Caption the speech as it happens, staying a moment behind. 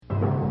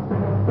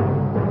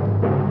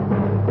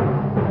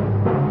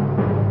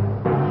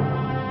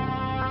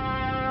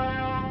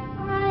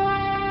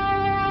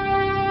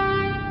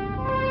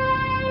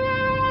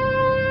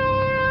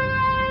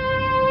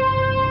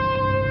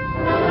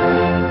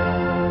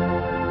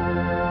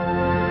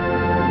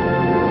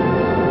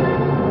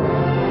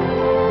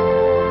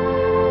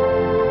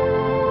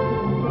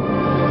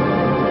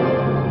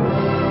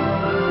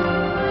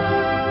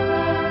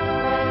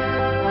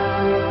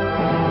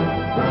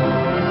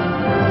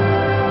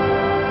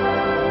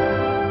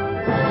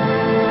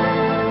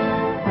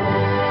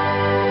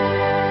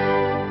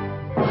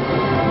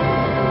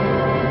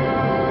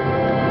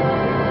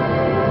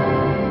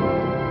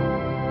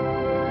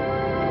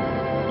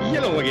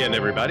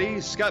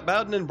everybody. Scott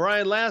Bowden and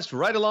Brian Last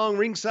right along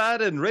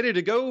ringside and ready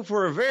to go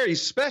for a very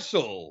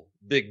special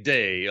big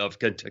day of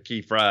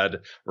Kentucky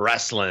Fried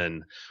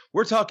Wrestling.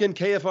 We're talking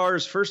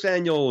KFR's first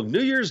annual New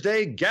Year's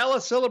Day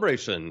Gala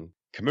celebration,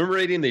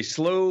 commemorating the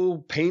slow,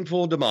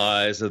 painful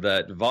demise of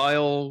that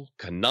vile,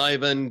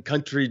 conniving,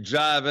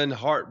 country-jiving,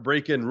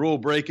 heart-breaking,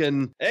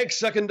 rule-breaking,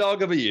 egg-sucking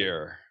dog of a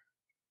year.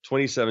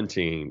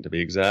 2017, to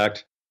be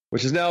exact,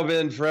 which has now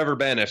been forever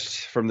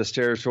banished from this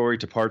territory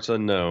to parts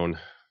unknown.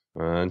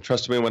 And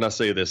trust me when I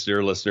say this,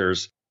 dear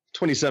listeners,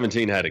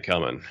 2017 had it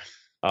coming.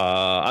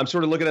 I'm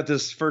sort of looking at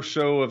this first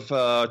show of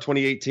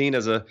 2018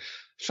 as a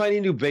shiny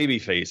new baby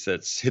face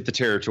that's hit the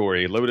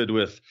territory, loaded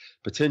with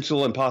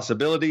potential and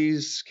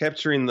possibilities,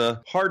 capturing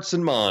the hearts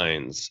and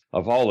minds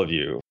of all of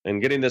you,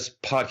 and getting this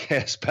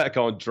podcast back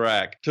on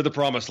track to the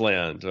promised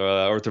land,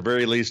 or at the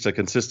very least, a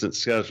consistent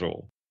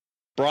schedule.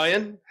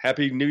 Brian,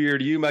 Happy New Year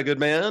to you, my good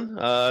man.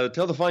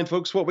 Tell the fine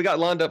folks what we got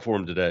lined up for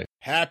them today.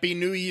 Happy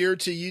New Year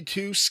to you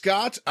too,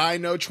 Scott. I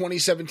know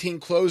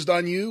 2017 closed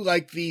on you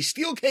like the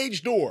steel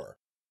cage door,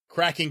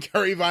 cracking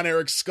Kerry Von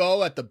Erich's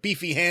skull at the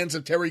beefy hands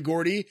of Terry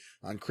Gordy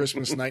on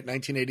Christmas night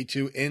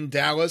 1982 in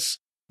Dallas.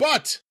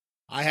 But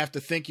I have to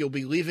think you'll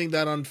be leaving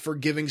that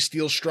unforgiving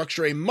steel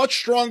structure a much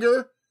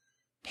stronger,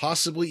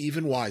 possibly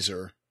even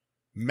wiser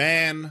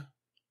man,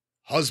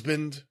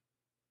 husband,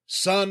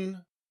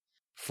 son,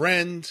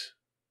 friend,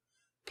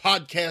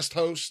 podcast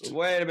host.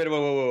 Wait a minute,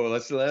 whoa.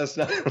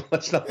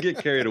 Let's not get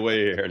carried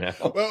away here now.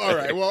 Well, all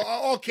right. Well,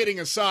 all kidding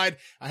aside,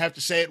 I have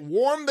to say it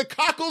warmed the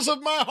cockles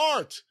of my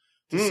heart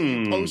to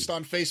see you post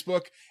on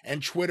Facebook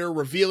and Twitter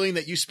revealing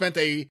that you spent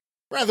a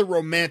rather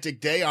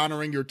romantic day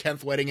honoring your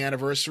 10th wedding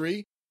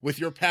anniversary with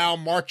your pal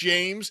Mark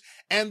James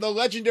and the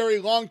legendary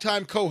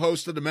longtime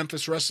co-host of the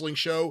Memphis Wrestling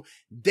Show,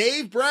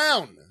 Dave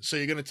Brown. So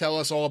you're going to tell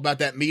us all about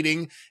that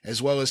meeting,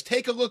 as well as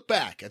take a look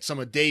back at some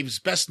of Dave's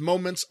best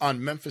moments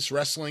on Memphis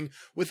wrestling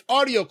with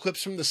audio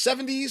clips from the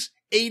 70s,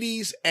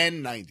 80s,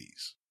 and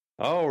 90s.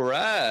 All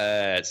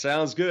right.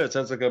 Sounds good.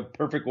 Sounds like a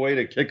perfect way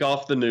to kick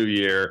off the new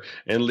year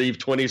and leave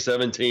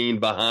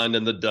 2017 behind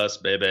in the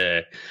dust,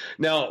 baby.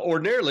 Now,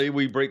 ordinarily,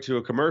 we break to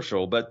a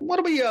commercial, but why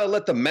don't we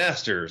let the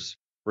masters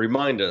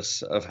remind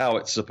us of how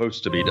it's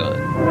supposed to be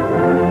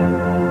done?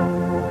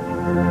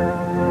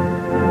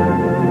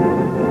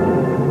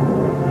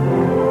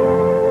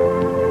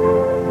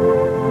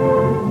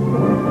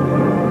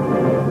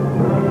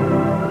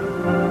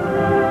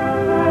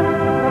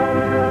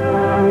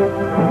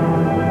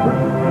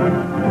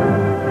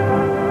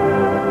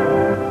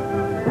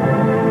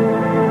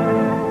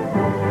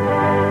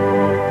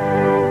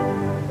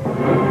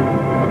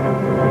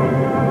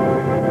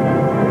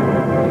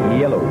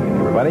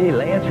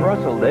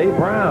 Dave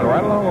Brown,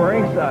 right along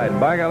ringside.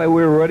 By golly,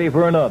 we're ready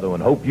for another one.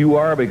 Hope you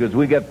are, because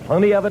we got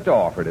plenty of it to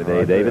offer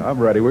today, David. I'm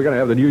ready. We're going to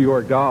have the New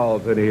York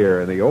Dolls in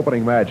here in the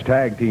opening match,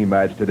 tag team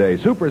match today.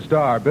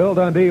 Superstar Bill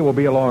Dundee will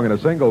be along in a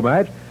single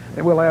match.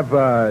 And we'll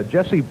have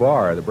Jesse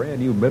Barr, the brand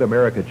new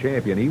Mid-America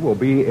champion. He will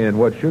be in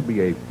what should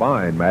be a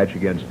fine match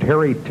against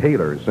Terry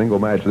Taylor, single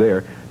match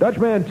there. Dutch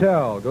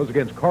Mantell goes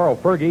against Carl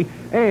Fergie.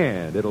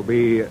 And it'll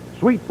be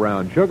Sweet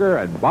Brown Sugar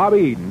and Bob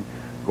Eden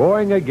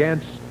going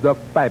against the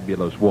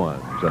Fabulous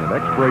Ones in an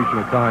expiration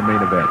of time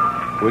main event.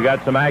 We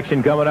got some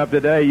action coming up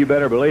today. You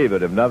better believe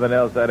it. If nothing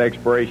else, that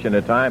expiration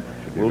of time,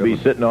 we'll be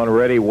sitting on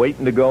ready,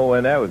 waiting to go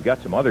in there. We've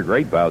got some other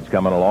great bouts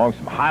coming along,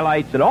 some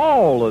highlights and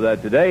all of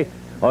that today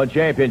on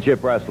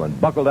Championship Wrestling.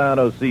 Buckle down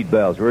those seat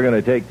belts. We're going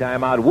to take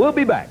time out. We'll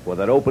be back with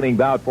an opening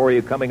bout for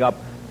you coming up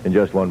in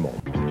just one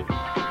moment.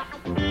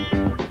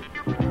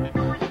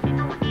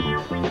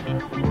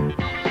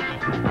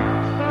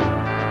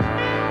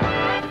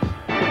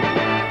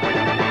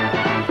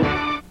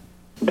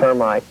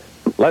 Termite.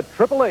 Let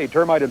AAA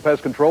Termite and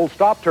Pest Control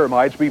stop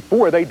termites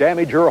before they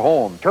damage your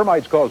home.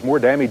 Termites cause more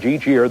damage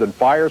each year than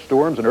fire,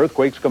 storms, and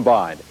earthquakes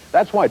combined.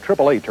 That's why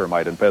AAA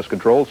Termite and Pest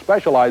Control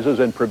specializes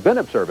in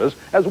preventive service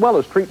as well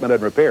as treatment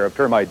and repair of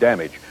termite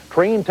damage.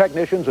 Trained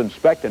technicians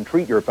inspect and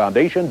treat your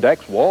foundation,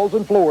 decks, walls,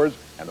 and floors,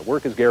 and the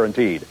work is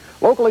guaranteed.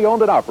 Locally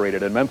owned and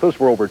operated in Memphis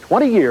for over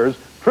 20 years,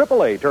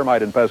 AAA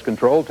Termite and Pest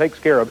Control takes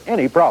care of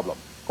any problem.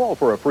 Call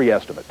for a free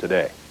estimate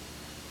today.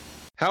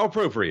 How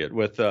appropriate,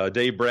 with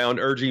Dave Brown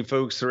urging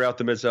folks throughout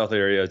the Mid-South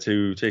area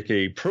to take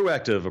a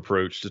proactive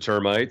approach to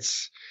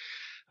termites.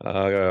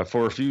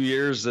 For a few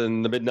years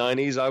in the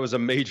mid-'90s, I was a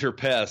major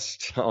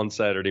pest on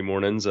Saturday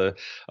mornings, a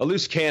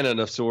loose cannon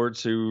of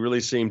sorts who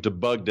really seemed to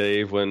bug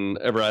Dave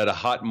whenever I had a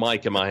hot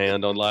mic in my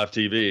hand on live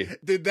TV.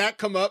 Did that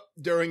come up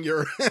during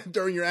your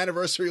during your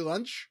anniversary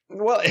lunch?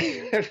 Well,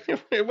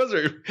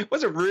 it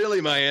wasn't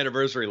really my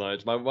anniversary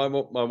lunch. My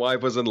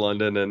wife was in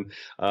London, and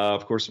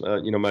of course,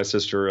 my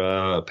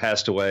sister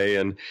passed away,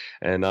 and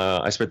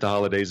I spent the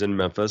holidays in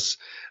Memphis.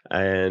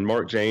 And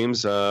Mark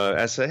James,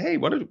 I said, hey,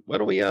 why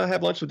don't we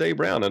have lunch with Dave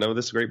Brown? I know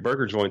this great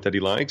burger joint that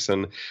he likes.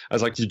 And I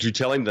was like, did you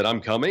tell him that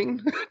I'm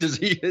coming? Is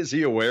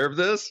he aware of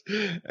this?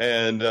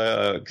 And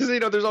because,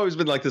 there's always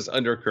been like this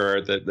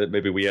undercurrent that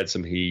maybe we had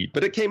some heat,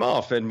 but it came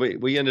off and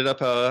we ended up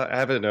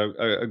having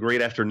a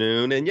great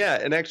afternoon. And yeah,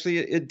 and actually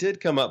it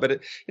did come up, but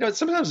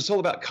sometimes it's all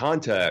about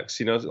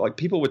context. Like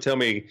people would tell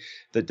me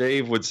that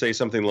Dave would say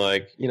something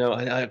like,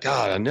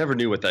 God, I never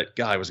knew what that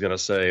guy was going to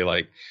say.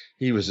 Like,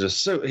 he was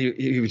just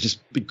he would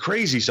just be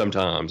crazy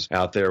sometimes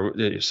out there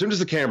as soon as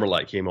the camera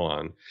light came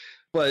on.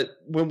 But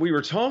when we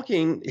were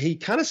talking, he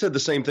kind of said the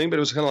same thing, but it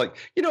was kind of like,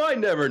 I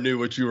never knew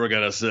what you were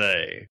going to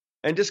say.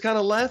 And just kind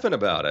of laughing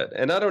about it.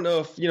 And I don't know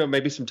if,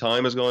 maybe some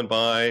time has gone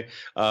by.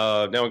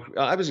 Now,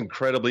 I was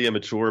incredibly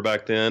immature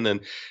back then. And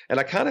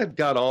I kind of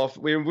got off.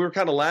 We were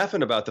kind of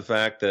laughing about the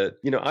fact that,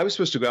 I was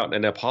supposed to go out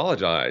and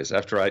apologize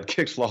after I'd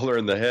kicked Lawler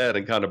in the head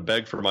and kind of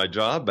begged for my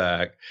job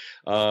back.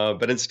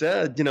 But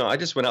instead, I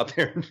just went out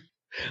there and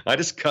I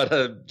just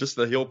cut just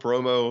the heel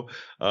promo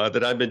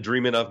that I've been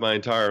dreaming of my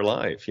entire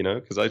life,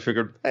 because I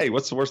figured, hey,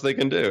 what's the worst they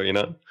can do,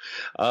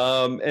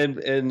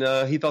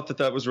 And he thought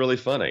that was really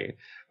funny.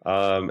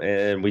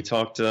 And we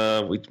talked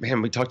about Joe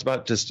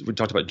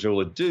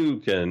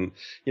LeDuc, and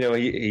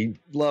he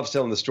loves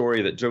telling the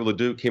story that Joe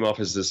LeDuc came off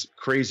as this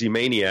crazy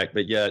maniac,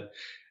 but yet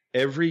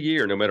every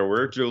year, no matter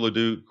where Joe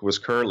LeDuc was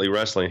currently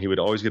wrestling, he would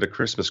always get a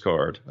Christmas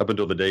card up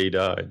until the day he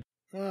died.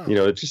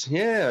 Wow.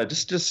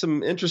 Just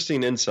some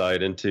interesting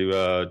insight into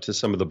to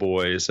some of the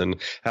boys, and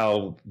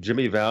how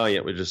Jimmy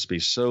Valiant would just be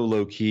so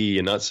low key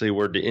and not say a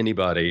word to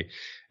anybody.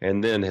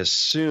 And then as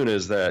soon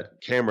as that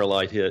camera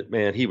light hit,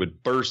 man, he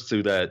would burst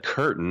through that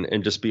curtain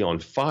and just be on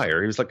fire.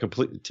 He was like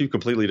two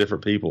completely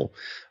different people.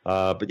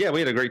 But yeah, we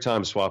had a great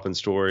time swapping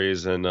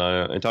stories and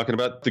talking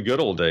about the good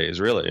old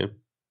days, really.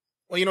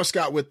 Well,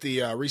 Scott, with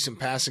the recent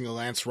passing of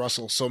Lance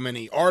Russell, so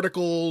many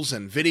articles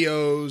and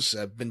videos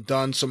have been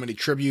done. So many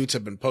tributes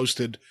have been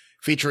posted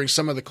featuring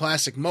some of the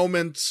classic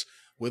moments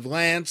with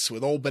Lance,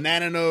 with old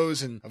Banana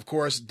Nose, and of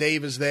course,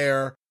 Dave is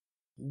there.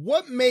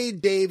 What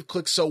made Dave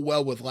click so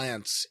well with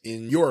Lance,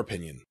 in your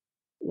opinion?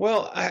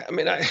 Well,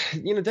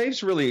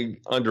 Dave's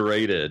really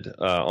underrated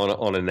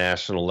on a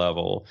national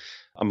level.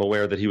 I'm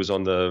aware that he was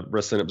on the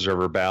Wrestling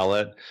Observer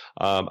ballot.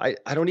 I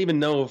don't even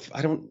know if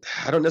I don't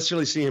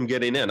necessarily see him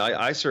getting in.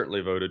 I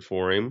certainly voted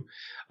for him.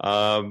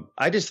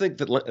 I just think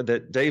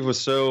that Dave was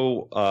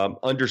so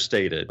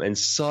understated and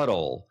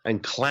subtle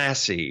and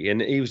classy,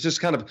 and he was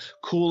just kind of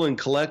cool and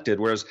collected.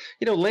 Whereas,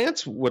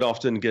 Lance would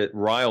often get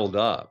riled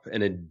up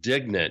and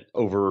indignant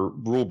over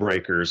rule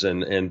breakers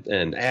and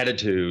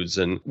attitudes,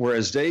 and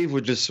whereas Dave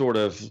would just sort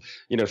of,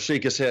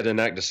 shake his head and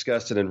act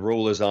disgusted and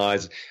roll his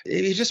eyes.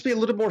 He'd just be a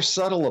little more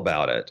subtle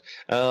about it.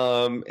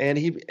 And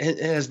he,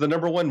 as the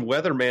number one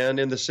weatherman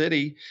in the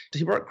city,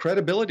 he brought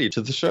credibility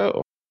to the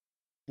show.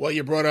 Well,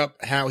 you brought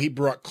up how he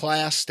brought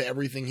class to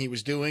everything he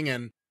was doing,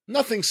 and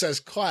nothing says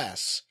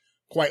class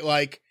quite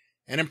like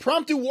an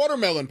impromptu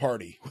watermelon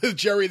party with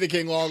Jerry the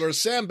King Lawler,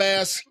 Sam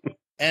Bass,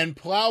 and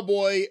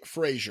Plowboy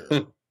Frazier.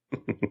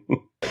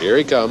 Here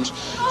he comes,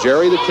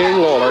 Jerry the King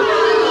Lawler,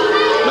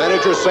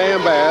 manager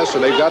Sam Bass,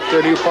 and they've got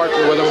their new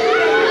partner with them,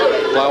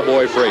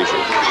 Plowboy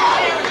Frazier.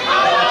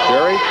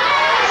 Jerry,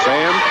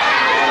 Sam.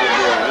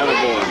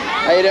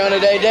 How you doing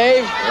today,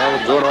 Dave? Well,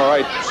 we're doing all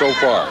right so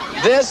far.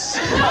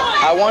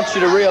 I want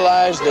you to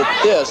realize that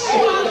this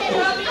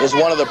is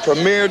one of the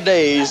premier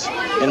days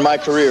in my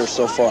career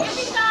so far.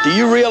 Do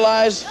you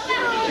realize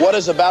what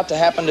is about to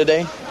happen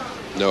today?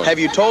 No. Have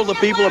you told the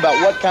people about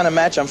what kind of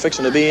match I'm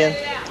fixing to be in?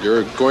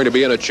 You're going to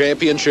be in a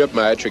championship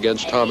match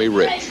against Tommy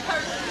Rich.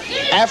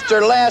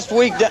 After last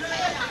week...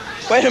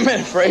 Wait a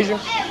minute, Frazier.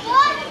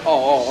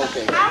 Oh,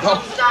 okay.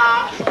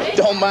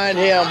 Don't mind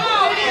him.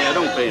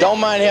 Yeah, don't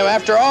mind him.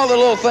 After all the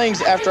little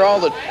things, after all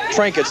the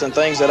trinkets and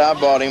things that I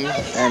bought him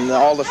and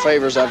all the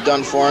favors I've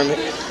done for him,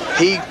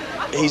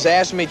 he's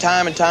asked me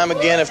time and time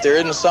again if there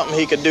isn't something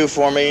he could do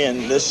for me.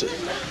 And this,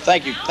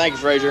 thank you,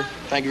 Frazier.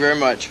 Thank you very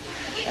much.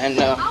 And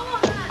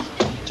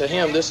to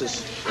him, this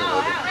is.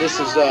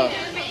 Let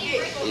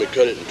me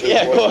cut it in two.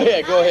 Yeah,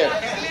 go ahead.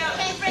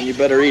 And you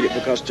better eat it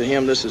because to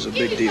him this is a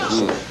big deal.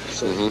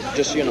 So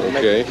just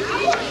okay.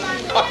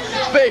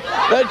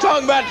 They're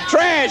talking about the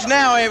trash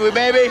now, ain't we,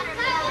 baby?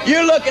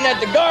 You're looking at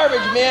the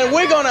garbage men.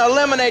 We're going to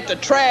eliminate the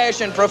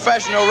trash in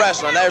professional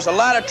wrestling. There's a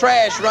lot of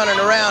trash running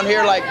around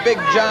here like Big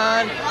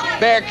John,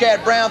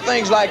 Bearcat Brown,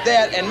 things like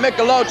that, and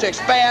Michelotic's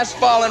fast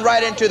falling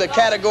right into the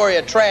category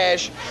of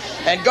trash.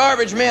 And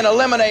garbage men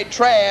eliminate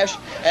trash,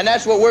 and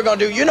that's what we're going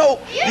to do. You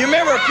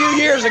remember a few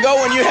years ago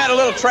when you had a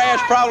little trash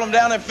problem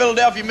down in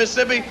Philadelphia,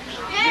 Mississippi?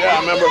 Yeah, I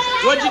remember.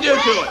 What'd you do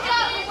to it?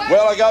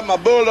 Well, I got my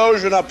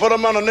bulldozer and I put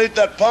them underneath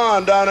that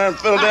pond down there in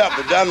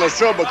Philadelphia, down in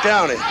Neshoba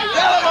County.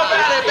 Tell them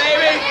about it,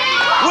 baby.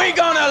 We're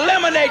going to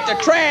eliminate the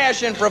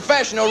trash in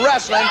professional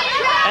wrestling.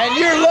 And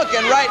you're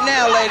looking right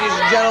now, ladies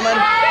and gentlemen,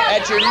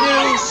 at your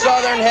new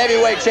Southern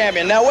Heavyweight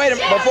Champion. Now, wait a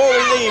minute. Before we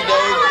leave,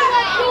 Dave,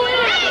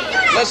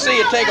 let's see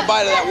you take a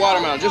bite of that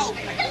watermelon.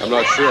 I'm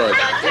not sure.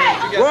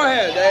 Go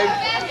ahead, Dave.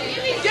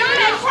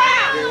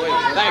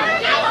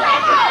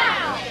 Thank you.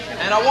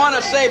 And I want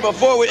to say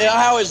before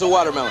how is the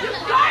watermelon?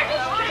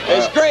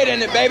 It's great,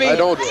 isn't it, baby? I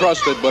don't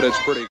trust it, but it's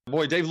pretty.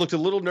 Boy, Dave looked a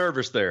little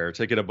nervous there,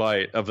 taking a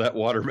bite of that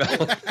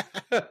watermelon.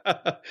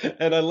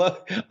 And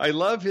I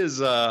love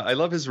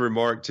his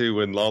remark too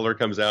when Lawler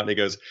comes out and he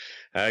goes,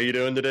 "How you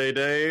doing today,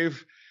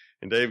 Dave?"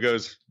 And Dave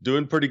goes,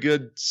 "Doing pretty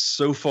good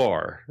so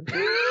far."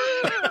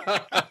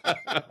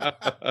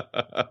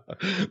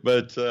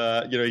 But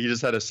he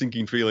just had a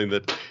sinking feeling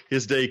that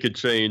his day could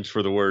change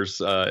for the worse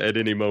at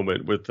any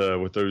moment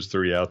with those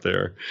three out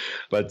there.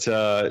 But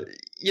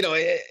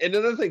and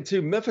another thing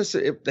too, Memphis,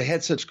 they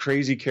had such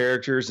crazy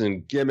characters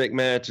and gimmick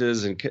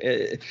matches, and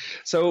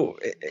so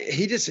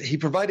he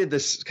provided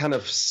this kind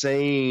of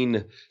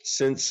sane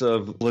sense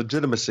of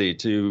legitimacy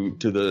to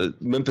the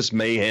Memphis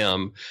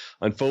mayhem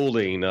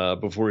unfolding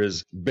before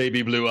his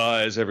baby blue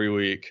eyes every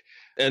week.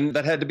 And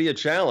that had to be a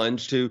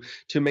challenge to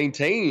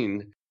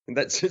maintain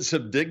that sense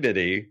of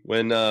dignity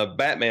when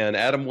Batman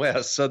Adam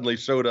West suddenly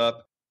showed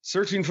up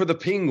searching for the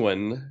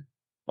Penguin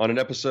on an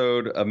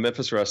episode of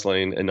Memphis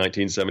Wrestling in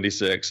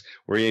 1976,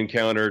 where he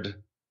encountered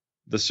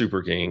the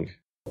Super King.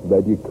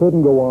 That you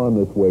couldn't go on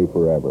this way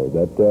forever.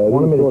 That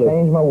wanted me to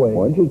change my ways.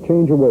 Why don't you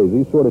change your ways?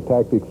 These sort of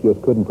tactics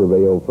just couldn't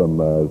prevail from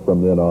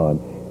then on.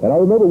 And I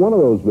remember one of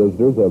those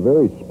visitors, a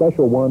very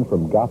special one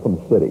from Gotham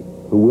City,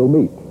 who we'll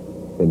meet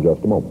in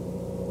just a moment.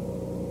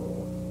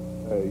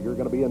 You're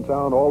going to be in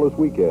town all this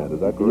weekend,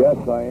 is that correct?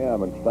 Yes, I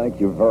am, and thank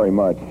you very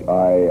much.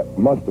 I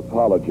must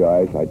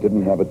apologize. I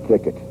didn't have a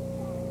ticket.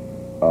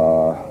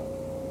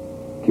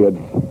 Kids,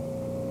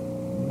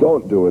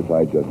 don't do as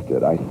I just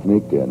did. I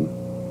sneaked in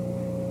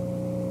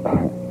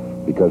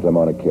because I'm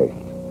on a case.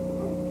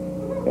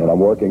 And I'm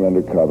working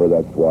undercover.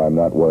 That's why I'm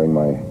not wearing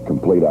my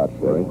complete outfit.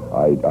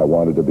 Right. I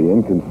wanted to be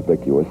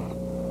inconspicuous.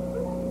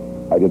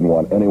 I didn't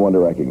want anyone to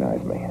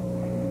recognize me.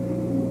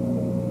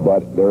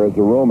 But there is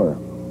a rumor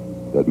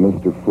that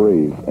Mr.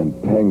 Freeze and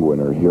Penguin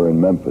are here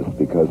in Memphis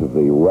because of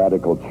the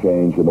radical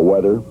change in the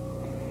weather,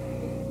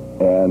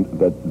 and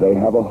that they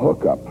have a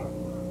hookup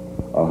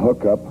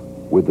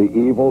with the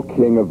evil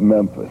king of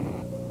Memphis,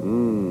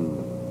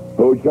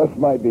 who just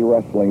might be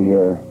wrestling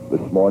here this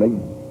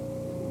morning.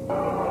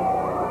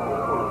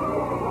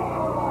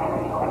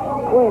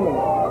 Wait a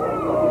minute.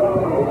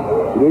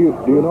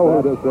 Do you know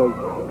who this is?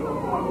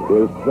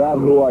 Is that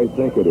who I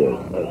think it is?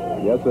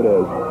 Yes, it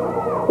is.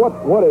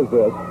 What is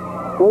this?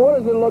 Well, what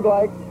does it look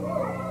like?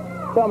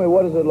 Tell me,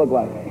 what does it look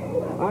like?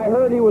 I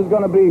heard he was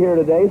going to be here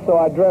today, so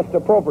I dressed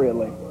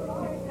appropriately.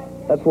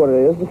 That's what it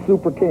is, the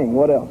Super King.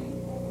 What else?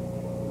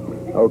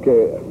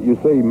 Okay, you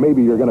say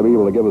maybe you're going to be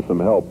able to give us some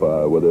help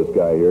with this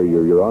guy here.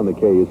 You're on the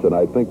case, and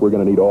I think we're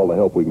going to need all the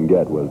help we can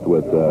get with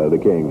the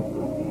King.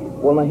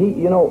 Well, now,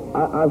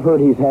 I've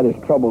heard he's had his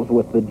troubles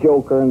with the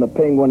Joker and the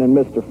Penguin and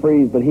Mr.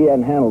 Freeze, but he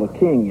hadn't handled the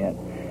King yet.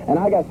 And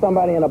I got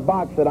somebody in a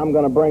box that I'm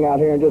going to bring out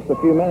here in just a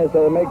few minutes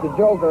that'll make a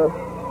Joker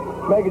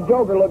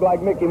look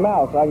like Mickey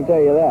Mouse, I can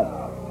tell you that.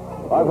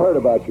 I've heard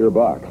about your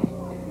box.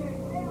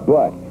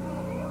 But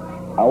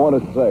I want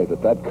to say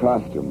that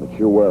costume that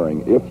you're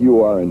wearing, if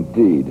you are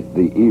indeed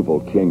the evil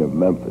king of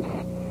Memphis,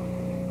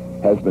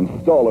 has been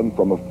stolen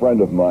from a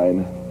friend of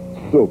mine,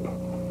 Soup.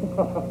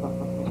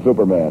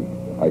 Superman.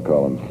 I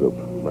call him Soup.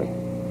 Right.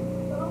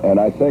 And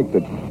I think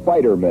that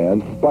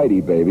Spider-Man,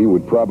 Spidey Baby,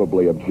 would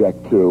probably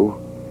object too.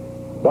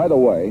 By the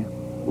way,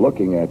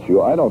 looking at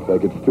you, I don't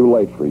think it's too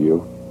late for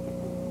you.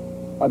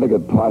 I think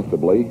that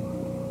possibly,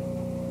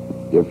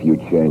 if you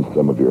changed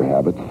some of your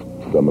habits,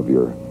 some of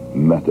your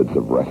methods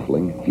of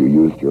wrestling, if you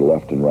used your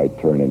left and right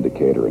turn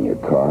indicator in your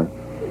car,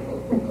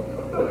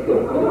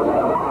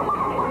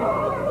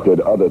 did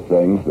other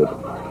things that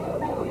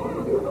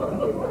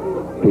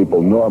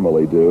people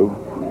normally do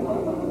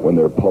when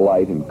they're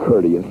polite and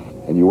courteous,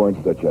 and you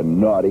weren't such a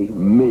naughty,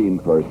 mean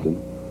person,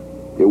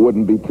 it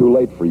wouldn't be too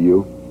late for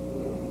you.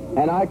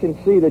 And I can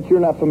see that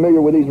you're not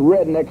familiar with these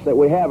rednecks that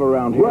we have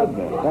around here.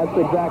 Rednecks? That's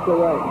exactly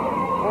right.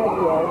 That's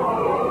right.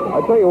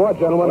 I tell you what,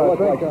 gentlemen, I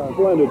think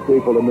splendid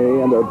people to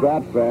me, and they're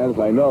Bat fans.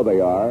 I know they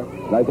are.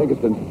 And I think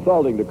it's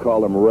insulting to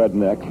call them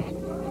rednecks.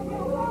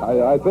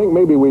 I think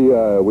maybe we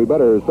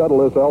better settle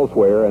this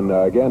elsewhere. And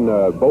again,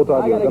 both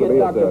of you are going to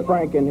be at Dr.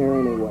 Frank in here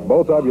anyway.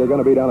 Both of you are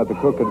going to be down at the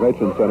Cook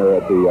Convention Center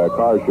at the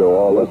car show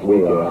all this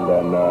weekend,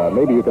 and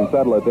maybe you can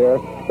settle it there.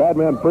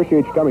 Badman,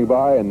 appreciate you coming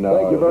by, and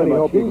thank you very much.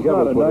 Hope you can give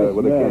us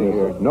with a king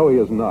here. No, he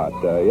is not.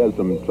 He has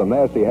some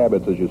nasty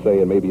habits, as you say,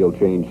 and maybe he'll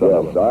change some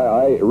of them.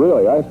 I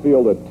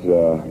feel that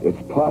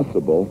it's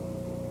possible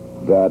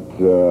that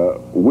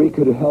we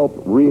could help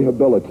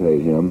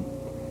rehabilitate him,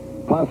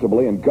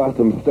 possibly in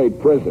Gotham State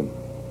Prison.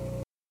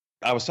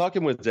 I was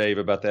talking with Dave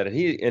about that,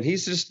 and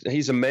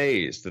he's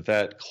amazed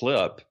that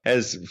clip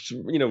has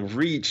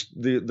reached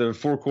the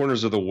four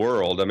corners of the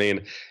world. I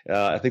mean,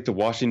 I think the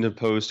Washington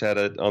Post had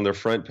it on their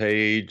front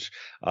page.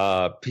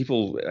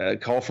 People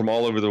call from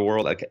all over the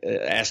world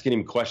asking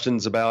him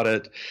questions about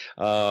it.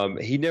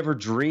 He never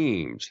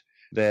dreamed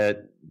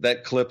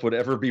that clip would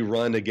ever be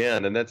run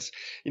again. And that's,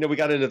 we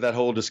got into that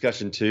whole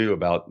discussion too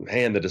about,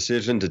 the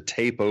decision to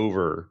tape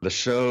over the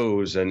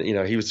shows. And,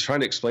 he was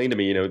trying to explain to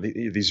me,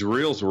 these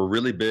reels were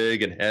really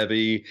big and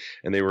heavy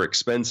and they were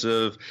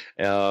expensive.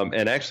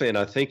 And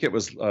I think it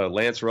was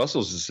Lance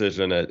Russell's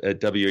decision at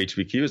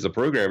WHBQ as the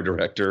program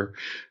director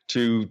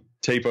to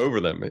tape over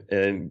them,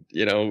 and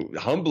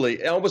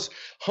almost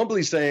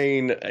humbly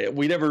saying,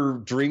 we never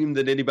dreamed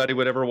that anybody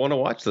would ever want to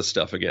watch this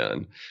stuff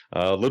again.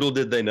 Little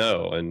did they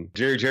know. And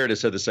Jerry Jarrett has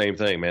said the same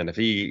thing, man. If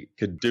he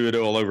could do it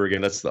all over again,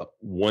 that's the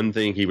one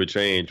thing he would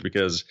change,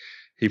 because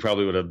he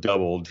probably would have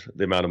doubled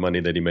the amount of money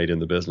that he made in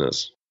the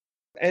business.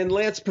 And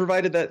Lance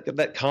provided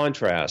that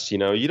contrast.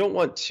 You don't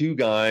want two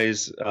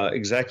guys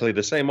exactly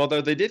the same,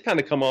 although they did kind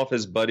of come off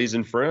as buddies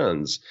and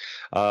friends.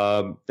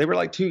 They were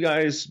like two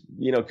guys,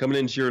 coming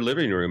into your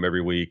living room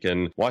every week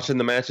and watching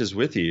the matches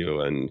with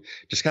you and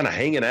just kind of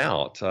hanging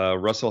out.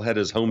 Russell had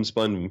his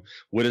homespun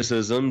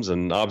witticisms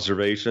and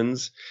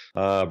observations.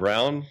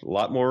 Brown, a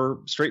lot more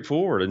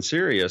straightforward and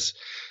serious.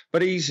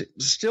 But he's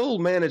still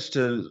managed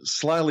to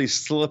slyly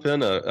slip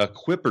in a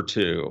quip or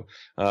two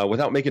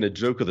without making a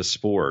joke of the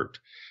sport.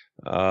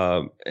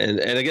 And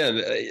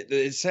again,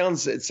 it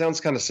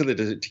sounds kind of silly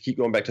to keep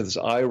going back to this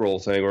eye roll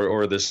thing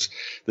or this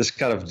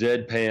kind of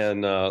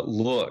deadpan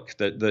look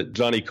that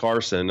Johnny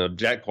Carson,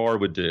 Jack Carr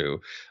would do.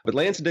 But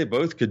Lance and Dave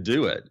both could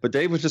do it. But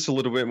Dave was just a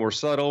little bit more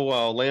subtle,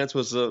 while Lance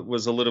was a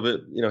little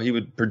bit, he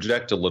would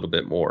project a little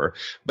bit more.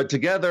 But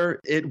together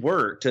it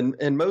worked.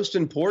 And most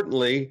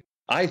importantly,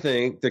 I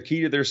think the key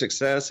to their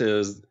success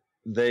is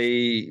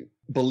they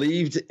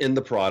believed in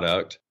the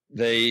product.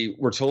 They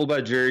were told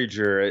by Jerry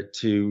Jarrett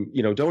to,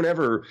 don't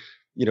ever,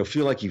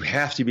 feel like you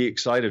have to be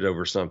excited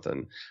over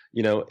something.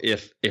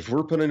 If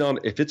we're putting on,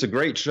 if it's a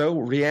great show,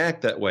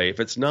 react that way. If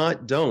it's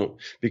not, don't,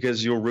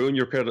 because you'll ruin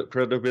your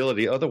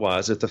credibility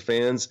otherwise if the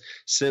fans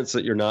sense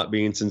that you're not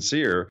being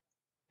sincere.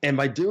 And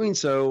by doing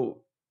so,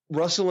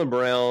 Russell and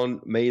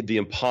Brown made the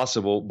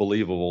impossible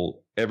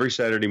believable every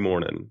Saturday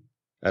morning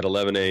at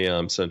 11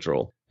 a.m.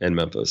 Central in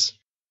Memphis.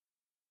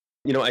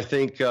 I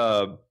think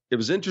it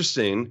was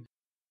interesting.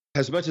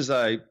 As much as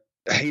I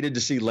hated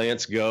to see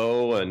Lance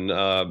go, and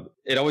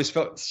it always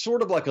felt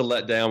sort of like a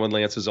letdown when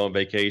Lance was on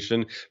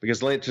vacation,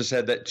 because Lance just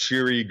had that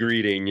cheery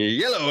greeting,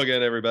 "Yellow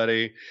again,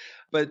 everybody."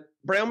 But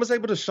Brown was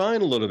able to shine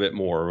a little bit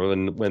more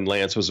when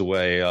Lance was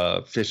away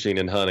fishing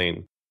and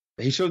hunting.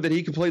 He showed that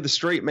he could play the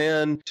straight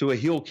man to a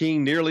heel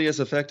king nearly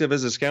as effective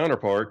as his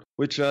counterpart,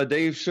 which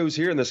Dave shows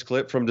here in this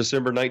clip from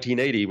December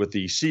 1980 with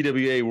the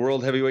CWA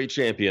World Heavyweight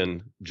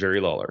Champion, Jerry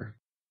Lawler.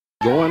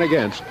 Going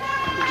against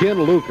Ken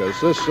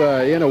Lucas. This,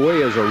 in a way,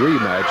 is a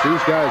rematch.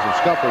 These guys have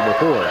scuffled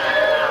before.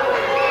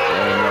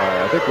 And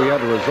I think we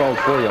had the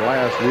results for you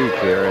last week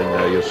here,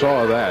 and you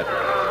saw that.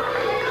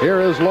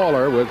 Here is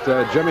Lawler with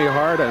Jimmy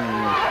Hart and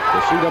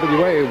the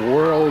CWA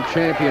World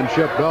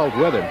Championship belt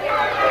with him.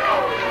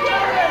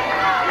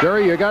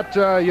 Jerry, you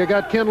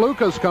got Ken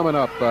Lucas coming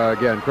up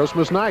again,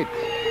 Christmas night.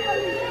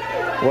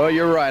 Well,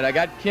 you're right. I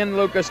got Ken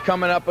Lucas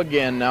coming up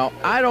again. Now,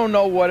 I don't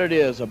know what it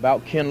is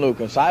about Ken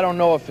Lucas. I don't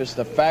know if it's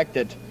the fact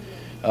that,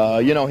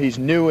 he's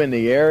new in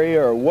the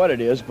area or what it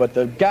is, but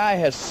the guy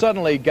has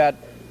suddenly got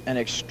an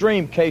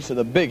extreme case of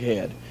the big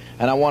head.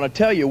 And I want to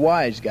tell you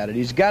why he's got it.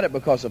 He's got it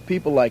because of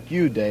people like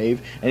you,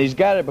 Dave, and he's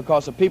got it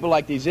because of people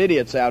like these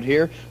idiots out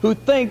here who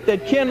think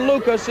that Ken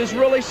Lucas is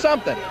really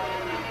something.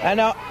 And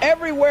now,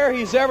 everywhere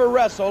he's ever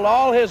wrestled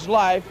all his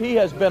life, he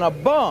has been a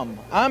bum.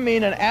 I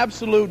mean an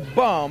absolute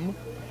bum.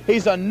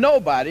 He's a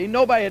nobody.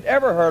 Nobody had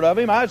ever heard of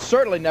him. I had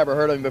certainly never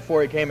heard of him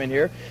before he came in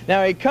here.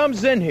 Now, he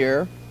comes in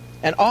here,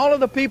 and all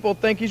of the people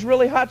think he's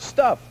really hot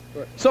stuff.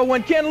 So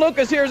when Ken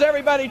Lucas hears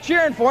everybody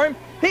cheering for him,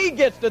 he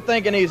gets to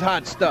thinking he's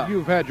hot stuff.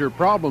 You've had your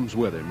problems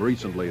with him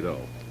recently,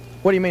 though.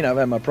 What do you mean I've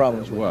had my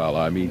problems with him? Well,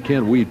 I mean,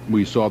 Ken,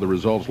 we saw the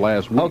results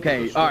last week.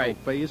 Okay, all right.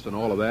 Face and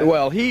all of that.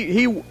 Well,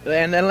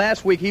 and then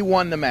last week he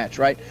won the match,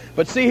 right?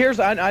 But see,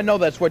 I know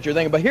that's what you're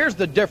thinking, but here's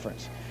the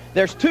difference.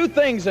 There's two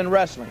things in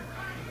wrestling.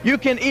 You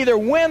can either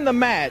win the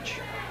match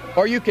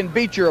or you can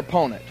beat your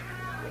opponent.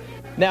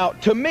 Now,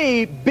 to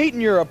me, beating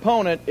your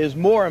opponent is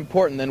more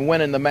important than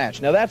winning the match.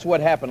 Now, that's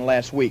what happened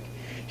last week.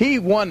 He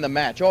won the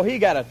match. Oh, he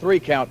got a 3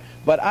 count,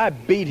 but I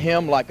beat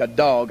him like a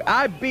dog.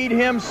 I beat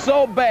him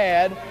so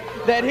bad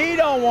that he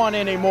don't want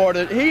any more.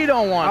 He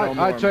don't want no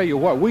more. I tell you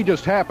what, we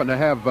just happen to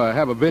have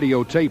a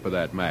videotape of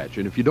that match,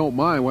 and if you don't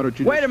mind, why don't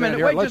you wait a minute?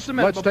 Wait just a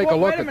minute. Let's take a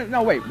look. Wait a minute.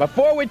 No, wait.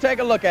 Before we take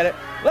a look at it,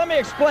 let me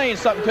explain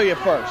something to you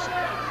first.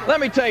 Let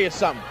me tell you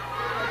something.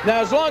 Now,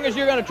 as long as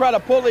you're going to try to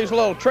pull these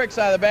little tricks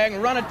out of the bag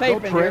and run a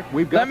tape in here,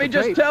 let me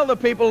just tell the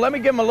people, let me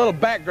give them a little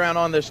background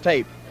on this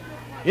tape.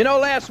 You know,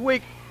 last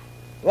week,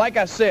 like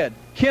I said,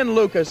 Ken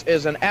Lucas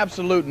is an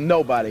absolute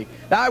nobody.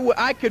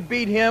 I could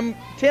beat him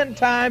 10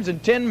 times in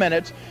 10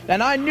 minutes,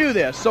 and I knew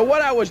this. So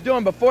what I was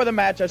doing before the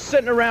match, I was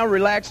sitting around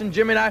relaxing,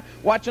 Jimmy and I,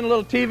 watching a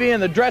little TV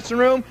in the dressing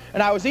room,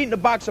 and I was eating a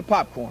box of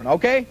popcorn,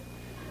 okay?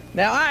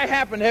 Now,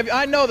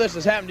 I know this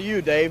has happened to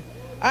you, Dave.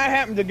 I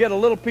happened to get a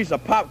little piece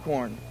of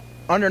popcorn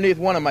underneath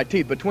one of my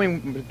teeth,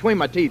 between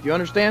my teeth. You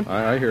understand?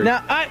 I hear you.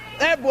 Now,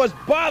 that was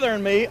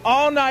bothering me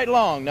all night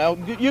long. Now,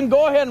 you can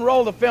go ahead and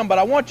roll the film, but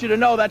I want you to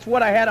know that's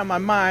what I had on my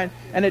mind,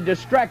 and it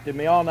distracted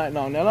me all night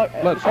long. Now, look,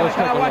 let's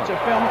can I watch the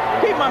film?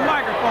 Keep my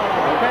microphone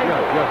on, okay?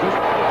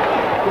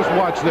 Yeah, just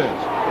watch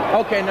this.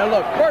 Okay, now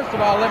look, first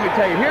of all, let me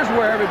tell you, here's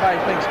where everybody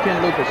thinks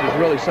Ken Lucas is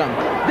really something.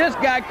 This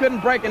guy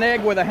couldn't break an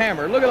egg with a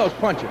hammer. Look at those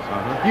punches.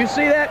 You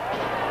see that?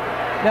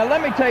 Now,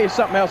 let me tell you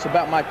something else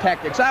about my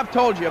tactics. I've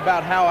told you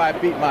about how I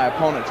beat my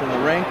opponents in the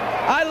ring.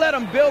 I let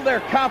them build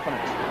their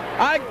confidence.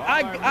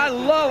 I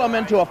lull them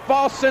into a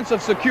false sense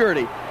of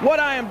security.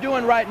 What I am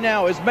doing right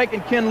now is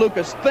making Ken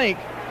Lucas think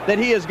that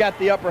he has got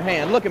the upper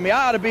hand. Look at me,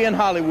 I ought to be in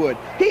Hollywood.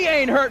 He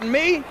ain't hurting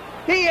me.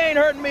 He ain't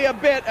hurting me a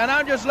bit, and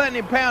I'm just letting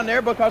him pound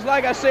there because,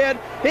 like I said,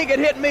 he could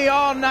hit me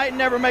all night and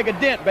never make a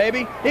dent,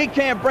 baby. He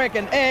can't break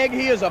an egg.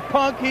 He is a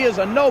punk. He is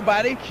a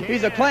nobody.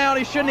 He's a clown.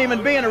 He shouldn't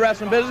even be in the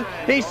wrestling business.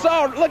 He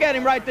saw, look at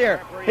him right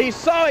there. He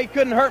saw he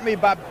couldn't hurt me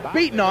by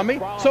beating on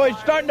me, so he's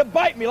starting to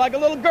bite me like a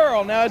little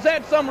girl. Now, is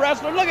that some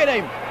wrestler? Look at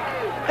him.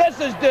 This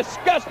is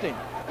disgusting.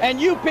 And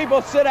you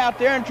people sit out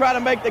there and try to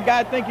make the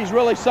guy think he's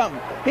really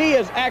something. He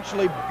is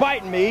actually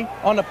biting me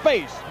on the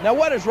face. Now,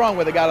 what is wrong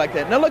with a guy like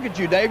that? Now, look at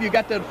you, Dave. You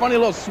got that funny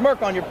little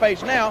smirk on your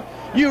face now.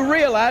 You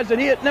realize that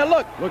now,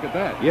 look. Look at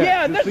that.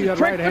 Yeah, this is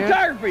trick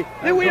photography.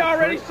 We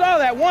already saw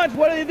that once.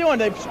 What are they doing?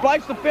 They've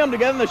spliced the film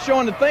together, and they're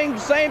showing the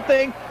same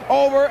thing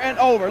over and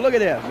over. Look at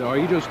this. No,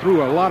 he just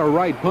threw a lot of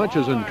right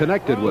punches and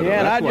connected with him. Yeah,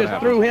 and That's I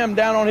just threw him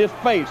down on his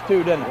face,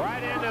 too, didn't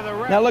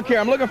I? Now, look here.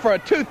 I'm looking for a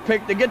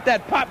toothpick to get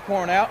that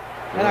popcorn out,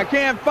 and I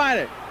can't find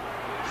it.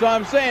 So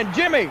I'm saying,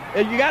 Jimmy,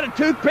 you got a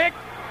toothpick?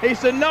 He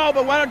said, no,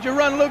 but why don't you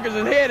run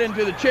Lucas's head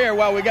into the chair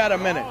while we got a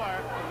minute?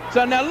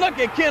 So now look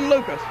at Ken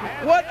Lucas.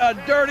 What a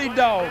dirty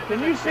dog. Can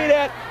you see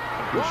that?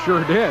 It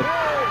sure did.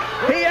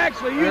 He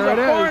actually used a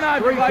foreign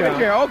object like a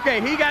chair. Okay,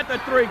 he got the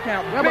 3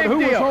 count. Yeah, but who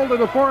was holding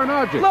the foreign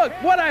object? Look,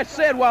 what I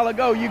said a while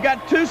ago, you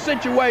got 2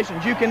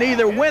 situations. You can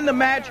either win the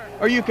match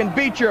or you can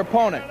beat your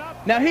opponent.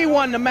 Now, he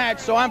won the match,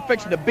 so I'm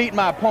fixing to beat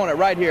my opponent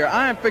right here.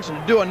 I'm fixing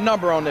to do a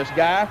number on this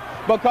guy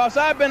because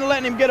I've been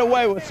letting him get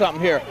away with something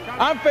here.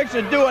 I'm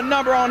fixing to do a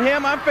number on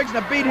him. I'm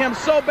fixing to beat him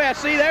so bad.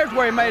 See, there's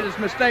where he made his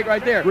mistake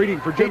right there. Reading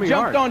for Jimmy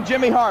Hart. He jumped on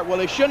Jimmy Hart. Well,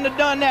 he shouldn't have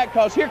done that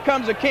because here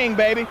comes the king,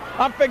 baby.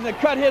 I'm fixing to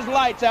cut his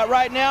lights out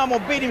right now. I'm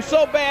going to beat him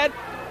so bad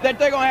that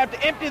they're going to have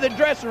to empty the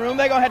dressing room.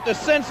 They're going to have to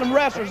send some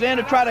wrestlers in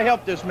to try to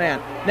help this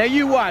man. Now,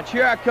 you watch.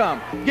 Here I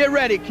come. Get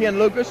ready, Ken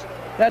Lucas.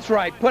 That's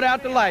right. Put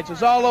out the lights.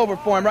 It's all over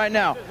for him right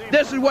now.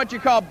 This is what you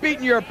call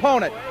beating your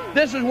opponent.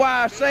 This is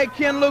why I say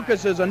Ken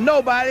Lucas is a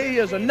nobody. He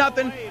is a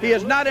nothing. He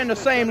is not in the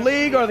same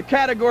league or the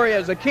category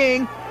as a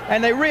king.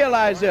 And they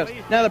realize this.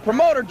 Now, the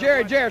promoter,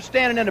 Jerry Jarrett's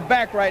standing in the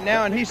back right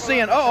now, and he's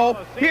seeing,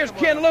 here's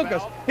Ken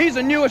Lucas. He's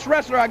the newest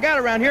wrestler I got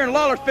around here, and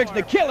Lawler's fixing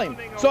to kill him.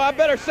 So I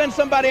better send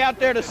somebody out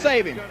there to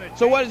save him.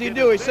 So what does he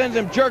do? He sends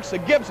them jerks, the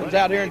Gibsons,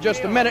 out here in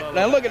just a minute.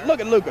 Now, look at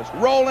Lucas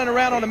rolling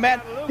around on the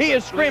mat. He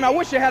is screaming. I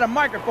wish they had a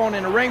microphone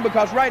in the ring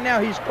because right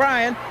now he's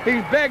crying.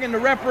 He's begging the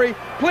referee,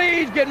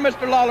 please get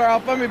Mr. Lawler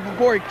off of me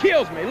before he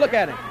kills me. Look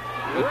at him.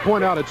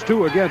 Point out it's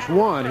 2 against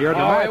 1 here. The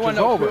match is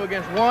over. 2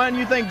 against 1.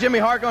 You think Jimmy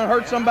Hart going to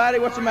hurt somebody?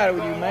 What's the matter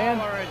with you, man?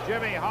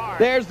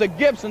 There's the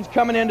Gibsons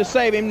coming in to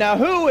save him. Now,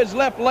 who is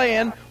left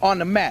laying on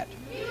the mat?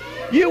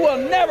 You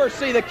will never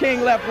see the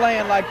king left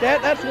laying like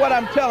that. That's what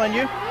I'm telling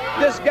you.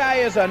 This guy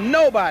is a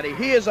nobody.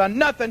 He is a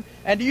nothing.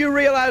 And do you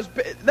realize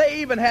they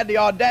even had the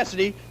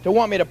audacity to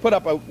want me to put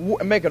up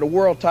make it a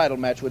world title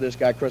match with this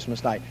guy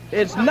Christmas night?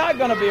 It's not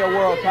going to be a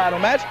world title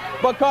match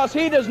because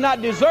he does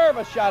not deserve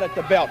a shot at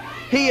the belt.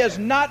 He is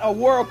not a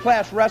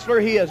world-class wrestler.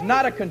 He is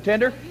not a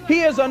contender.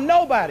 He is a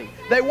nobody.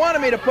 They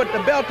wanted me to put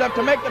the belt up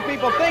to make the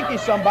people think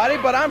he's somebody,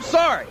 but I'm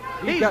sorry.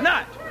 He's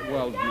not.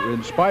 Well,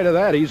 in spite of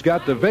that, he's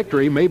got the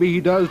victory. Maybe he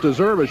does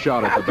deserve a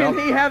shot at the belt. How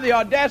can he have the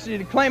audacity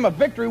to claim a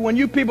victory when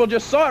you people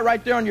just saw it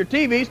right there on your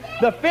TVs?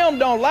 The film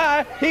don't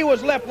lie. He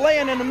was left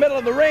laying in the middle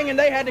of the ring, and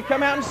they had to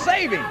come out and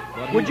save him.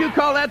 Would you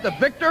call that the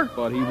victor?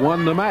 But he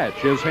won the match.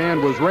 His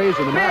hand was raised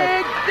in the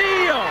match. Big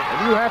deal.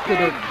 And you have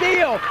to Big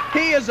deal.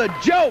 He is a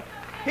joke.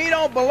 He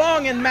don't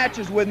belong in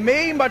matches with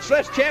me, much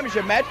less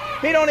championship match.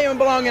 He don't even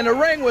belong in the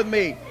ring with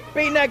me.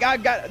 Beating that guy,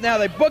 now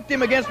they booked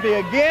him against me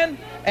again,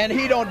 and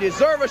he don't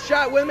deserve a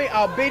shot with me.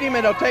 I'll beat him,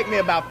 and it'll take me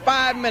about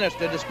 5 minutes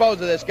to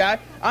dispose of this guy.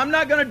 I'm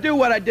not going to do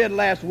what I did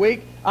last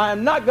week.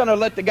 I'm not going to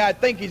let the guy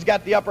think he's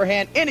got the upper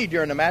hand any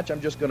during the match.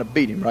 I'm just going to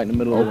beat him right in the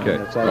middle of the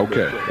ring.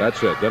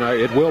 That's it. Then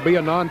it will be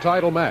a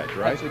non-title match,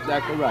 right? That's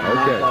exactly right.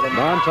 Okay,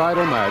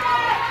 non-title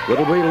match.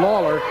 It'll be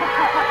Lawler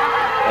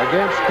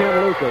against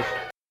Ken Lucas.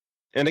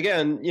 And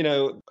again,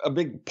 a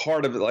big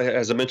part of it, like,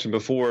 as I mentioned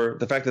before,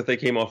 the fact that they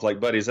came off like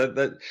buddies,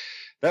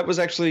 that was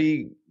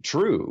actually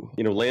true.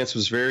 Lance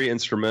was very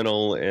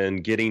instrumental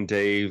in getting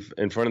Dave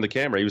in front of the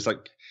camera. He was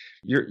like,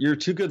 you're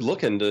too good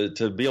looking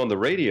to be on the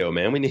radio,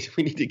 man. We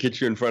need to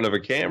get you in front of a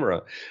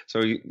camera.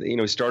 So,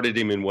 he started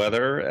him in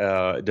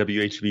weather,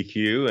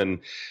 WHBQ,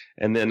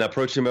 and then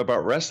approached him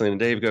about wrestling. And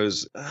Dave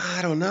goes,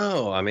 I don't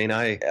know. I mean,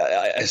 I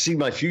see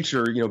my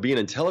future, being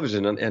in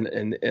television,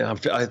 and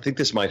I think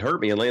this might hurt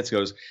me. And Lance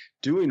goes,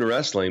 doing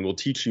wrestling will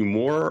teach you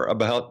more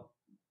about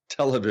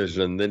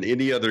television than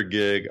any other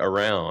gig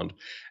around.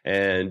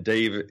 And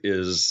Dave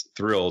is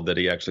thrilled that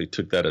he actually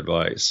took that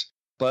advice.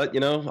 But,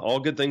 all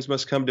good things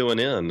must come to an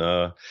end.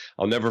 I'll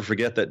never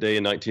forget that day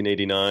in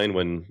 1989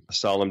 when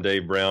solemn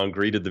Dave Brown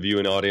greeted the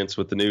viewing audience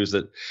with the news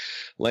that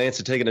Lance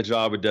had taken a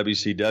job with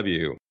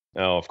WCW.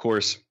 Now, of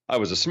course, I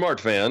was a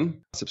smart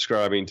fan,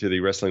 subscribing to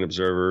the Wrestling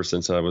Observer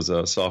since I was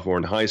a sophomore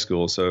in high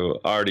school,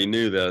 so I already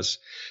knew this.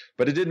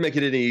 But it didn't make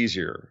it any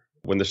easier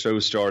when the show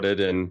started.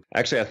 And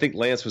actually, I think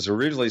Lance was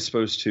originally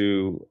supposed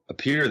to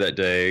appear that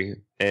day,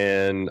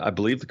 and I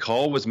believe the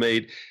call was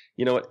made.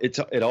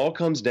 It all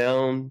comes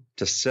down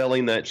to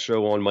selling that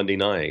show on Monday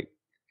night.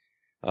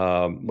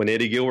 When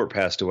Eddie Gilbert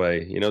passed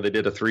away, they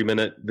did a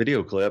 3-minute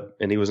video clip,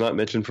 and he was not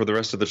mentioned for the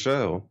rest of the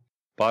show.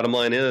 Bottom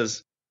line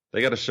is,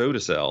 they got a show to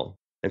sell.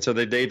 And so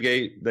they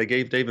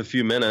gave Dave a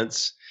few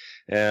minutes,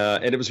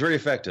 and it was very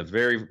effective,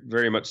 very,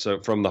 very much so,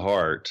 from the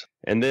heart.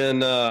 And then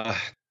the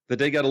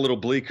day got a little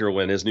bleaker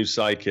when his new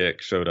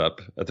sidekick showed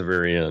up at the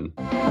very end.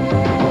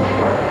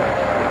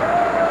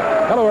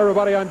 Hello,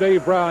 everybody. I'm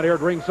Dave Brown here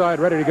at ringside,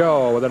 ready to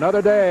go with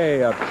another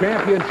day of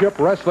championship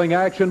wrestling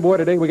action. Boy,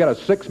 today we got a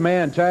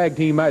 6-man tag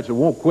team match that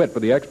won't quit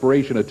for the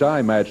expiration of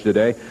time match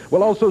today.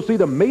 We'll also see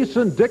the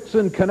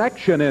Mason-Dixon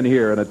connection in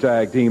here in a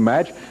tag team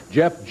match.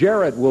 Jeff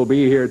Jarrett will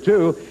be here,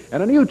 too.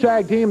 And a new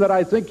tag team that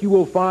I think you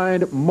will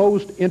find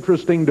most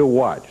interesting to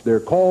watch.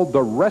 They're called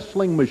the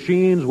Wrestling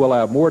Machines. We'll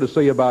have more to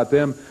say about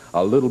them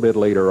a little bit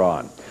later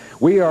on.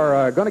 We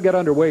are going to get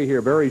underway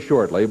here very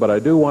shortly, but I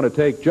do want to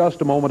take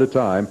just a moment of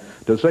time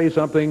to say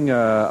something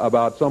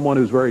about someone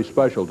who's very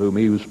special to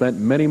me, who spent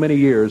many, many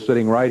years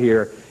sitting right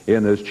here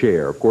in this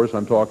chair. Of course,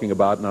 I'm talking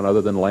about none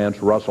other than Lance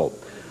Russell.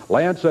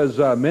 Lance, as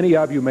many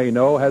of you may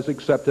know, has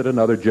accepted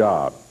another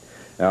job.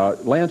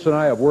 Lance and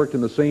I have worked in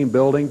the same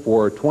building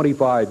for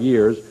 25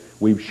 years.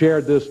 We've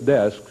shared this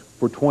desk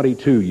for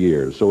 22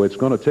 years, so it's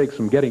going to take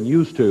some getting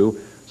used to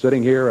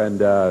sitting here and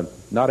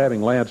not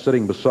having Lance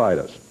sitting beside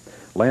us.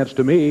 Lance,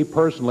 to me,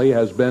 personally,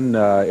 has been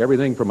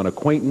everything from an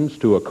acquaintance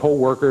to a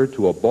co-worker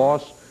to a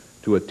boss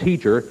to a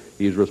teacher.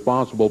 He's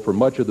responsible for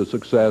much of the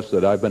success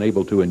that I've been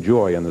able to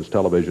enjoy in this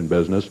television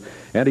business.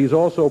 And he's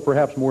also,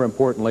 perhaps more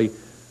importantly,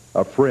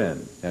 a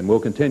friend, and will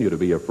continue to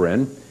be a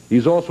friend.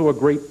 He's also a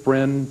great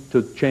friend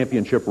to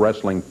championship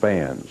wrestling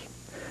fans.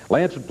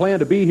 Lance had planned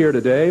to be here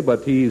today,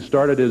 but he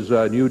started his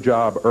new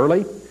job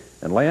early.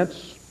 And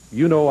Lance,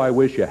 I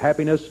wish you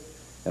happiness,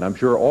 and I'm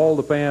sure all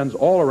the fans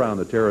all around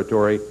the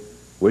territory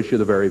wish you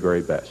the very,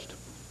 very best.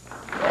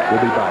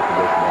 We'll be back in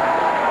just a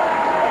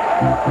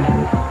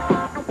moment.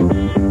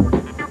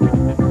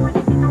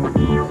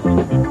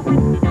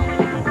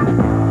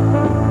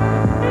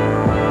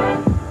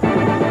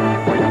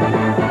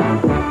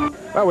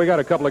 Well, we got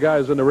a couple of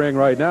guys in the ring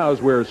right now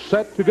as we're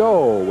set to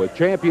go with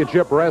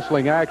championship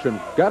wrestling action.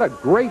 Got a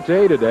great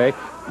day today.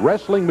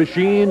 Wrestling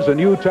Machines, a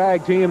new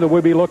tag team that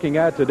we'll be looking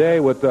at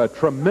today with a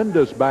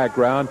tremendous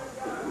background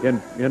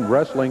in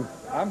wrestling.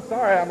 I'm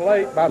sorry I'm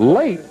late. My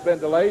Late? It's been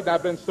delayed, and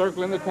I've been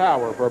circling the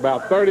tower for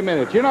about 30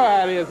 minutes. You know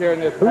how it is here in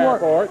this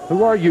airport.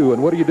 Who are you,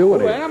 and what are you doing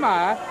Who here? am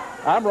I?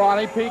 I'm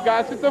Ronnie P.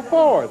 Gossett IV.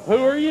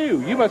 Who are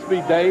you? You must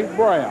be Dave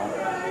Brown.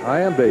 I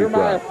am Dave You're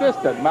my Brown.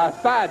 assistant, my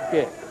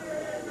sidekick.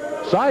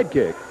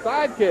 Sidekick?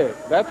 Sidekick,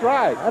 that's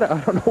right. I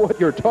don't know what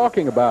you're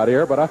talking about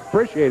here, but I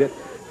appreciate it.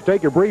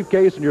 Take your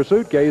briefcase and your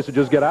suitcase and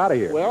just get out of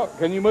here. Well,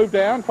 can you move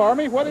down for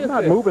me? What is I'm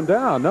not this? moving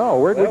down, no.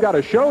 We've got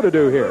a show to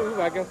do here.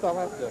 I guess I'll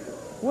have to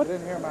get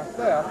in here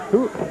myself.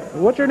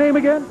 What's your name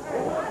again?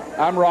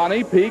 I'm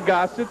Ronnie P.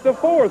 Gossett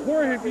IV.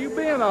 Where have you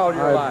been all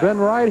your life? I've been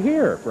right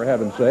here, for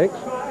heaven's sakes,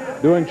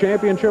 doing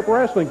championship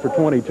wrestling for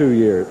 22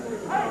 years.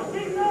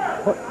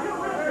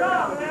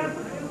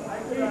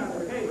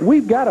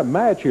 We've got a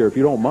match here, if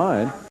you don't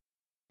mind.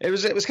 It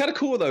was kind of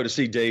cool, though, to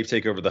see Dave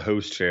take over the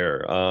host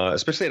chair,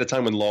 especially at a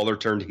time when Lawler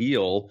turned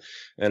heel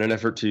in an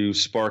effort to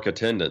spark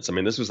attendance. I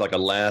mean, this was like a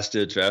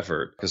last-ditch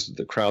effort because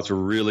the crowds were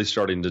really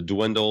starting to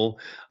dwindle.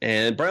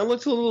 And Brown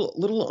looked a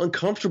little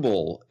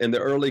uncomfortable in the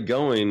early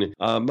going,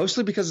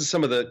 mostly because of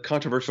some of the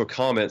controversial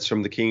comments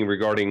from the King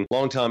regarding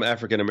longtime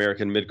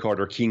African-American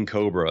mid-carder King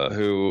Cobra,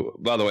 who,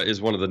 by the way,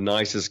 is one of the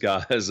nicest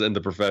guys in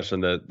the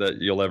profession that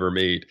you'll ever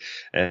meet.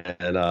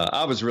 And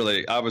I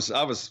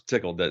was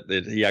tickled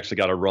that he actually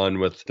got a run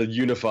with the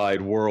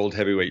unified world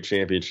heavyweight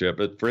championship.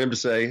 But for him to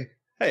say,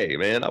 hey,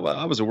 man,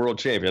 I was a world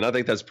champion, I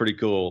think that's pretty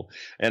cool.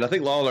 And I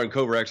think Lawler and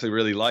Cobra actually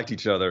really liked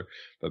each other.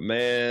 But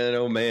man,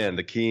 oh man,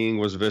 the King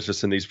was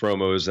vicious in these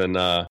promos. And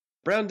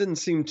Brown didn't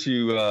seem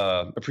to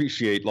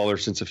appreciate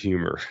Lawler's sense of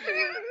humor.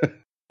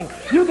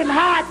 You can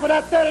hide for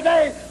that 30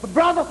 days, but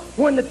brother,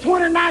 when the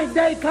 29th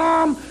day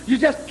comes, you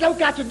just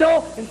look out your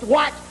door and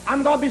watch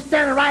I'm going to be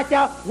standing right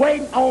there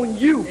waiting on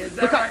you.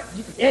 Because,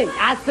 hey,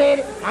 I said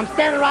it. I'm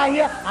standing right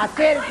here. I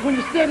said it when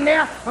you're sitting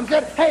there. I'm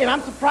saying, hey, and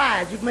I'm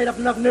surprised you've made up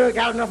enough nerve,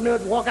 got enough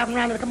nerve to walk up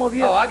around and come over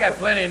here. Oh, I got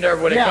plenty of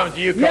nerve when it comes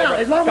to you, Cobra. Yeah,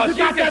 as long as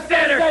you can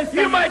stand there.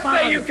 You might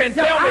say you can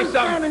tell me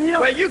something.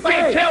 Well, you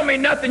can't tell me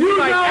nothing. You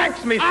might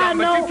ask me something,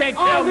 but you can't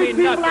tell me nothing. All these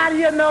people out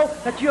here know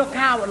that you're a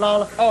coward,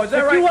 Lawler. Oh, is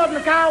that right? If you wasn't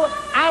a coward,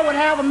 I would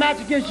have a match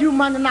against you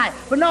Monday night.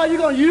 But no, you're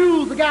going to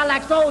use a guy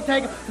like Soul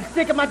Taker to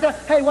stick him out there.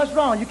 Hey, what's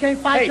wrong? You can't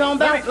fight your own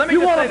battle? Let me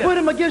you just want to put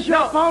him against your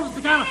opponents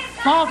to kind of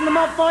soften them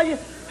up for you?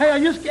 Hey, are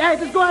you scared?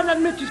 Hey, just go ahead and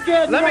admit you're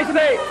scared. Let me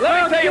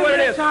tell you what it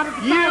is.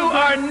 You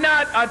are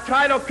not a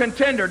title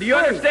contender. Do you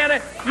understand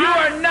it? You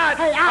are not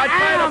a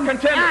title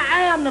contender.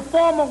 I am the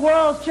former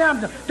world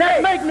champion.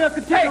 That make me a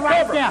contender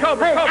right there.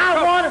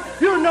 I want it.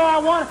 You know I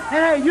want it.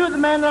 And hey, you're the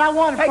man that I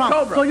want it from.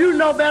 Cobra. So you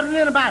know better than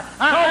anybody.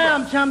 I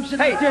am championship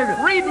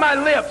material. Read my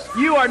lips.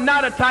 You are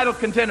not a title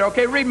contender.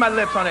 Okay, read my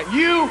lips on it.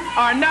 You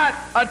are not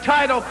a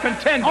title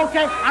contender.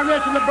 Okay, I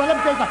read your lips, bro. Let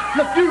me tell you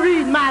something. Look, you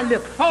read my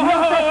lips. Oh, wait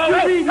a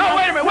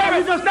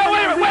minute. No,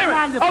 wait a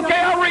minute. Okay,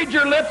 I'll read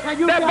your lips.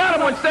 That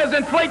bottom one says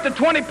inflate to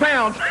 20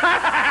 pounds.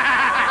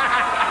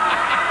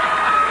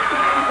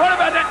 What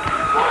about that?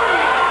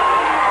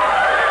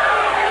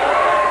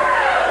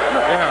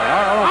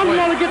 I'm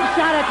going to get the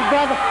shot at you,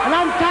 brother. And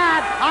I'm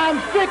tired. I'm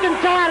sick and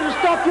tired of the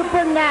stuff you're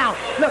putting out.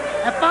 Look,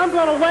 if I'm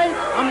going to wait,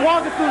 I'm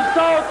walking through the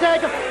Soul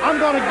Taker.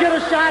 I'm going to get a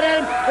shot at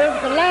him. If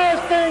it's the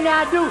last thing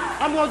I do,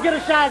 I'm going to get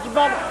a shot at you,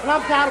 brother. And I'm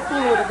tired of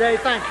fooling with it today.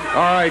 Thank you.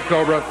 All right,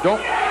 Cobra.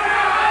 Don't.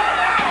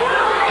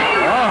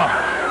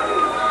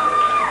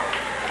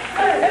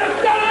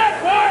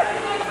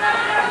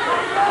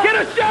 Get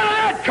a shot of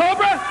that,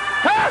 Cobra!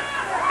 Huh?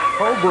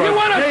 Cobra, you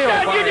want a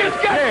shot? You just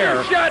got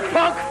your shot,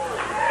 punk!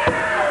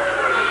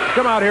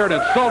 Come out here and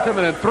insult him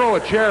and then throw a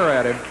chair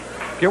at him.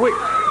 Can we...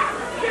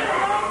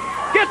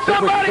 Get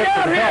somebody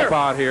out here! Help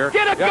out here.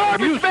 Get a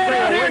garbage man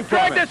out here and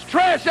drag this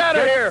trash out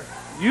of here!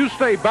 You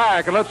stay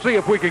back and let's see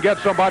if we can get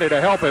somebody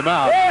to help him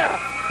out. Yeah!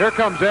 Here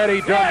comes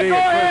Eddie Dundee,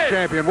 Chris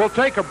Champion. We'll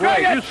take a break.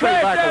 You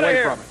stay back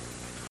away from it.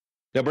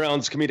 Now,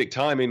 Brown's comedic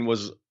timing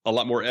was a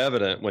lot more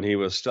evident when he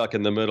was stuck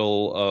in the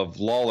middle of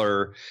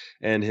Lawler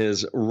and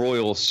his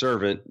royal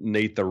servant,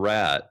 Nate the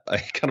Rat,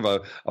 kind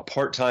of a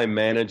part-time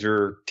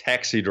manager,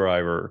 taxi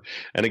driver.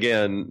 And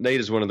again, Nate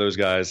is one of those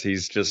guys.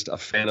 He's just a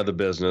fan of the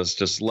business,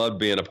 just loved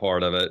being a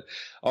part of it.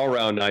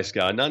 All-around nice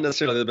guy. Not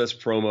necessarily the best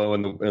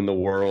promo in the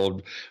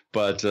world,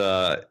 but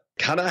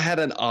kind of had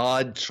an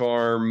odd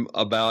charm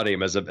about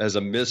him as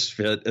a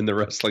misfit in the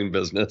wrestling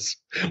business,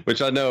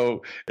 which I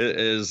know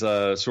is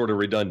sort of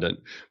redundant.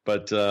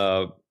 But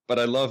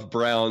I love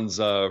Brown's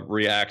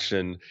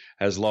reaction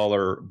as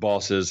Lawler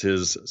bosses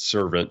his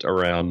servant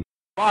around.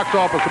 Box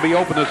office will be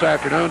open this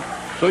afternoon,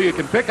 so you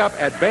can pick up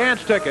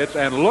advance tickets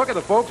and look at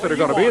the folks that are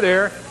going to be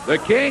there. The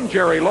King,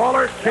 Jerry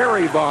Lawler,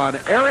 Kerry Von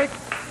Erich,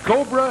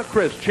 Cobra,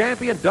 Chris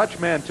Champion, Dutch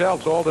Mantell.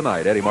 It's all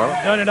tonight. Eddie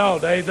Marlin. Done it all,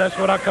 Dave. That's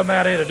what I come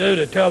out here to do,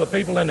 to tell the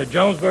people in the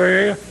Jonesboro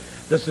area.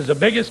 This is the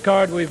biggest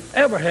card we've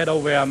ever had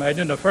over here, I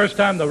imagine. The first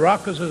time the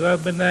Rockers has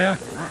ever been there.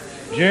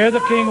 Jerry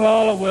the King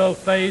Lawler will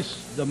face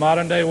the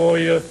modern-day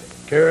warrior,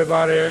 Kerry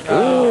Von Erich.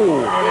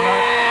 Ooh.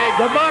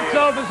 The box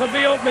office will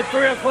be open at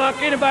 3 o'clock.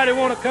 Anybody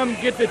want to come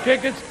get the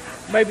tickets?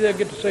 Maybe they'll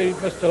get to see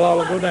Mr.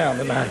 Lawler go down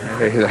tonight.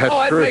 Hey, that's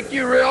that'd true. make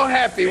you real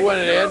happy,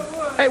 wouldn't it, Ed?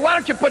 Hey, why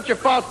don't you put your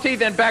false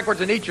teeth in backwards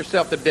and eat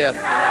yourself to death?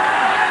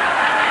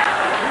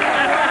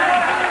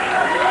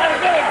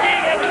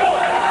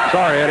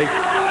 Sorry, Eddie.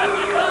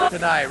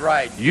 Tonight,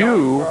 right. You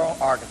Jonesboro,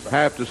 Arkansas.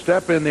 have to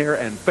step in there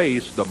and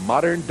face the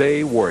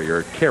modern-day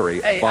warrior, Kerry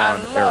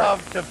Von Erich.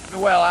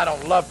 I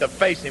don't love to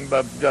face him,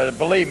 but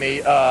believe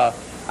me,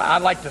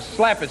 I'd like to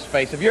slap his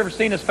face. Have you ever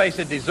seen his face?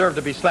 It deserves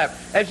to be slapped.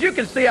 As you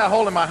can see, I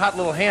hold in my hot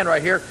little hand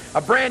right here a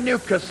brand new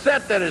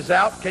cassette that is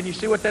out. Can you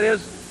see what that is?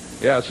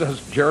 Yeah, it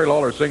says Jerry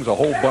Lawler sings a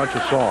whole bunch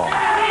of songs.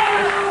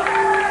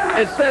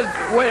 It says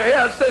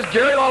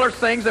Jerry Lawler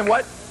sings and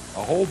what?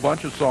 A whole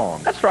bunch of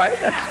songs. That's right.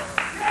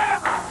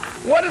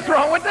 What is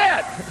wrong with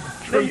that?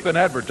 Truth in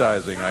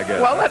advertising, I guess.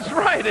 Well, that's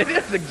right. It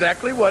is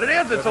exactly what it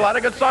is. It's a lot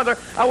of good songs there.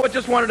 I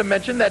just wanted to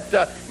mention that,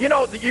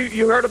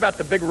 you heard about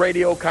the big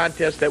radio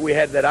contest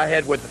that I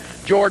had with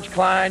George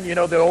Klein,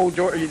 the old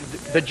George,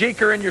 the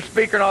Jeeker in your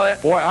speaker and all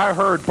that. Boy, I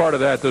heard part of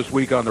that this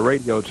week on the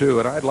radio, too,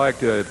 and I'd like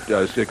to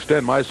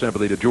extend my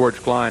sympathy to George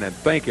Klein and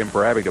thank him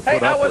for having to put up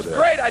with it. Hey, that was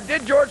great. I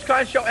did George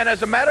Klein's show, and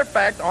as a matter of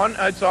fact,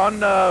 it's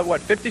on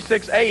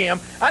 56 AM.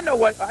 I know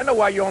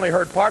why you only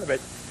heard part of it.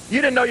 You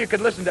didn't know you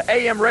could listen to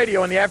AM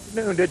radio in the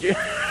afternoon, did you?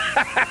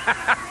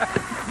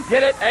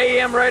 Get it?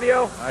 AM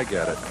radio? I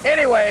get it.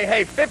 Anyway,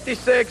 hey,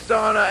 56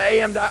 on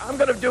AM. I'm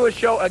going to do a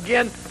show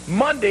again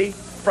Monday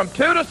from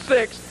 2 to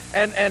 6,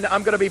 and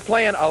I'm going to be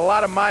playing a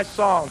lot of my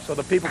songs so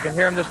the people can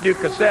hear them. This new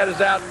cassette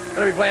is out. I'm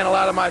going to be playing a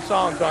lot of my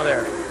songs on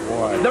there.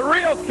 Boy. The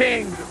Real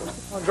King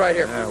songs right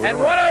here. Yeah,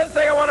 one other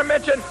thing I want to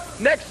mention,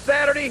 next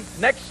Saturday,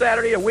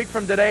 a week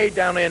from today,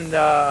 down in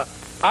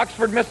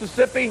Oxford,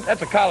 Mississippi.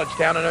 That's a college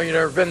town. I know you've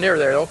never been near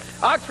there, though.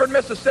 Oxford,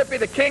 Mississippi.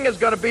 The King is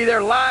going to be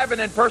there live and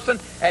in person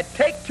at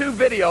Take Two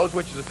Videos,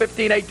 which is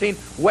 1518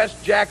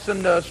 West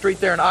Jackson Street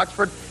there in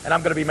Oxford. And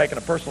I'm going to be making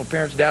a personal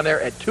appearance down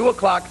there at 2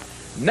 o'clock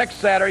next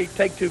Saturday.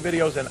 Take Two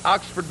Videos in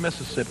Oxford,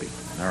 Mississippi.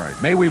 All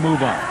right. May we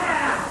move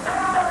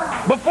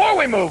on? Before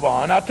we move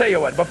on, I'll tell you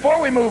what.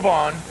 Before we move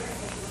on,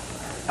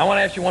 I want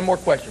to ask you one more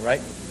question,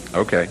 right?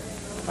 Okay.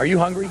 Are you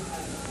hungry?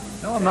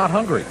 No, I'm not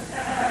hungry.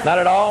 Not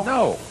at all?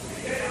 No.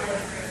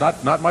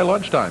 Not my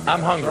lunchtime.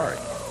 I'm hungry. Sorry.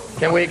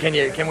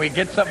 Can we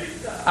get something?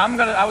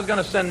 I was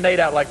gonna send Nate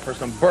out like for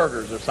some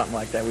burgers or something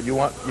like that. You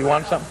want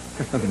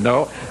something?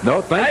 No.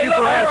 Thank you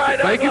for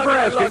asking. Thank you for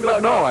asking,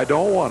 but no, I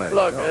don't want it.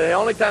 Look, no. The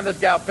only time this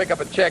guy will pick up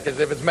a check is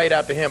if it's made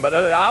out to him. But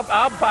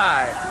I'll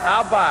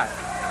buy.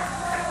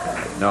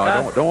 No,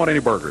 I don't want any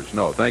burgers.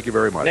 No, thank you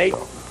very much. Nate,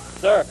 though.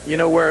 sir, you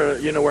know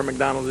where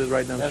McDonald's is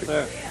right down the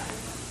street?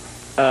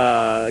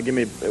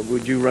 Sir.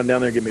 Would you run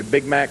down there and give me a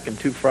Big Mac and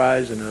 2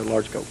 fries and a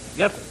large Coke?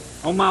 Yes,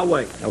 sir. On my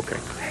way. Okay.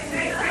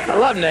 I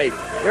love Nate.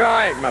 You're all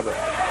right, my brother.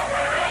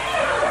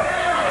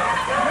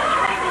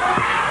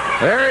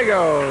 There he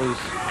goes.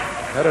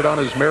 Headed on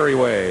his merry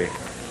way.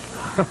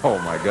 Oh,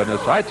 my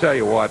goodness. I tell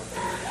you what.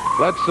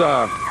 Let's,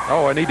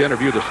 I need to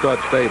interview the stud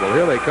stable.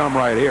 Here they come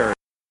right here.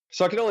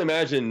 So I can only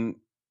imagine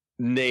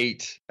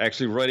Nate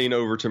actually running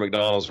over to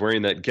McDonald's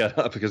wearing that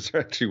getup, because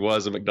there actually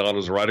was a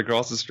McDonald's right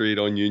across the street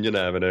on Union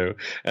Avenue.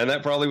 And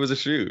that probably was a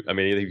shoot. I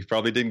mean, he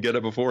probably didn't get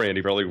it beforehand.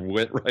 He probably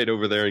went right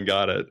over there and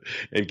got it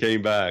and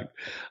came back.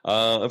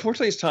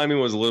 Unfortunately, his timing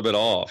was a little bit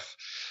off.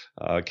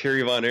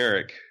 Kerry Von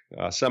Erich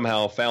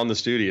somehow found the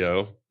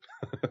studio,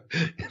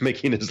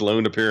 making his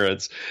lone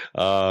appearance.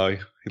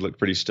 He looked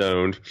pretty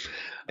stoned,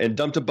 and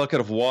dumped a bucket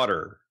of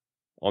water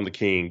on the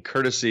King,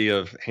 courtesy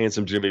of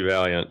handsome Jimmy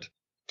Valiant,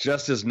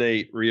 just as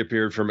Nate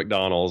reappeared from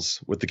McDonald's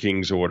with the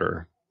King's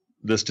order.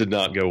 This did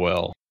not go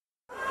well.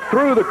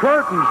 Through the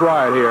curtains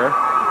right here.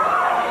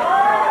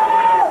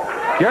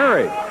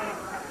 Gary.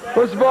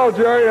 First of all,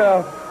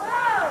 Jerry,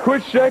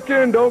 quit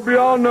shaking. Don't be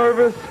all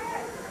nervous,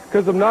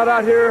 because I'm not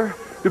out here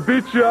to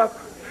beat you up.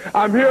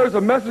 I'm here as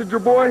a messenger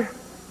boy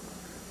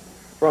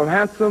from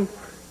handsome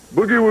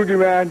Boogie Woogie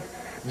Man,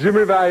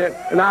 Jimmy Valiant,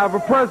 and I have a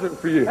present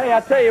for you. Hey,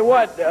 I tell you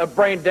what,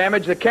 brain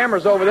damage. The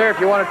camera's over there. If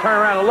you want to turn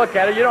around and look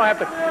at it, you don't have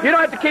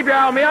to keep your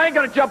eye on me. I ain't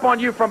gonna jump on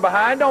you from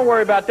behind. Don't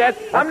worry about that.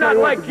 I'm not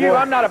like you.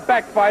 I'm not a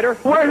backfighter.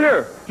 Right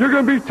here. You're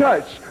gonna be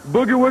touched.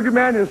 Boogie Woogie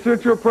Man has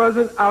sent you a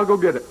present. I'll go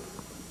get it.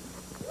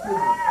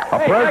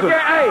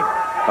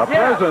 A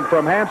present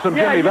from handsome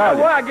Jimmy Valiant.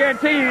 Well, I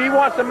guarantee you, he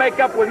wants to make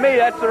up with me.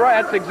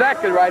 That's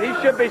exactly right. He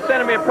should be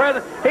sending me a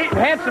present.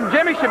 Handsome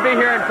Jimmy should be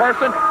here in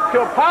person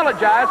to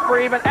apologize for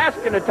even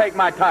asking to take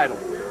my title.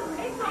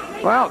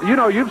 Well,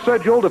 you've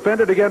said you'll defend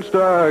it against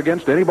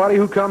anybody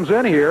who comes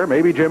in here.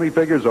 Maybe Jimmy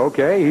figures,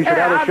 okay, he should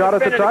have a shot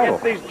at the title.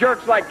 Against these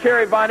jerks like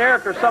Kerry Von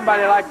Erich or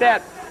somebody like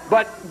that.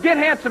 But get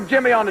handsome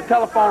Jimmy on the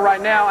telephone right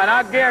now, and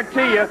I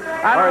guarantee you,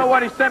 I don't know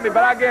what he sent me,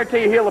 but I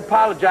guarantee you he'll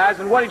apologize.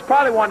 And what he's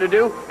probably wanting to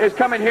do is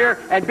come in here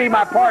and be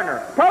my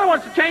partner. Probably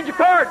wants to change the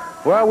card.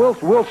 Well,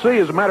 we'll see.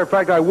 As a matter of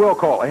fact, I will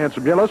call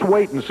handsome Jimmy. Let's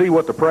wait and see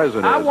what the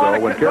president is,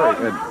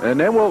 and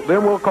then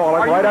we'll call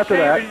him right after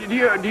that.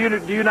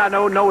 Do you not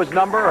know his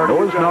number? Or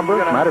know his number.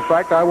 Matter of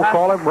fact, I will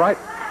call him right.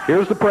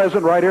 Here's the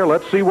present right here.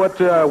 Let's see what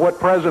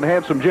present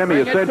handsome Jimmy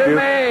has sent you,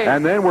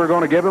 and then we're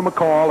going to give him a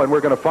call, and we're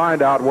going to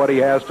find out what he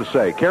has to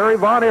say. Kerry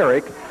Von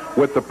Erich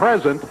with the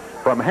present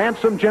from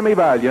handsome Jimmy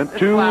Valiant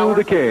to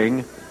the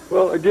King.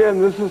 Well,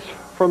 again, this is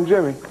from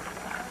Jimmy.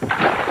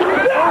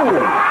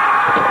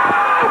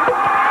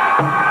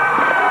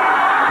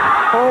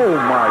 Oh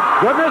my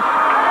goodness!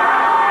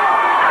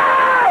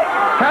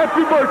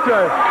 Happy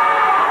birthday!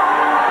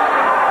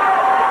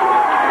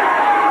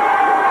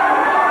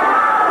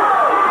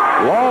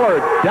 Lawler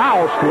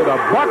doused with a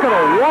bucket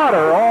of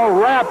water, all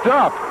wrapped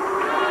up.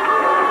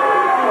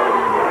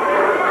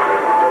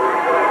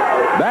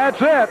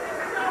 That's it.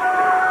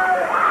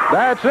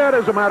 That's it,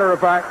 as a matter of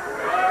fact.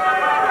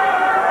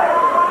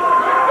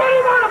 Get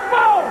him on the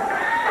phone!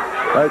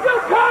 You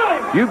call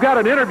him! You've got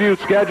an interview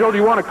scheduled. Do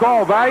you want to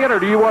call Valiant, or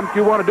do you want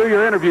to do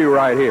your interview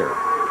right here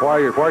while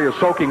you're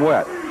soaking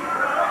wet?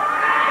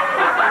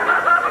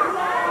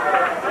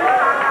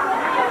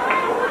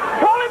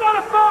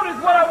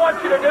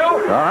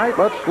 All right,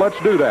 let's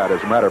do that,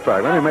 as a matter of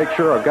fact. Let me make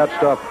sure I've got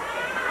stuff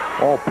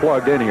all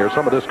plugged in here.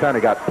 Some of this kind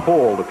of got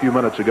pulled a few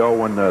minutes ago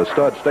when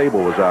Stud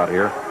Stable was out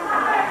here.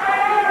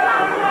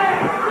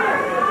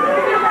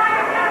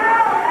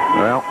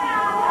 Well,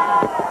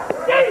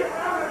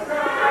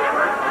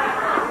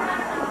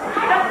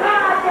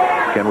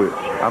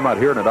 I'm not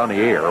hearing it on the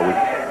air.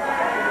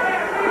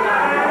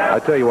 I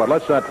tell you what,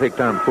 let's not take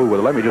time to fool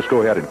with it. Let me just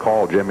go ahead and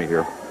call Jimmy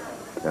here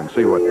and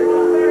see what...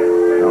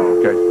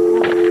 Okay.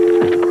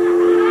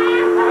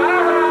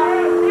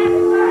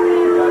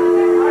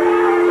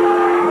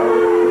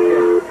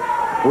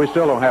 We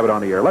still don't have it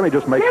on the air. Let me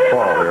just make the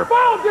call here.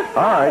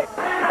 All right.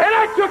 And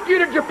I took you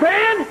to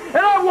Japan, and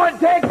I won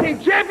tag team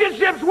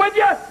championships with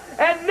you,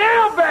 and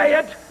now,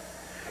 Valiant,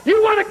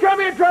 you want to come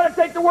here and try to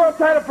take the world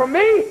title from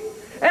me?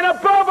 And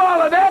above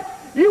all of that,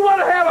 you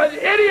want to have an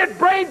idiot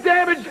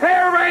brain-damaged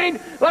hair rain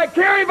like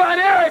Kerry Von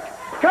Erich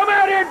come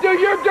out here and do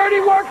your dirty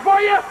work for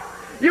you?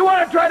 You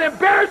want to try to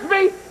embarrass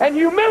me and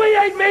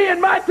humiliate me in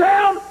my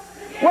town?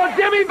 Well,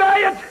 Jimmy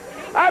Valiant,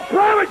 I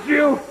promise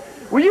you,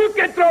 well, you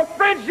can throw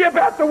friendship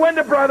out the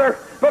window, brother,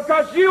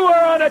 because you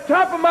are on the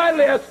top of my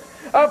list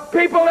of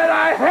people that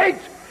I hate.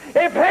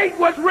 If hate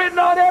was written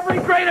on every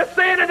grain of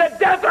sand in the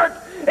desert,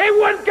 it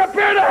wouldn't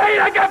compare to the hate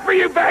I got for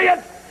you,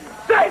 Valiant.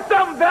 Say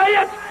something,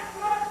 Valiant.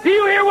 Do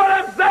you hear what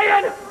I'm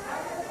saying?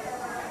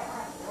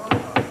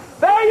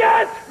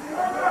 Valiant!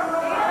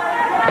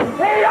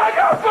 He hung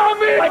up on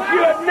me like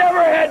you had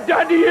never had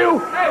done to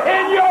you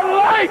in your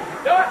life.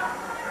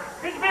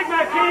 It's Big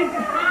Mac King.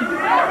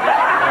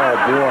 Oh,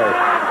 boy.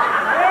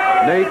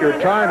 Nate, your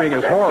timing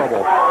is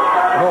horrible.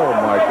 Oh,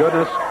 my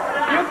goodness.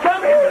 You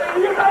come here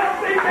and you don't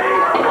see me.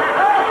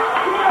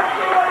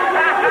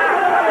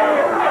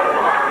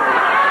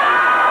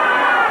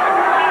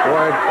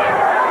 Boy,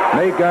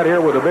 Nate got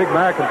here with a Big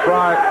Mac and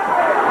fry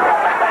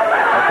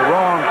at the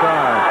wrong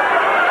time.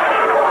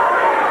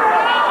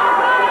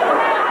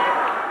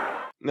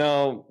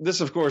 Now,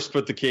 this, of course,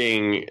 put the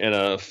King in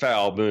a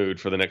foul mood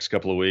for the next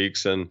couple of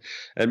weeks and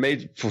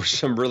made for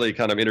some really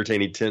kind of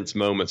entertaining, tense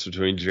moments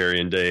between Jerry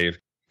and Dave.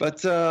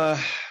 But,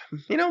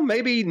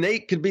 maybe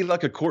Nate could be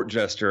like a court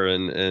jester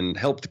and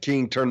help the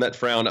King turn that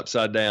frown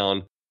upside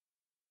down.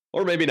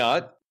 Or maybe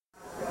not.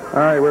 All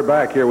right, we're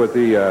back here with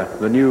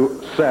the new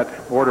set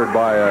ordered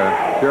by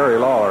Jerry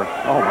Lawler.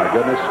 Oh, my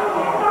goodness.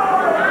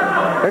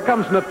 Here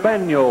comes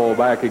Nathaniel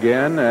back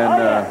again,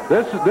 and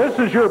this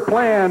is your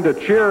plan to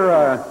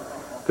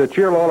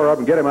cheer Lawler up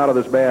and get him out of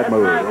this bad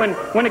mood. Right.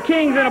 When the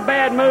King's in a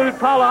bad mood,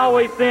 Paula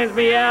always sends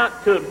me out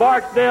to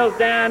Barksdale's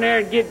down there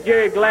and get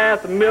Jerry a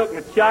glass of milk and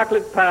a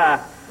chocolate pie.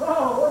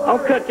 I'll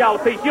cut y'all a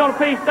piece. You want a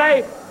piece,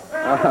 Dave?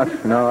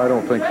 No, I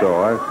don't think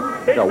so. I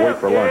think I'll wait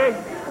for lunch.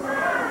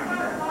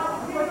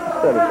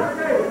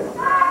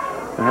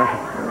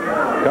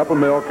 Cup of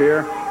milk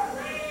here.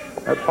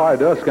 That pie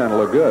does kind of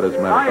look good, as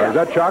a matter of fact. Is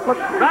that chocolate?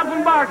 Right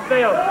from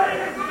Barksdale.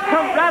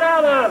 Comes right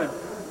out of the oven.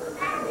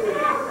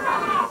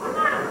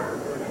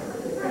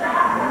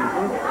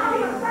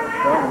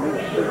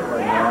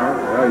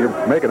 Well,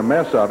 you're making a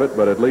mess of it,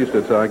 but at least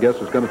I guess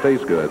it's going to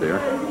taste good there.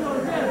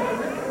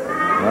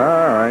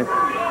 All right.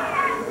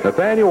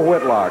 Nathaniel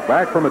Whitlock,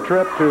 back from a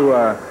trip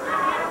to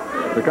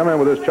come in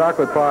with this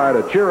chocolate pie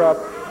to cheer up.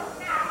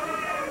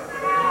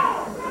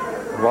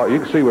 Well, you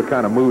can see what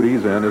kind of mood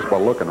he's in just by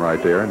looking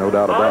right there, no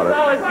doubt about it.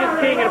 Always gets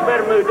King in a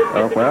better mood. This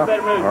gets in a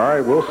better mood. All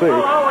right, we'll see.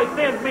 Always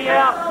sends me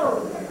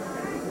out.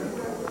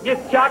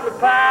 Gets chocolate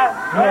pie,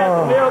 glass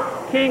of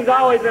milk. King's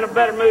always in a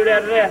better mood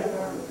after that.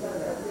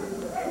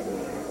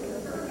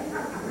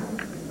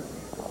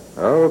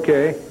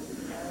 Okay.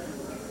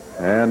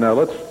 And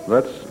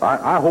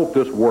I hope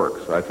this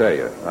works, I tell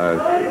you.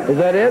 Is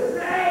that it?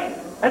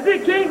 That's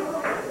it, King.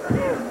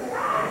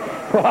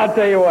 Well, I'll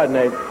tell you what,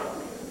 Nate.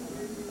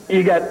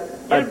 You got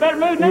in a better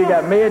mood now? You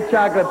got me a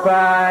chocolate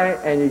pie,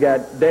 and you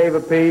got Dave a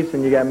piece,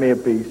 and you got me a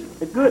piece.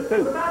 It's good,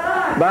 too.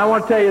 But I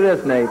want to tell you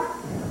this, Nate.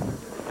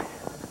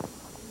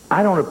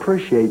 I don't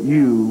appreciate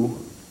you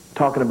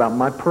talking about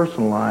my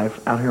personal life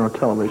out here on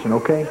television,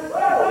 okay?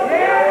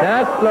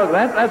 Now,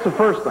 that's the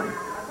first thing.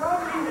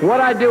 What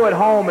I do at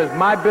home is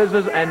my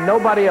business and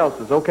nobody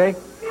else's, okay?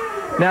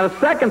 Now, the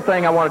second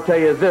thing I want to tell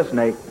you is this,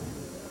 Nate.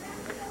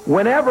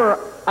 Whenever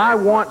I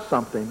want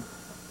something,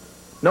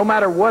 no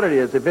matter what it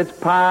is, if it's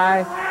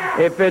pie,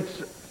 if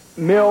it's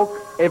milk,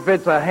 if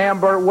it's a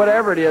hamburger,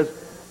 whatever it is,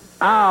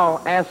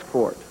 I'll ask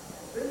for it.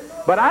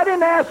 But I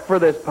didn't ask for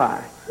this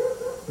pie.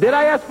 Did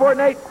I ask for it,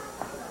 Nate?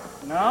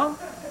 No.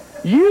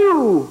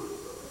 You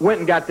went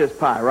and got this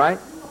pie, right?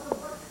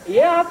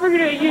 Yeah, I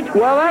figured it.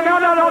 Well,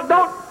 no,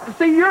 don't.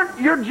 See,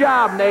 your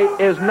job, Nate,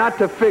 is not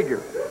to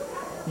figure.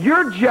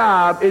 Your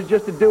job is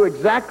just to do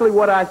exactly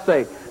what I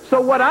say.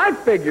 So what I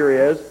figure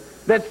is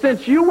that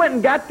since you went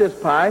and got this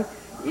pie,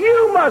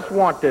 you must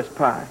want this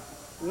pie.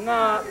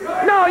 No,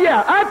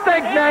 yeah, I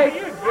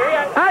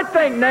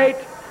think, Nate,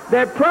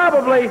 that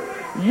probably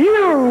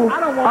you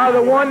are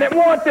the one that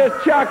want this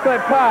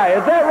chocolate pie.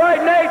 Is that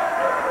right, Nate?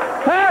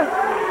 Huh?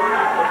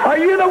 Are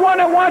you the one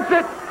that wants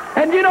it?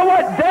 And you know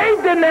what?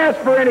 Dave didn't ask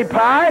for any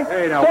pie,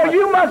 so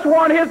you must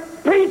want his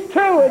piece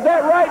too. Is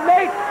that right,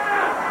 Nate?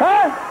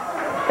 Huh?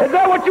 Is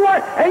that what you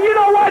want? And you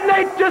know what,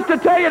 Nate? Just to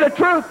tell you the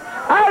truth,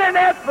 I didn't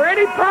ask for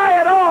any pie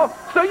at all,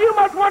 so you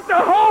must want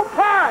the whole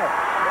pie.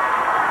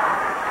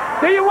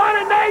 Do you want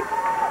it, Nate?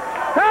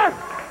 Huh?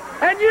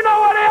 And you know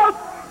what else?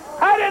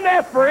 I didn't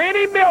ask for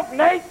any milk,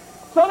 Nate,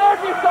 so there'll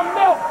be some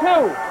milk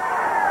too.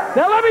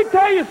 Now let me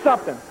tell you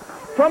something.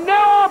 From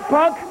now on,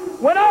 punk,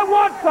 when I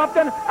want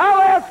something,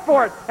 I'll ask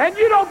for it. And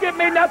you don't give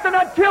me nothing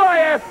until I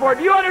ask for it.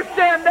 Do you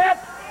understand that?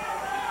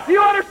 Do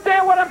you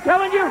understand what I'm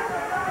telling you?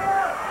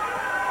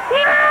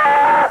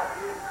 Yeah!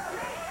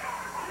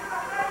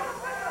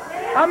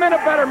 I'm in a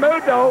better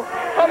mood, though.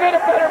 I'm in a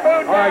better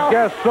mood now. I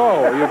guess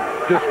so. You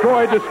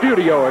destroyed the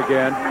studio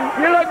again.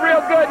 You look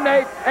real good,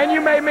 Nate, and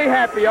you made me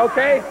happy,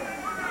 okay?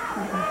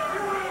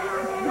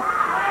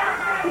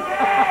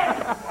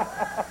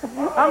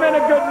 I'm in a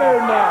good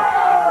mood now.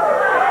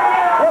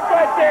 Look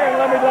right there and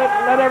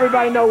let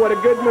everybody know what a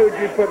good mood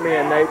you put me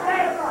in, Nate.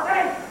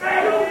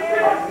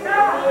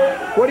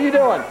 What are you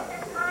doing?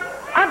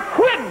 I'm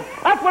quitting.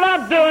 That's what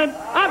I'm doing.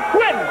 I'm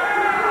quitting.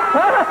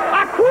 Huh?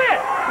 I quit.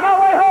 No,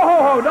 wait,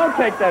 ho. Don't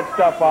take that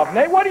stuff off,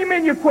 Nate. What do you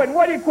mean you're quitting?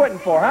 What are you quitting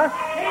for, huh?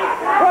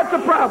 What's the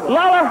problem?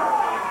 Lawler,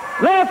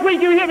 last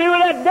week you hit me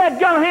with that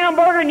gum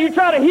hamburger and you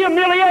tried to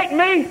humiliate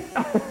me.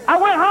 I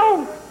went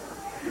home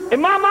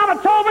and my mama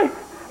told me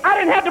I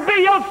didn't have to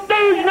be your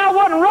stooge and I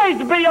wasn't raised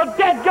to be your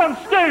dadgum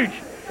stooge.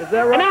 Is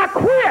that right? And I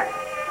quit.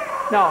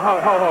 No, ho,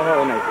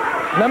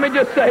 Nate. Let me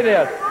just say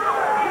this.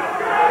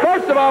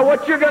 First of all,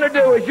 what you're going to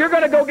do is you're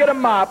going to go get a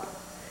mop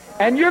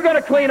and you're going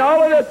to clean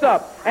all of this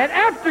up. And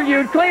after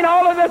you clean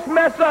all of this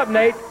mess up,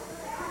 Nate,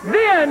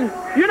 then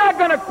you're not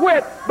going to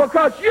quit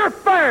because you're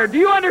fired. Do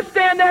you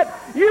understand that?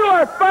 You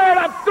are fired.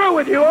 I'm through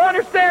with you.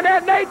 Understand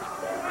that, Nate?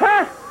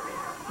 Huh?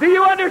 Do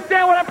you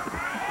understand what I'm...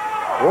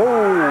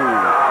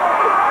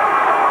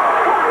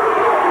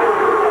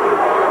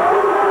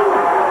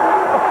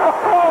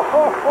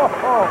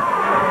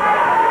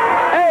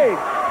 Hey,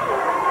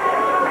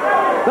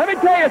 let me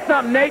tell you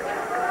something, Nate.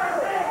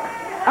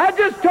 I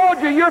just told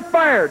you you're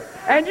fired,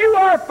 and you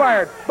are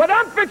fired. But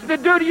I'm fixing to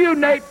do to you,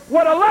 Nate,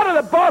 what a lot of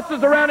the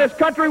bosses around this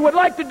country would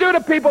like to do to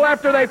people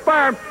after they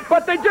fire them,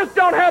 but they just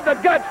don't have the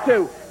guts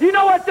to. You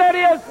know what that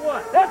is?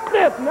 What? That's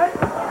this, Nate.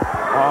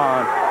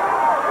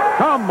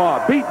 Come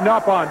on, beating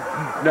up on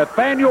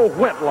Nathaniel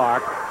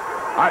Whitlock.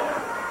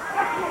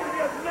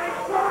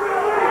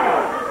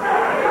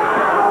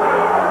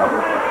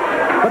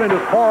 Been in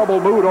this horrible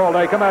mood all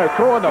day. Come out here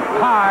throwing the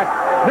pie.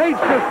 Nate's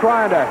just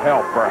trying to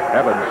help, for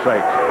heaven's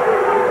sakes.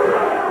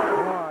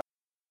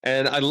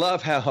 And I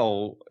love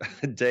how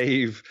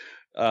Dave,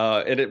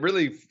 and it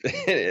really,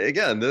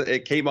 again,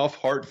 it came off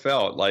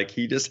heartfelt. Like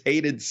he just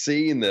hated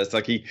seeing this.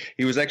 Like he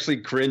was actually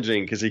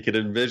cringing because he could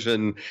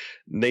envision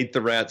Nate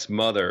the Rat's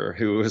mother,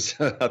 who was,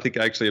 I think,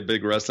 actually a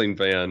big wrestling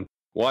fan,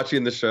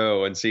 watching the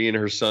show and seeing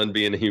her son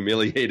being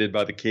humiliated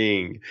by the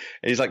king.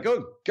 And he's like,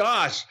 oh,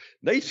 gosh,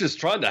 Nate's just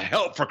trying to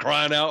help, for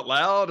crying out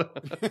loud.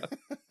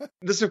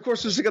 This, of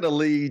course, is going to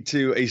lead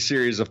to a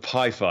series of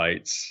pie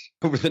fights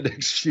over the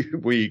next few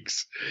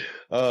weeks.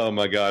 Oh,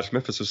 my gosh.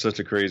 Memphis was such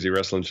a crazy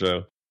wrestling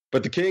show.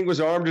 But the king was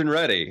armed and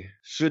ready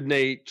should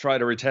Nate try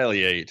to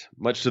retaliate,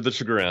 much to the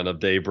chagrin of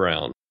Dave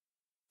Brown.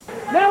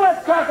 Now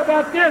let's talk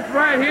about this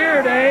right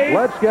here, Dave.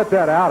 Let's get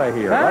that out of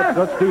here. Huh?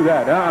 Let's do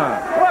that.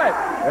 What?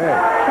 Hey.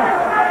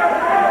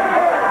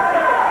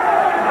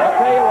 I'll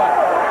tell you what.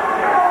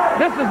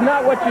 This is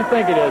not what you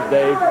think it is,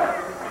 Dave.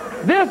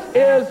 This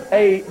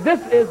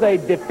is a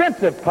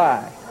defensive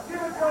pie.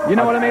 You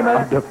know what I mean by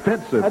that? A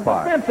defensive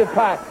pie. Defensive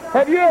pie.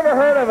 Have you ever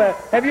heard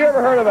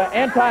of an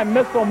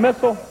anti-missile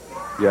missile?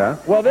 Yeah.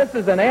 Well, this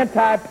is an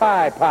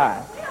anti-pie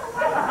pie.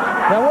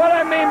 Now, what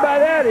I mean by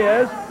that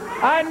is,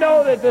 I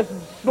know that this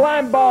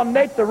slimeball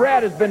Nate the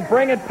Rat has been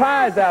bringing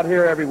pies out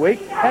here every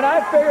week, and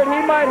I figured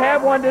he might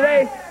have one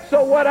today.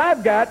 So what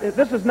I've got is,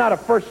 this is not a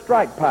first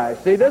strike pie.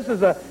 See, this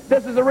is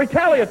a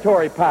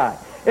retaliatory pie.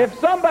 If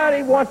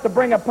somebody wants to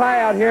bring a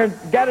pie out here and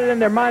got it in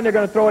their mind they're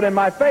going to throw it in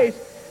my face,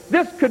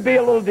 this could be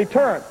a little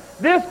deterrent.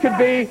 This could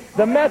be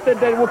the method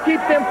that will keep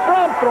them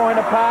from throwing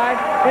a pie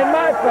in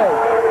my face.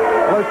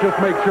 Let's just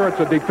make sure it's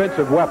a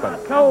defensive weapon.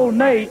 Told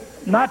Nate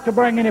not to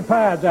bring any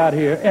pies out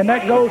here, and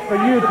that goes for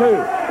you, too.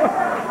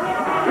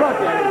 Look,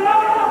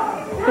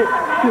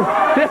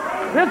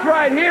 this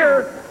right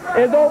here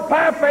is old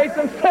Pie Face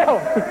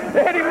himself,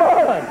 Eddie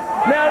Marlin.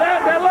 Now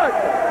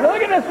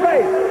look at his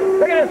face.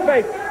 Look at his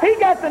face. He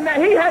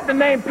had the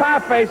name Pie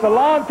Face a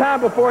long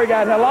time before he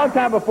got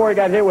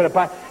hit with a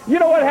pie. You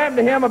know what happened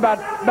to him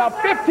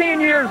about 15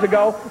 years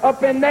ago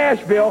up in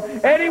Nashville?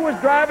 Eddie was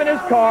driving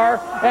his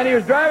car, and he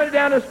was driving it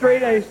down the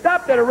street, and he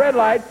stopped at a red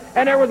light,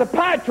 and there was a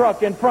pie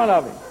truck in front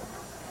of him.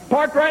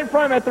 Parked right in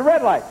front of him at the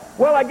red light.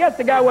 Well, I guess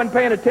the guy wasn't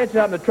paying attention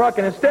out in the truck,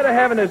 and instead of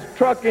having his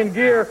truck in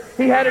gear,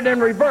 he had it in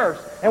reverse.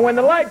 And when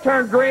the light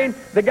turned green,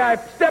 the guy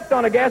stepped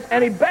on the gas,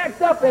 and he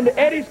backed up into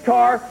Eddie's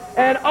car,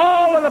 and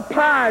all of the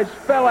pies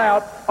fell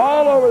out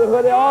all over the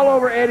hood, all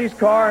over Eddie's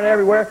car and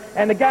everywhere.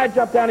 And the guy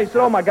jumped down, and he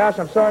said, oh, my gosh,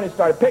 I'm sorry. And he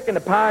started picking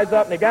the pies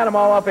up, and he got them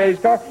all off Eddie's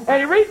car.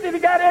 And he reached and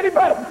he got Eddie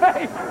by the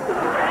face.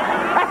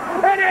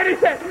 And Eddie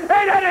said, hey,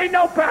 that ain't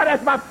no pie,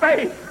 that's my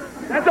face.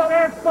 That's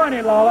very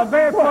funny, Lawler,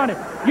 very funny.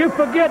 You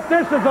forget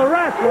this is a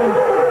wrestling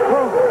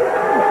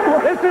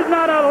program. This is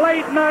not a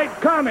late-night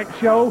comic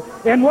show.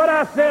 And what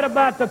I said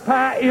about the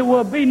pie, it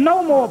will be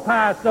no more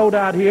pie sold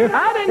out here.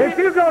 If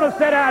you're going to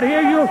sit out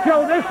here, you'll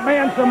show this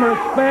man some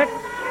respect.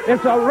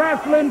 It's a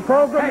wrestling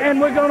program, and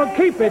we're going to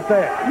keep it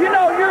there. You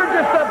know, you're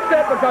just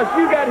upset because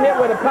you got hit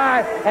with a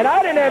pie, and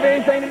I didn't have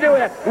anything to do with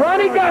that.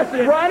 Ronnie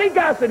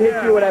Gossett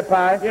hit you with that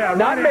pie. Yeah,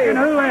 not me. And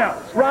who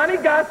else? Ronnie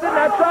Gossett,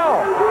 that's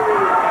all.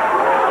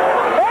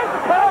 That's the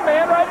pie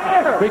man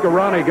right there. Speak of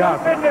Ronnie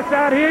Gossett. Business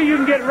out here, you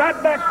can get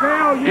right back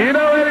down. You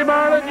know, Eddie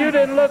Marlin, you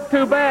didn't look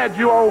too bad,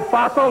 you old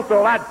fossil,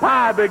 till that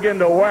pie began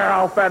to wear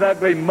off that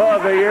ugly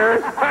mug of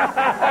yours.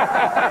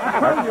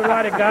 You're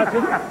right,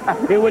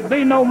 Gossett. It would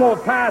be no more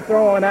pie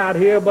throwing out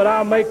here, but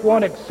I'll make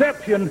one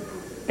exception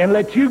and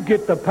let you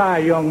get the pie,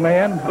 young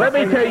man. Let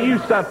me tell you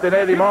something,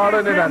 Eddie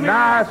Marlin, in a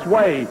nice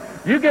way.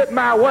 You get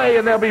my way,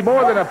 and there'll be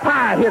more than a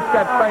pie hits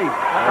that face.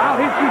 I'll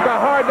hit you so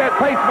hard that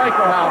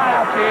pacemaker will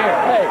out here.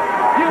 Hey,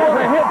 you want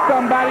to hit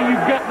somebody, you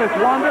gutless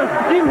wonder?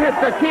 You hit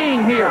the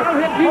king here. I'll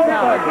hit you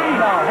the king.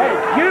 No, hey,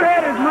 you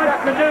had as much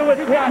to do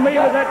with hitting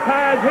me with that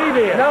pie as he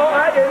did. No,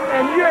 I didn't.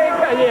 And you ain't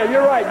got, yeah,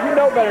 you're right. You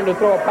know better than to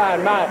throw a pie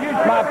in my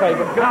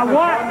paper. Now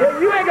what?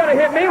 You ain't going to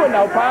hit me with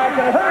no pie.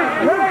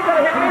 You ain't going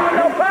to hit me with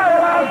no pie.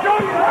 Well, I'll show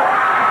you.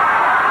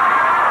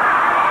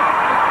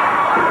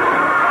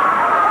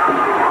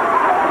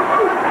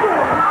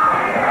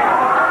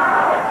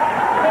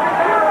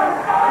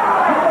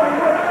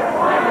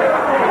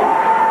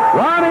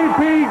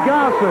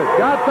 Gossett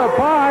got the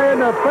pie in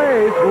the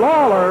face.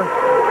 Lawler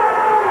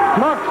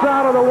smucks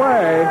out of the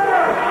way.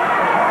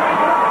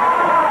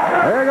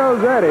 There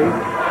goes Eddie.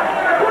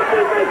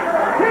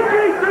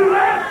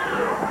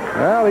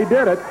 Well, he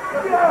did it.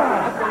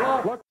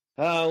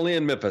 Only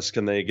in Memphis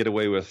can they get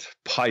away with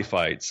pie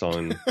fights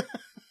on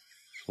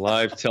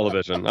live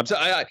television.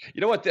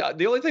 You know what?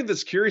 The only thing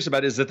that's curious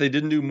about it is that they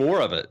didn't do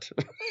more of it.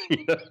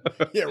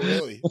 Yeah,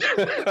 really.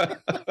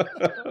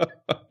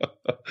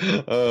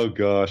 Oh,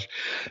 gosh.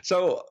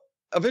 So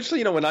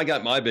eventually, when I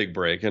got my big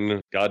break, and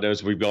God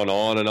knows we've gone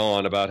on and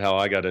on about how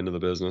I got into the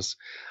business,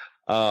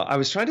 I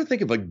was trying to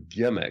think of a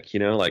gimmick,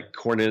 like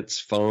Cornette's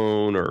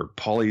phone or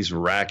Paulie's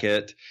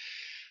racket.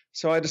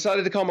 So I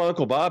decided to call my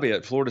Uncle Bobby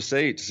at Florida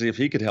State to see if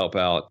he could help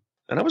out.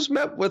 And I was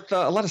met with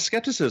a lot of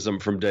skepticism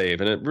from Dave,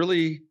 and it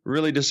really,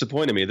 really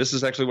disappointed me. This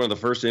is actually one of the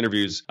first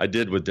interviews I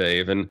did with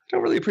Dave, and I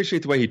don't really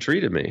appreciate the way he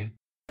treated me.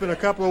 It's been a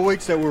couple of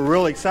weeks that we're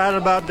really excited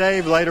about,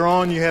 Dave. Later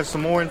on, you have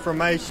some more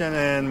information,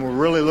 and we're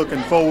really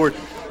looking forward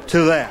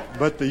to that.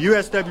 But the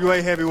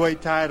USWA heavyweight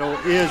title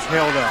is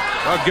held up.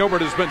 Doug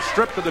Gilbert has been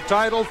stripped of the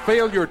title,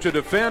 failure to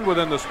defend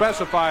within the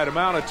specified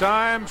amount of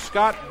time.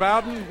 Scott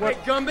Bowden. Hey,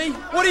 Gumby,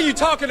 what are you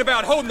talking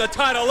about holding the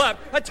title up?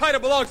 That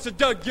title belongs to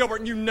Doug Gilbert,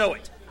 and you know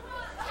it.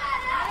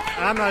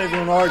 I'm not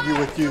even going to argue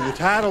with you. The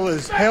title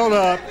is held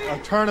up. A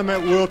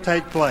tournament will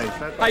take place.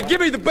 Hey,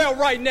 give me the belt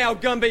right now,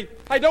 Gumby.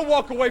 Hey, don't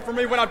walk away from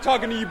me when I'm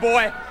talking to you,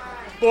 boy.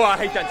 Boy, I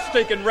hate that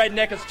stinking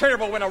redneck. It's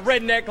terrible when a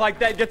redneck like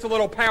that gets a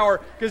little power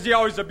because he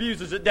always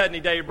abuses it, doesn't he,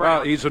 Dave Brown?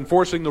 Well, he's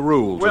enforcing the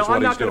rules. Well,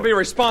 I'm not going to be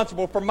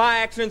responsible for my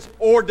actions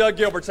or Doug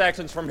Gilbert's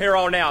actions from here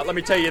on out. Let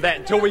me tell you that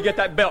until we get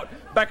that belt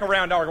back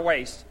around our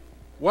waist.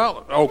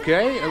 Well,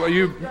 okay.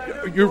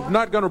 You're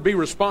not going to be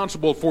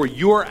responsible for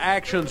your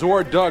actions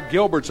or Doug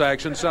Gilbert's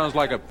actions. Sounds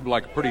like a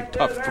pretty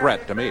tough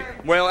threat to me.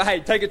 Well, hey,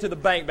 take it to the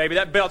bank, baby.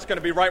 That belt's going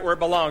to be right where it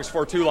belongs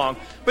for too long.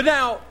 But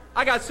now,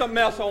 I got something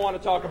else I want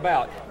to talk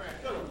about.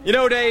 You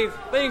know, Dave,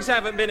 things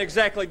haven't been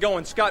exactly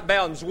going Scott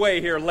Bowden's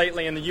way here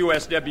lately in the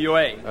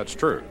USWA. That's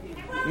true.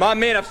 My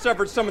men have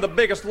suffered some of the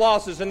biggest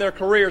losses in their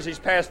careers these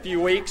past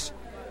few weeks.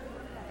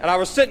 And I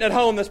was sitting at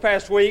home this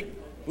past week,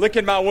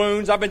 licking my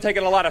wounds. I've been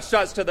taking a lot of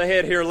shots to the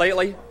head here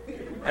lately.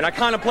 And I was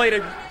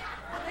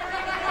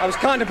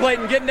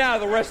contemplating getting out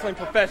of the wrestling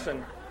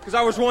profession because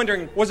I was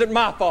wondering, was it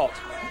my fault?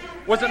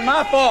 Was it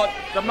my fault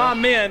that my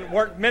men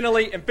weren't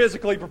mentally and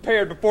physically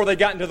prepared before they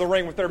got into the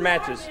ring with their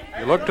matches?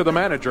 You look to the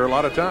manager a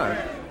lot of time.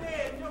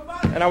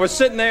 And I was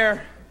sitting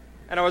there,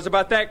 and I was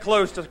about that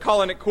close to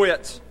calling it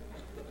quits.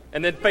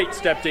 And then fate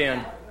stepped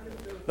in.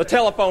 The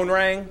telephone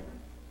rang. It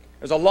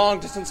was a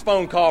long-distance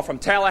phone call from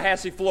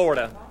Tallahassee,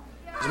 Florida.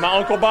 It was my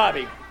Uncle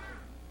Bobby.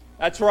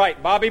 That's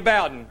right, Bobby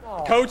Bowden,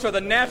 coach of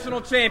the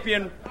national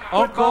champion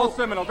football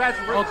Seminoles. That's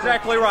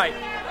exactly right.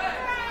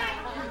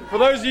 For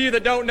those of you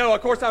that don't know,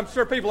 of course, I'm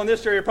sure people in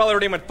this area probably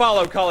don't even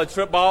follow college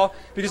football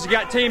because you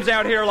got teams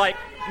out here like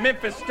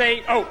Memphis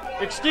State.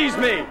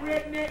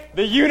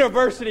 The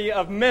University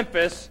of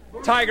Memphis,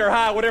 Tiger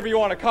High, whatever you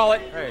want to call it.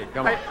 Hey,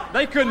 come on.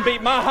 They couldn't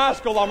beat my high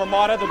school alma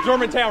mater, the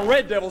Germantown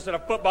Red Devils, in a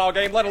football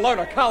game, let alone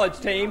a college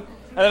team.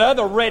 And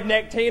another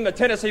redneck team, the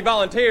Tennessee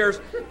Volunteers,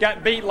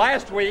 got beat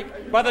last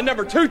week by the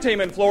number 2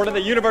 team in Florida,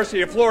 the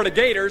University of Florida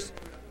Gators.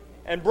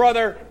 And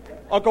brother,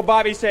 Uncle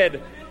Bobby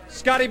said,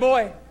 Scotty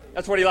boy,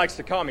 that's what he likes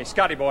to call me,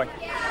 Scotty boy.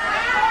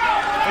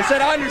 He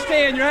said, I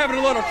understand you're having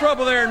a little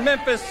trouble there in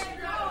Memphis,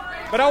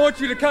 but I want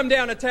you to come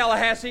down to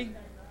Tallahassee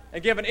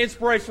and give an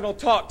inspirational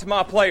talk to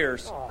my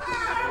players.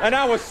 And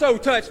I was so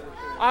touched.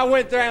 I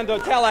went down to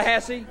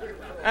Tallahassee,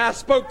 and I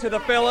spoke to the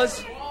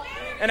fellas,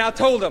 and I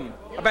told them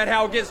about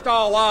how against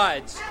all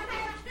odds,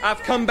 I've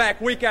come back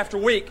week after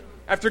week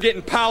after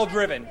getting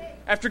pile-driven,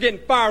 after getting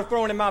fire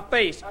thrown in my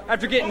face,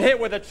 after getting hit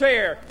with a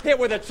chair, hit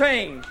with a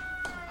chain.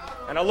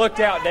 And I looked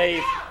out,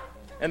 Dave,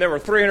 and there were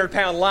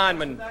 300-pound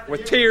linemen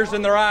with tears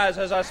in their eyes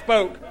as I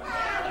spoke.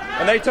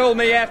 And they told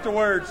me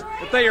afterwards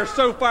that they are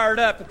so fired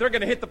up that they're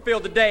going to hit the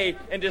field today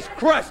and just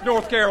crush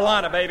North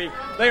Carolina, baby.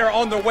 They are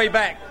on their way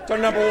back to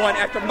number one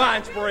after my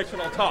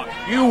inspirational talk.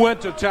 You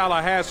went to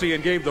Tallahassee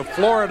and gave the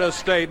Florida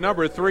State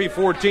number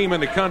 3-4 team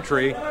in the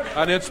country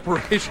an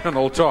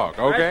inspirational talk,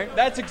 okay?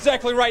 That's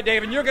exactly right,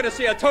 Dave, and you're going to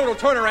see a total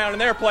turnaround in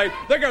their play.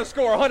 They're going to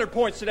score 100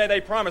 points today, they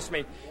promised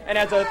me. And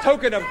as a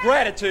token of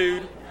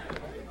gratitude,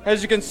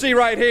 as you can see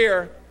right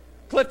here,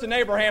 Clifton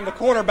Abraham, the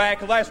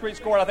cornerback, last week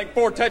scored, I think,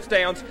 4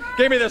 touchdowns,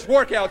 gave me this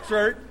workout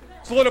shirt.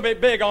 It's a little bit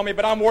big on me,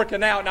 but I'm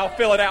working out, and I'll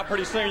fill it out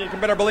pretty soon. You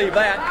can better believe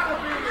that.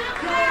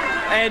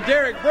 And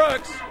Derek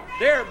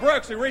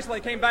Brooks, who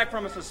recently came back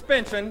from a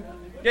suspension,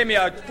 gave me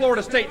a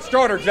Florida State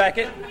starter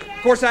jacket.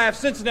 Of course, I have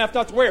sense enough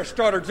not to wear a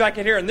starter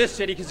jacket here in this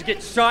city because you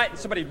get shot and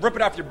somebody rip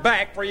it off your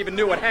back before you even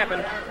knew what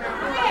happened.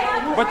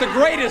 But the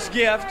greatest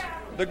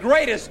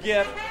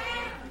gift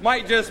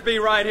might just be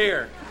right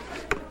here.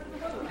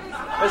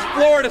 This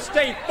Florida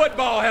State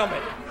football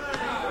helmet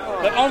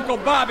that Uncle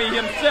Bobby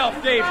himself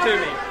gave to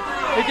me.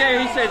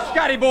 He said,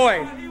 Scotty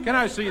boy. Can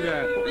I see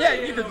that? Yeah,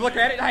 you can look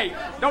at it. Hey,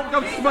 don't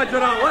smudge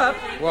it all up.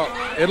 Well,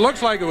 it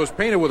looks like it was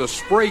painted with a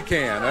spray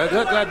can.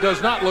 That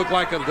does not look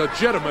like a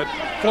legitimate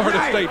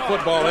Florida State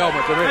football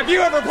helmet to me. Have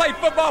you ever played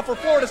football for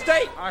Florida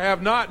State? I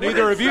have not.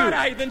 Neither have you.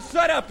 Hey, then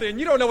shut up then.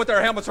 You don't know what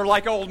their helmets are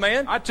like, old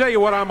man. I tell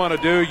you what I'm going to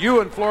do. You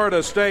and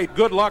Florida State,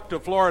 good luck to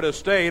Florida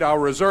State. I'll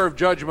reserve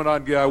judgment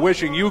on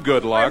wishing you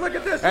good luck. Hey, look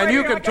at this and right you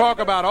here. can talk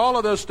about all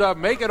of this stuff.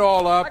 Make it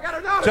all up.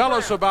 Tell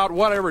us about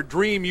whatever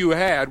dream you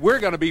had. We're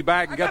going to be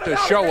back and get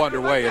this show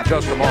underway in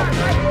just a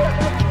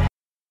moment.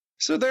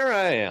 So there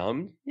I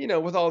am,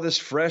 with all this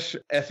fresh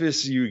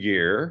FSU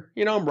gear.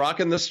 I'm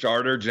rocking the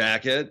starter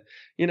jacket.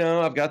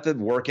 I've got the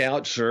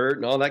workout shirt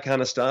and all that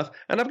kind of stuff.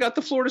 And I've got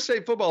the Florida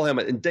State football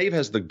helmet. And Dave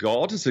has the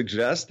gall to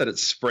suggest that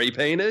it's spray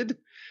painted,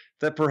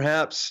 that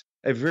perhaps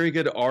a very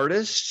good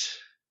artist.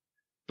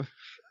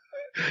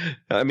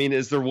 I mean,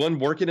 is there one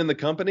working in the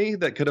company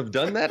that could have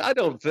done that? I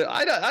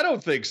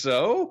don't think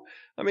so.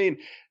 I mean,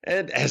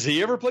 and has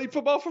he ever played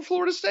football for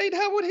Florida State?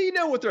 How would he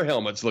know what their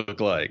helmets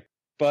look like?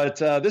 But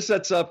this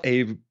sets up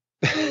a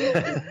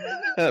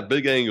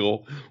big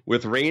angle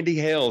with Randy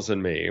Hales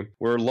and me,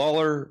 where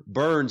Lawler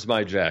burns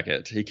my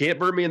jacket. He can't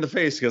burn me in the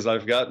face because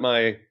I've got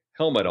my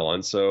helmet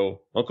on.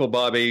 So Uncle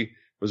Bobby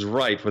was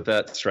right with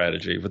that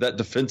strategy, with that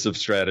defensive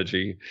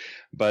strategy.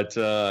 But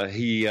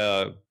he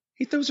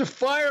throws a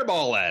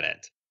fireball at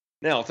it.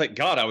 Now, thank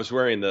God I was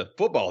wearing the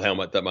football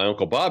helmet that my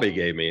Uncle Bobby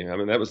gave me. I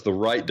mean, that was the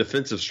right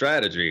defensive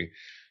strategy.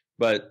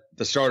 But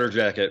the starter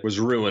jacket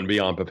was ruined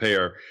beyond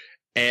repair.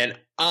 And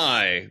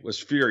I was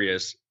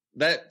furious.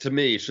 That, to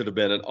me, should have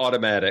been an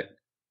automatic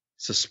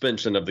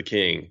suspension of the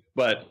king.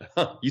 But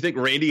you think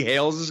Randy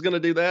Hales is going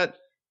to do that?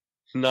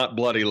 Not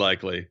bloody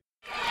likely.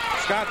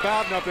 Scott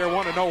Bowden up there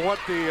wanting to know what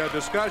the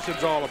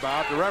discussion's all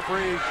about. The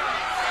referee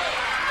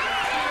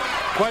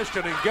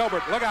questioning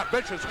Gilbert. Look out,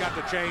 Bishop's got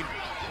the chain.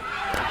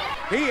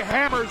 He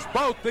hammers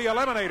both the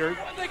eliminators.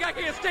 I think I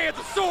can't stand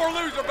the sore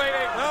loser, baby.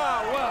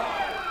 Oh, well.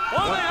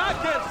 One thing I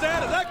can't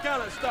stand is that kind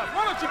of stuff.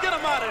 Why don't you get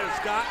them out of here,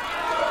 Scott?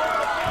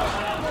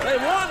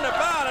 They won the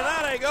bout, and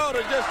now they go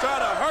to just try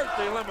to hurt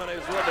the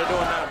eliminators, what they're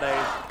doing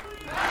nowadays.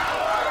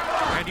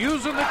 And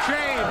using the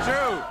chain,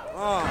 too.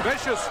 Oh.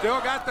 Bishop still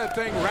got that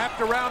thing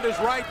wrapped around his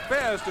right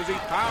fist as he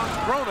pounds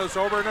Cronus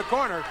over in the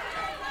corner.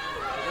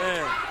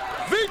 Man.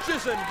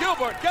 Veaches and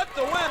Gilbert get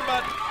the win,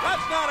 but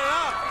that's not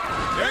enough.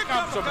 Here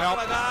comes some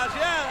help. Guys.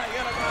 Yeah, they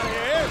get him out of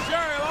here. Here's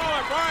Jerry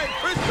Lawler, Brian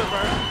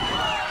Christopher.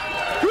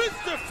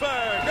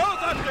 Christopher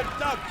goes up to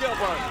Doug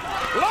Gilbert.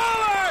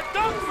 Lawler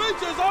dunks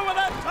Veaches over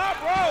that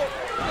top rope.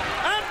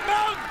 And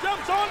Bowden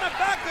jumps on the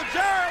back of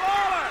Jerry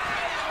Lawler.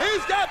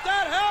 He's got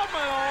that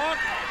helmet on.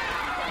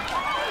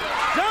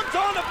 Jumps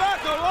on the back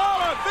of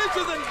Lawler,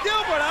 Veaches and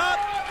Gilbert out,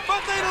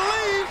 but they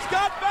leave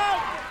Scott Bowden.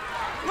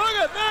 Look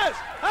at this.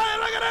 Hey,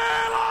 look at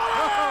that, Lawler.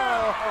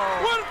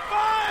 With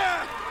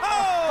fire.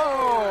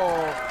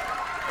 Oh.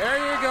 There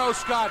you go,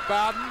 Scott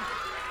Bowden.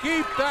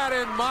 Keep that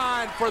in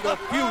mind for the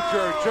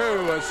future,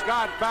 too, as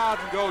Scott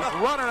Bowden goes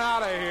running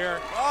out of here.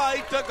 Oh,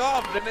 he took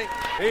off, didn't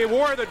he? He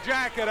wore the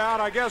jacket out.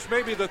 I guess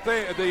maybe the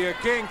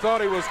king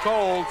thought he was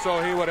cold,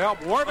 so he would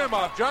help warm him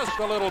up just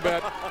a little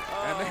bit.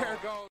 And there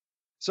goes.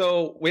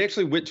 So we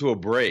actually went to a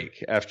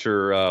break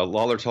after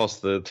Lawler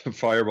tossed the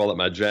fireball at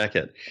my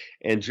jacket.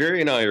 And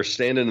Jerry and I are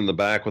standing in the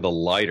back with a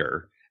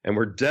lighter, and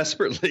we're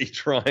desperately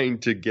trying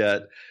to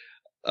get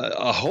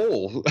a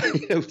hole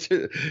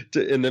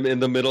in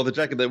the middle of the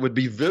jacket that would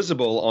be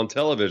visible on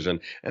television.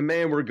 And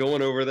man, we're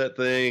going over that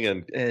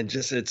thing and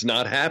just it's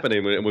not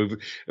happening. And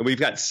we've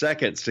got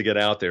seconds to get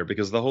out there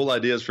because the whole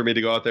idea is for me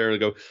to go out there and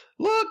go,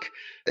 look,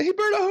 he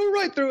burned a hole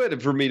right through it,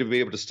 and for me to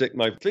be able to stick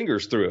my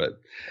fingers through it.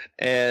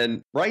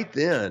 And right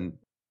then,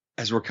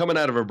 as we're coming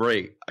out of a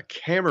break, a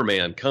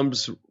cameraman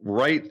comes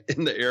right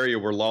in the area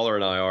where Lawler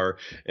and I are,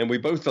 and we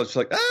both felt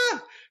like,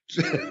 ah!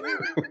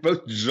 We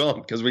both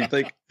jump because we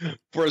think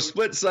for a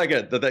split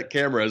second that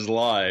camera is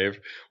live,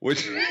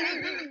 which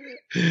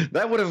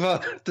That would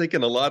have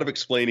taken a lot of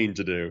explaining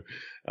to do.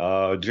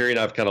 Jerry and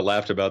I have kind of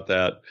laughed about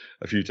that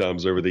a few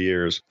times over the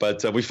years.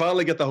 But we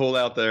finally get the hole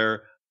out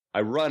there.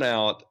 I run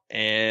out,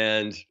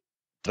 and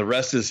the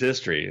rest is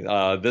history.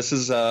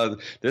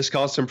 This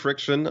caused some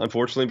friction,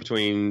 unfortunately,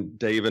 between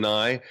Dave and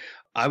I.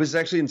 I was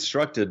actually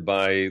instructed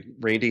by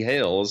Randy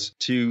Hales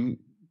to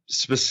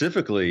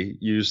specifically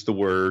use the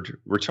word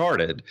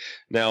retarded.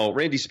 Now,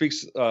 Randy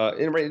speaks,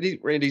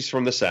 Randy's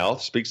from the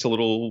South, speaks a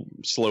little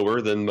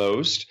slower than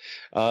most.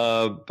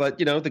 But,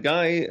 the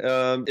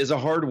guy is a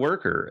hard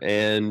worker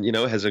and,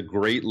 has a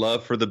great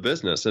love for the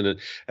business and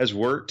has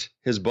worked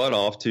his butt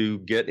off to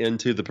get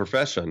into the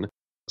profession.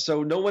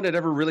 So no one had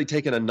ever really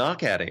taken a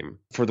knock at him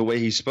for the way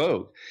he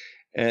spoke.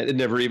 And it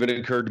never even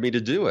occurred to me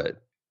to do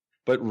it.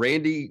 But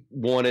Randy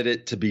wanted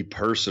it to be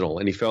personal,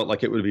 and he felt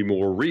like it would be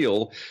more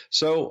real.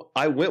 So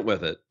I went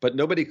with it. But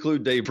nobody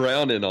clued Dave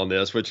Brown in on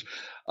this, which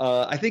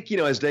I think,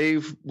 as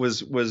Dave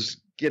was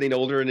getting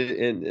older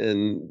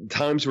and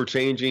times were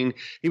changing,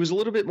 he was a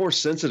little bit more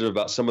sensitive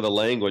about some of the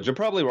language, and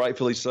probably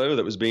rightfully so,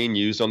 that was being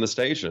used on the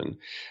station.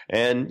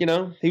 And,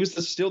 he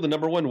was still the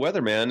number one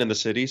weatherman in the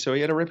city, so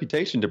he had a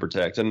reputation to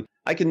protect. And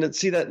I can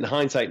see that in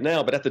hindsight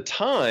now. But at the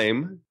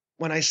time,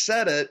 when I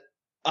said it,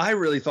 I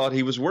really thought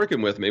he was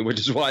working with me, which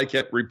is why I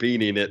kept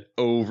repeating it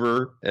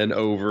over and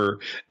over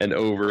and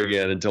over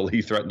again until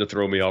he threatened to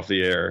throw me off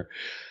the air.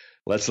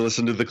 Let's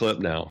listen to the clip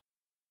now.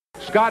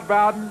 Scott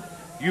Bowden,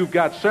 you've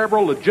got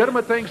several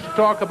legitimate things to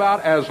talk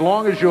about. As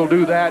long as you'll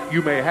do that,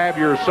 you may have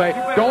your say.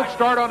 Don't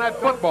start on that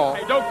football.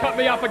 Hey, don't cut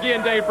me off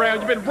again, Dave Brown.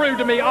 You've been rude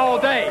to me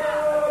all day.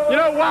 You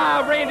know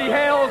why Randy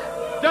Hales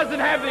doesn't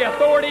have the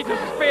authority to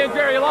suspend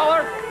Jerry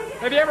Lawler?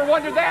 Have you ever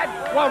wondered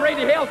that? Why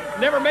Randy Hales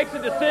never makes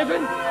a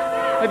decision?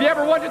 Have you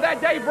ever wondered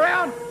that, Dave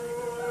Brown?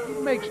 He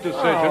makes decisions.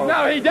 Oh,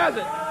 no, he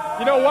doesn't.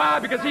 You know why?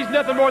 Because he's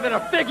nothing more than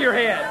a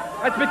figurehead.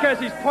 That's because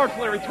he's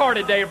partially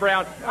retarded, Dave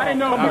Brown. I didn't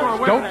know if you were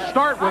aware of that. Don't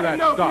start with that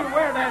stuff. I didn't know if you were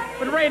aware of that,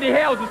 but Randy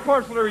Hales is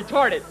partially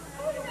retarded.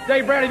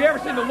 Dave Brown, have you ever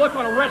seen the look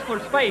on a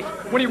wrestler's face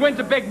when he wins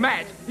a big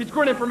match? He's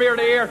grinning from ear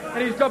to ear,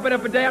 and he's jumping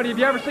up and down. Have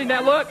you ever seen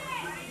that look?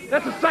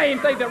 That's the same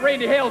thing that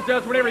Randy Hales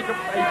does whenever he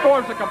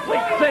forms a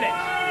complete sentence.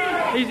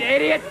 He's an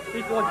idiot.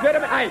 He's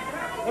legitimate. Hey,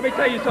 let me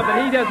tell you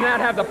something. He does not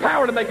have the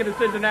power to make a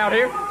decision out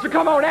here. So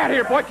come on out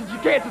here, boy, because you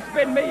can't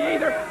suspend me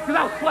either, because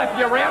I'll slap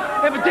you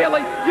around.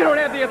 Evidently, you don't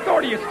have the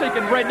authority, you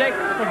stinking redneck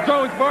from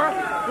Jonesboro.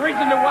 The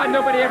reason why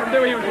nobody ever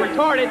knew he was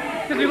retarded,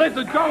 because he lives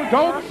in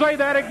Jonesboro. Don't say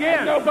that again.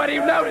 And nobody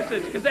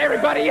notices, because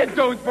everybody in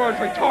Jonesboro is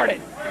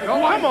retarded.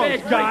 Come on,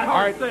 Scott.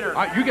 All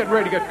right, you get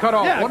ready to get cut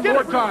off one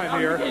more time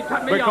here,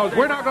 because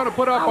we're not going to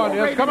put up on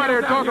this. Come out here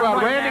and talk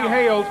about Randy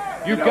Hales.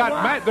 You've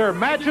got there are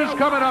matches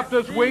coming up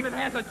this week. He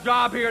has a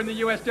job here in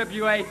the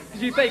USWA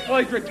because you think,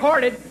 well, he's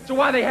retarded, so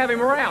why they have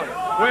him around?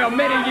 Well,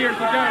 many years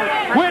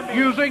ago. Quit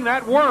using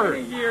that word.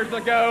 Many years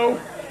ago,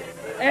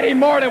 Eddie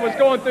Martin was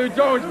going through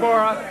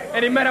Jonesboro,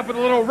 and he met up with a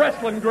little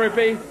wrestling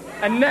groupie,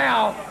 and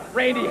now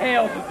Randy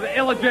Hales is the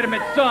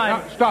illegitimate son.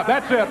 Now, stop.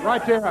 That's it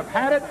right there. I've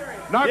had it.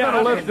 Not going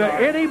to listen to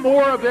any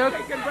more of this.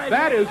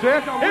 That is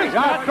it.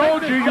 I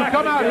told you, you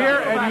come out here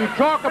and you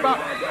talk about...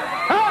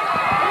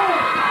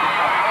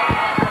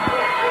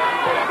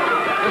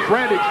 This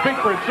Randy can speak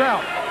for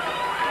himself.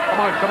 Come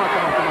on.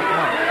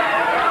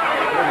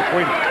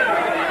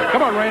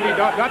 Come on, Randy.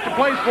 Got the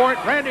place for it.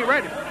 Randy.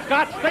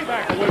 Scott, stay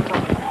back away from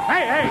it.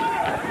 Hey.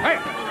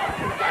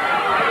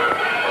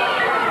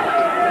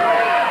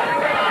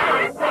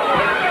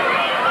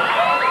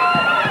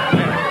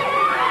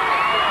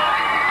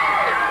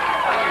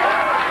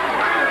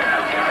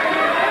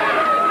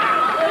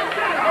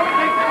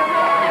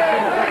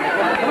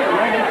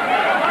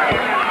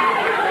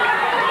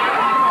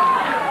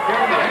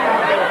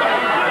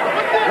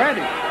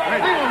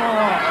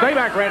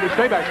 Randy,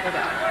 stay back.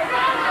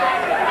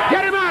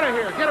 Get him out of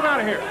here.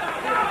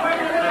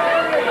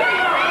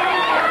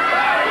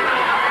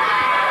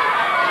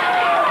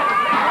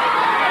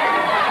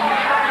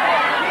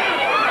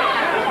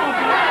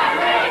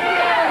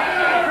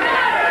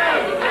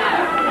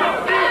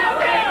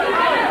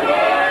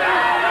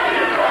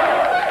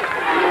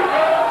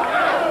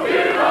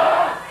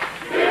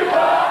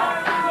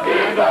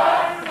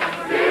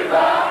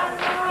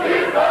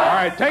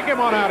 All right, take him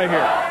on out of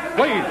here.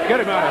 Please, get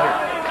him out of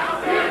here.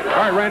 All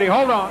right, Randy,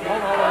 hold on.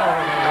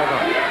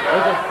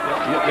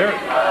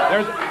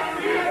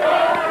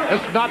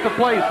 This is not the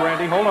place,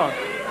 Randy. Hold on.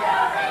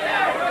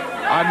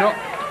 I know.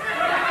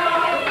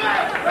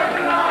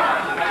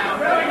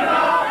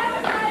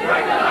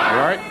 All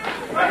right.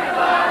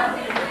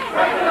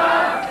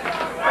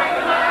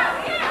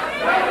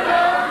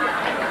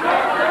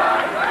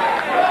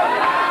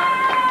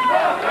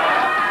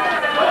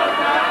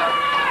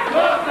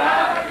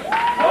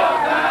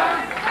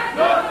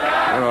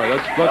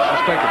 Let's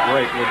just take a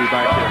break. We'll be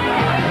back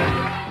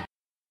here.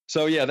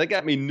 So, yeah, that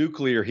got me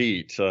nuclear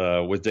heat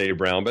with Dave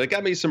Brown, but it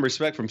got me some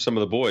respect from some of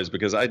the boys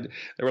because they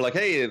were like,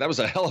 hey, that was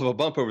a hell of a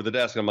bump over the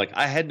desk. I'm like,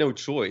 I had no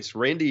choice.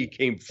 Randy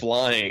came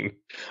flying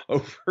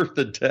over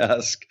the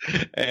desk,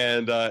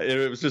 and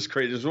it was just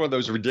crazy. It was one of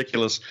those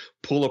ridiculous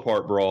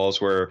pull-apart brawls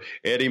where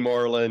Eddie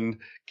Marlin,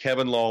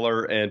 Kevin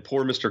Lawler, and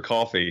poor Mr.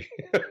 Coffee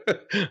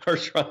are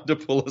trying to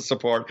pull us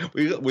apart.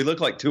 We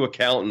look like two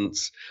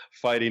accountants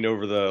fighting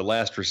over the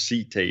last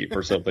receipt tape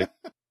or something.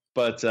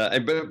 But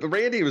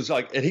Randy was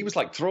like, and he was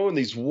like throwing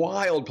these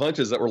wild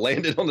punches that were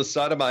landing on the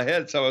side of my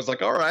head. So I was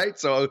like, all right.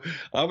 So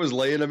I was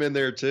laying them in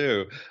there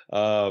too.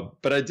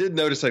 But I did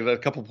notice like a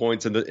couple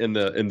points in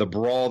the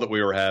brawl that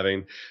we were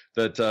having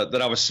that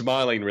I was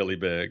smiling really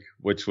big,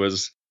 which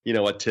was,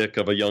 a tick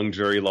of a young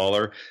Jerry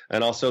Lawler,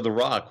 and also The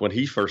Rock when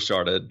he first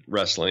started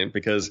wrestling,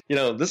 because,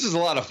 this is a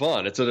lot of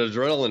fun. It's an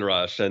adrenaline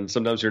rush. And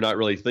sometimes you're not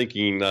really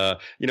thinking, I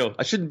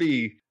shouldn't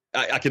be.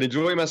 I can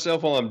enjoy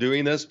myself while I'm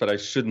doing this, but I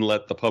shouldn't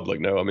let the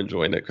public know I'm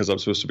enjoying it because I'm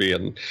supposed to be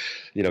in,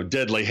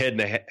 deadly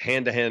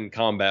hand-to-hand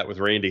combat with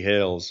Randy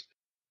Hales.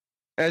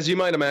 As you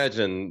might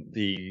imagine,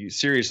 the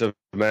series of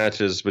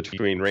matches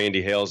between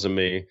Randy Hales and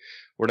me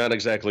were not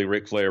exactly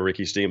Ric Flair,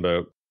 Ricky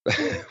Steamboat.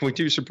 We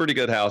do some pretty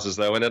good houses,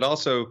 though, and it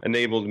also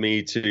enabled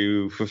me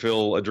to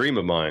fulfill a dream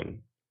of mine.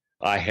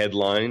 I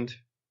headlined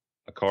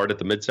a card at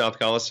the Mid-South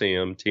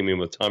Coliseum, teaming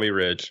with Tommy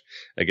Rich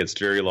against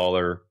Jerry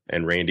Lawler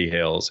and Randy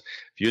Hales.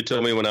 If you had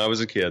told me when I was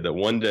a kid that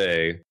one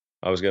day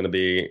I was going to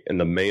be in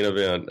the main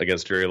event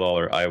against Jerry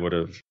Lawler, I would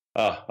have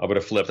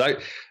flipped.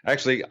 I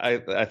think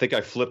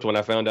I flipped when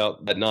I found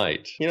out that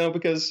night,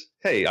 because,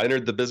 hey, I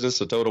entered the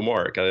business of Total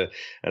Mark. And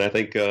I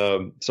think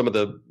some of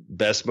the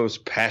best,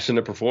 most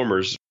passionate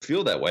performers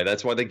feel that way.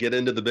 That's why they get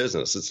into the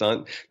business. It's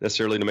not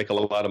necessarily to make a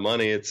lot of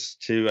money. It's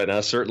to, and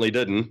I certainly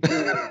didn't.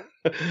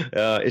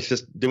 It's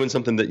just doing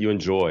something that you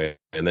enjoy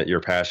and that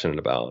you're passionate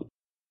about.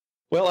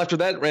 Well, after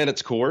that ran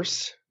its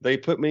course, they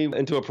put me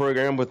into a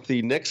program with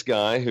the next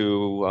guy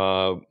who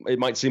it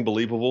might seem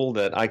believable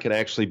that I could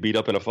actually beat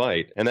up in a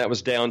fight, and that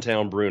was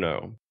Downtown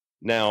Bruno.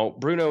 Now,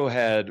 Bruno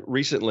had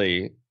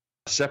recently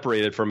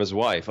separated from his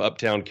wife,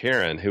 Uptown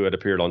Karen, who had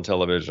appeared on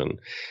television,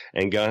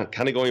 and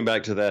kind of going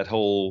back to that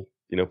whole,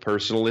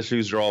 personal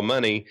issues draw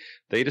money,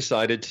 they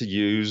decided to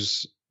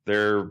use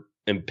their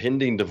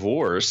impending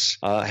divorce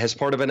as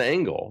part of an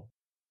angle.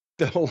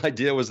 The whole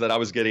idea was that I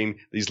was getting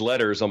these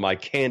letters on my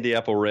candy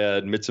apple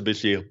red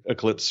Mitsubishi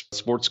Eclipse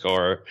sports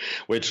car,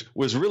 which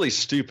was really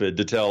stupid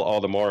to tell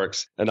all the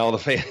marks and all the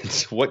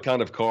fans what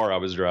kind of car I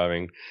was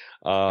driving.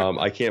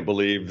 I can't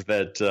believe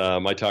that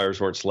my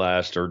tires weren't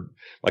slashed or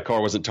my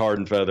car wasn't tarred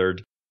and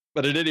feathered.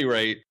 But at any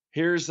rate,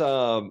 here's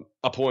a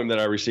poem that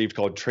I received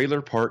called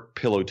Trailer Park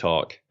Pillow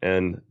Talk,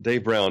 and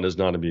Dave Brown is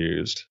not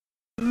amused.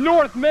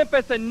 North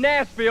Memphis and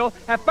Nashville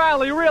have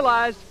finally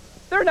realized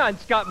they're not in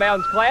Scott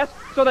Bowden's class,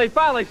 so they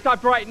finally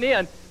stopped writing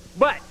in.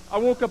 But I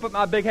woke up at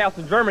my big house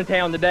in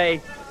Germantown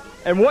today,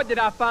 and what did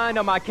I find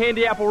on my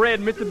candy apple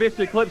red Mitsubishi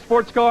Eclipse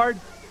sports card?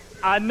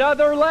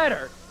 Another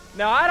letter.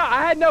 Now,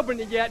 I hadn't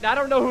opened it yet, and I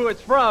don't know who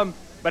it's from,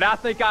 but I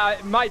think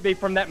it might be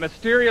from that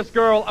mysterious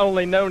girl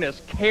only known as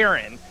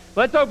Karen.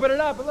 Let's open it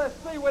up, and let's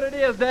see what it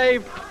is,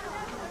 Dave.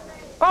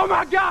 Oh,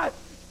 my God!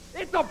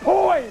 It's a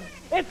poem!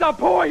 It's a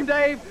poem,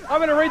 Dave. I'm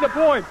going to read the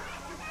poem.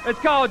 It's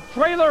called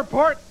Trailer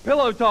Park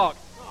Pillow Talk.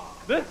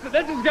 This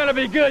is going to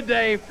be good,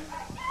 Dave.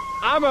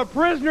 I'm a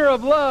prisoner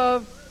of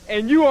love,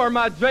 and you are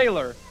my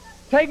jailer.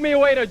 Take me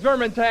away to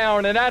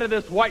Germantown and out of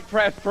this white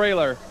trash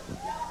trailer.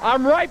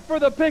 I'm ripe for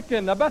the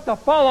picking, about to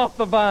fall off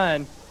the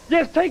vine.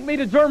 Yes, take me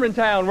to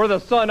Germantown where the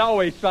sun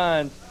always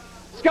shines.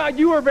 Scott,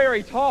 you are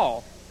very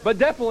tall, but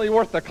definitely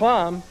worth the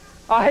climb.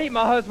 I hate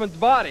my husband's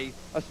body,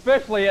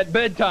 especially at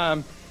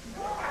bedtime.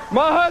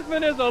 My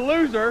husband is a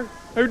loser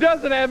who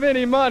doesn't have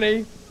any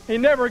money. He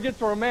never gets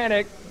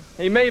romantic.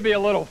 He may be a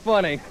little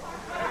funny.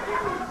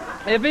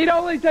 If he'd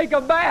only take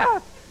a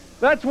bath,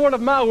 that's one of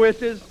my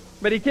wishes,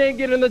 but he can't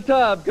get in the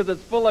tub because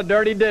it's full of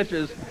dirty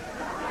dishes.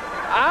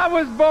 I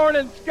was born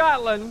in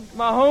Scotland,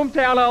 my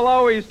hometown I'll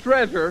always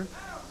treasure,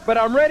 but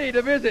I'm ready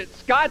to visit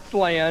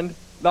Scotsland,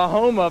 the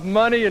home of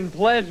money and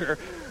pleasure.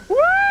 Woo,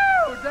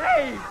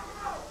 Dave!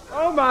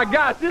 Oh my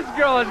gosh, this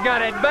girl has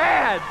got it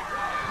bad.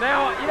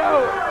 Now,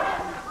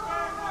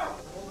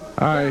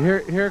 All right,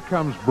 here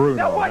comes Bruno.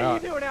 Now, what are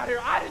you doing out here?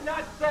 I did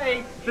not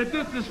say that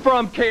this is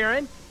from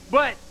Karen,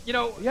 but,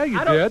 Yeah, you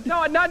I don't, did.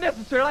 No, not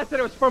necessarily. I said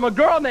it was from a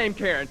girl named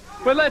Karen.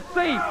 But let's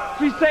see.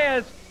 She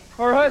says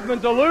her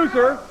husband's a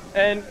loser,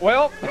 and,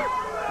 well,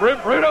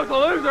 Bruno's a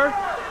loser.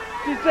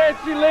 She says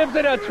she lives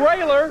in a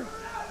trailer.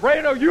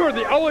 Bruno, you are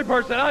the only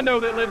person I know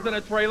that lives in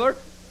a trailer.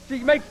 She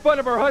makes fun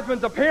of her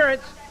husband's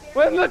appearance.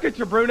 Well, look at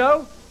you,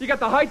 Bruno. You got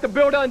the height of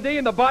Bill Dundee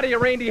and the body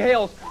of Randy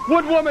Hales.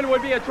 What woman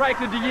would be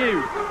attracted to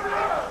you?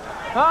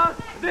 Huh?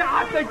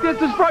 I think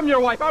this is from your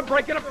wife. I'm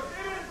breaking up.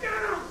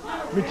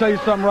 Let me tell you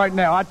something right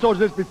now. I told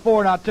you this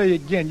before, and I'll tell you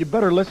again. You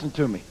better listen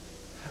to me.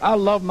 I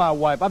love my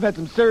wife. I've had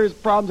some serious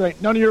problems. It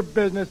ain't none of your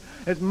business.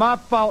 It's my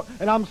fault,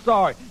 and I'm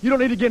sorry. You don't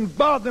need to get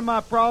involved in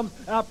my problems,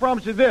 and I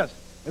promise you this.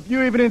 If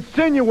you even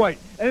insinuate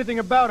anything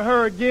about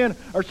her again,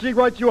 or she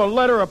writes you a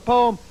letter or a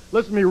poem,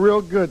 Listen to me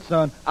real good,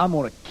 son. I'm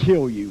going to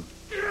kill you.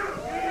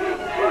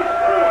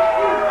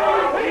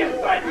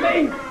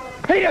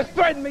 He just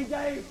threatened me,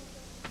 Dave.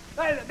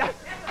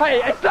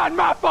 Hey, it's not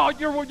my fault.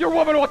 Your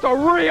woman wants a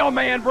real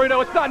man,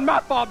 Bruno. It's not my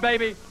fault,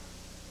 baby.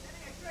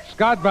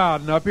 Scott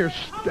Bowden up here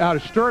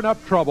stirring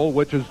up trouble,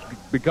 which has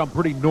become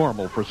pretty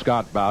normal for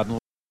Scott Bowden.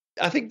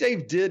 I think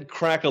Dave did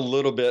crack a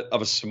little bit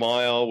of a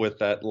smile with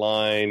that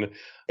line.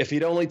 If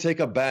he'd only take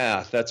a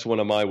bath, that's one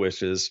of my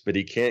wishes, but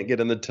he can't get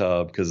in the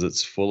tub because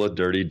it's full of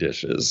dirty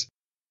dishes.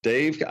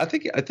 Dave, I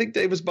think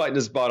Dave was biting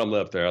his bottom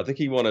lip there. I think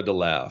he wanted to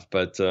laugh,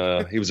 but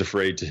he was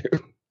afraid to.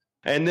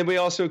 And then we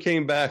also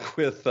came back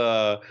with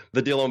the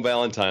deal on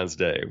Valentine's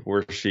Day,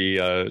 where she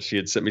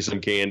had sent me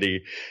some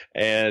candy.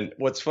 And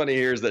what's funny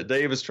here is that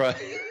Dave is trying.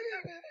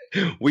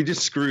 We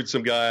just screwed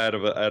some guy out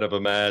of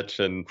a match,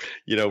 and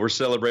we're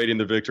celebrating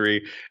the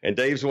victory. And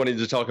Dave's wanting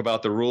to talk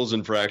about the rules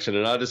infraction,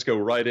 and I just go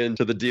right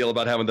into the deal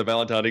about having the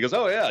Valentine. He goes,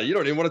 "Oh yeah, you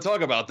don't even want to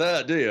talk about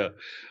that, do you?"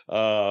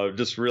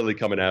 Just really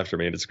coming after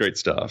me, and it's great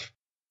stuff.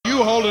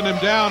 You holding him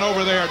down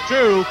over there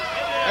too.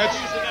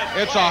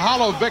 It's a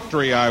hollow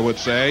victory, I would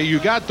say. You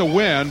got the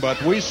win,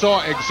 but we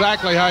saw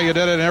exactly how you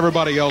did it, and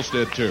everybody else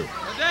did too.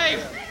 Dave,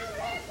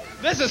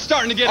 this is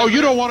starting to get... Oh,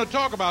 you don't want to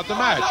talk about the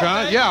match,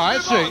 huh? Dave, yeah, I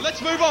see.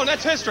 Let's move on.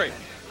 That's history.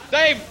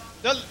 Dave,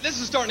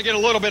 this is starting to get a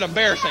little bit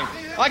embarrassing.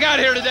 I got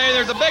here today,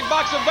 there's a big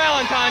box of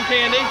Valentine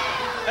candy,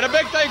 and a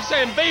big thing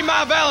saying, "Be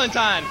my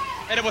Valentine,"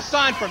 and it was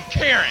signed from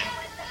Karen.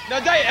 Now,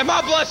 Dave, am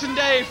I blushing,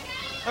 Dave?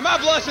 Am I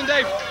blushing,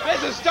 Dave?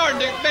 This is starting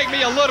to make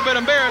me a little bit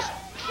embarrassed.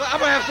 I'm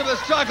going to have some of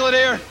this chocolate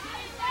here.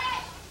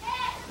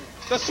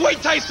 The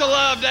sweet taste of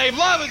love, Dave.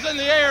 Love is in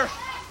the air.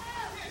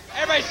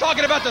 Everybody's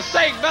talking about the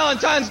St.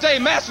 Valentine's Day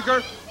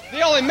massacre.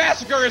 The only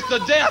massacre is the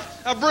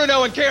death of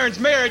Bruno and Karen's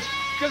marriage,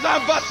 because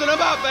I'm busting them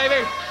up,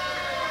 baby.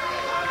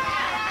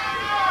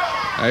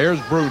 Now,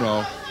 here's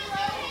Bruno.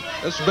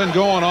 This has been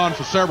going on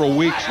for several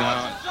weeks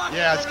now.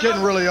 Yeah, it's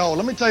getting really old.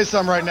 Let me tell you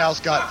something right now,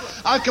 Scott.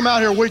 I come out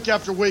here week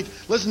after week,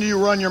 listen to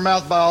you run your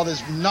mouth by all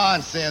this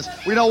nonsense.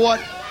 Well, you know what?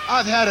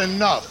 I've had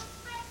enough.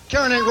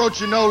 Karen ain't wrote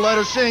you no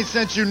letters. She ain't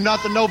sent you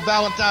nothing, no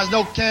Valentine's,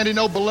 no candy,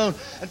 no balloon.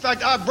 In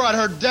fact, I brought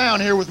her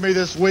down here with me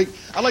this week.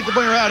 I'd like to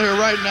bring her out here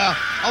right now.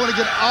 I want to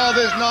get all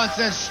this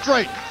nonsense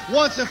straight,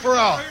 once and for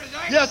all.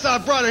 Yes, I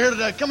brought her here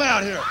today. Come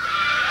out here.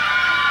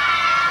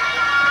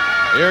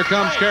 Here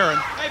comes Karen.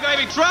 Hey,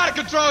 baby, try to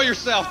control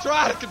yourself.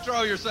 Try to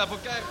control yourself,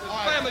 okay?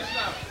 It's family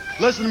stuff.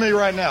 Listen to me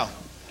right now.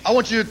 I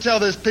want you to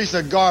tell this piece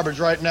of garbage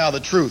right now the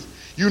truth.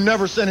 You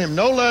never sent him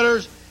no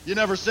letters. You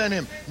never sent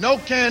him no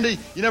candy.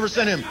 You never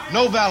sent him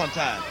no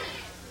Valentine.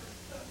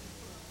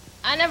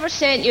 I never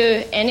sent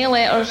you any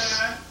letters,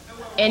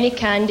 any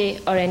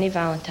candy, or any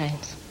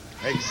Valentines.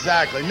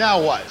 Exactly.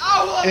 Now what?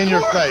 Oh, well, in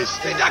your face.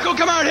 She's not going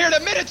to come out here and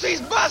admit it. She's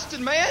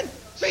busted, man.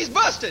 She's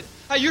busted.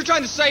 Hey, you're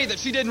trying to say that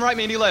she didn't write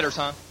me any letters,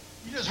 huh?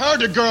 You just heard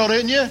the girl,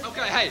 didn't you?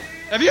 Okay, hey,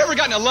 have you ever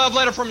gotten a love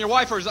letter from your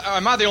wife, or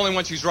am I the only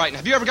one she's writing?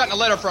 Have you ever gotten a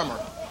letter from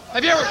her?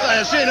 Have you ever...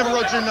 She ain't never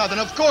wrote you nothing.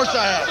 Of course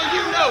I have. So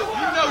you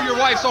know your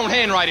wife's own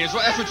handwriting.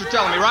 That's what you're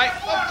telling me, right?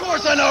 Of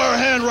course I know her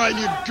handwriting,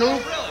 you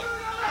goof. Really?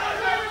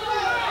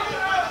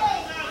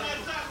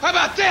 How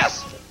about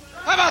this?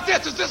 How about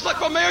this? Does this look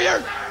familiar?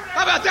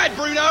 How about that,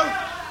 Bruno?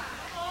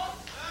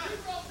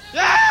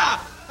 Yeah!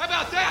 How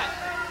about that?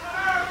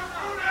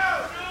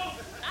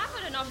 I've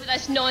had enough of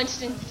this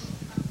nonsense.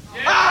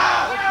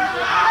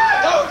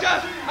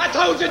 I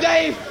told you,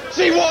 Dave.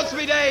 She wants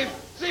me, Dave.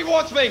 She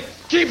wants me.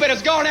 Cupid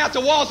has gone out to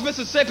Walls,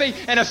 Mississippi,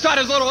 and has shot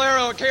his little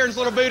arrow at Karen's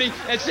little booty,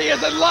 and she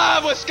is in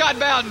love with Scott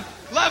Bowden.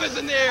 Love is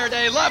in the air,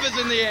 Dave. Love is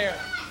in the air.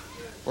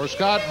 For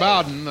Scott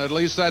Bowden, at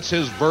least that's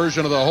his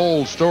version of the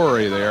whole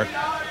story there.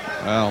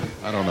 Well,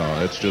 I don't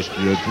know. It's just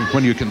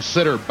when you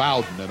consider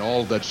Bowden and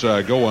all that's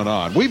going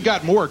on. We've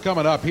got more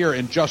coming up here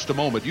in just a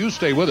moment. You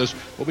stay with us.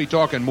 We'll be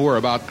talking more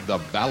about the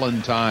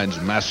Valentine's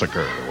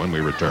Massacre when we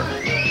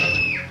return.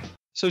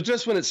 So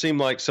just when it seemed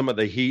like some of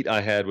the heat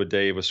I had with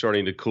Dave was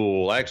starting to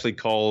cool, I actually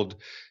called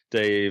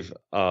Dave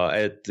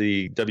at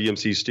the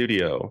WMC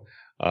studio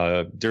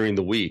during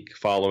the week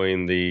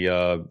following the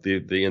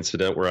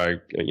incident where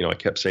I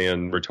kept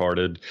saying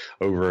retarded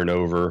over and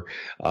over,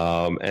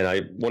 and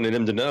I wanted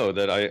him to know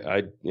that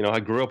I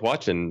grew up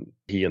watching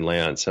he and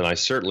Lance, and I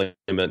certainly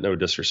meant no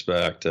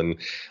disrespect, and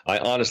I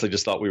honestly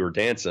just thought we were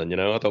dancing,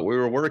 I thought we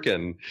were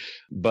working,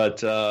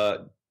 but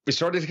we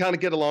started to kind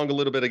of get along a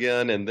little bit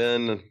again, and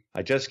then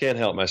I just can't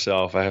help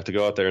myself. I have to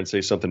go out there and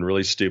say something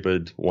really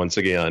stupid once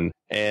again.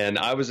 And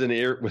I was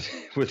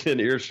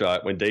within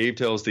earshot when Dave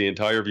tells the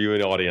entire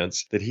viewing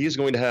audience that he's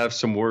going to have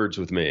some words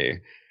with me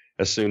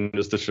as soon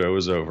as the show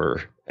is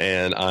over.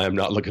 And I'm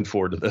not looking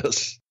forward to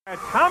this.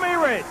 Tommy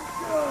Rich.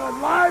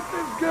 Good. Life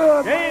is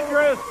good.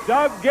 Dangerous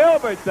Doug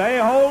Gilbert. They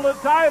hold the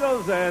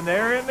titles, and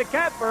they're in the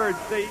catbird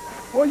seat.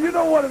 Well, you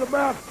know what it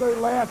amounts to,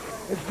 Lance.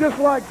 It's just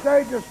like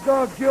Dangerous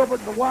Doug Gilbert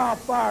and the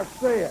Wildfire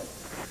said.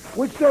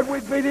 We said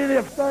we'd beat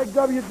anything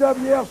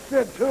WWF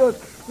sent to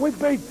us. We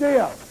beat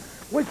them.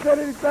 We said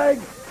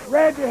anything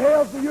Randy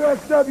Hales, the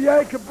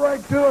USWA, could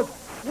bring to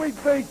us, we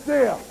beat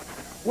them.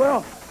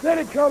 Well, then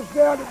it comes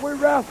down that we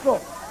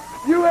wrestle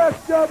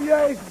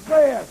USWA's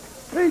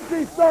best,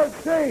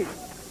 PG-13.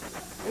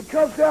 It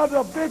comes down to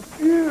a big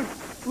feud,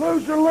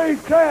 loser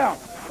leave town.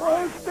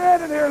 Well, who's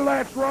standing here,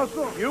 Lance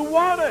Russell? You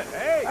won it.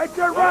 Hey. Ain't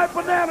that right,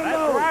 Banana That's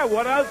Nose? right.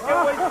 What else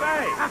can we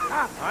say?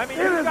 I mean,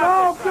 it is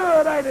all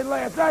good, ain't it,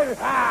 Lance? Ain't it?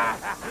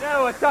 You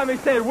know, as Tommy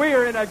said, we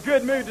are in a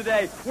good mood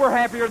today. We're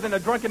happier than a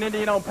drunken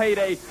Indian on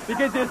payday.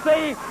 Because you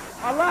see,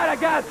 a lot of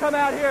guys come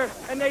out here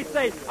and they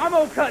say, I'm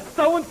going to cut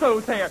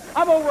so-and-so's hair.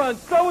 I'm going to run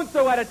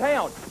so-and-so out of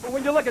town. But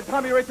when you look at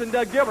Tommy Rich and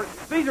Doug Gilbert,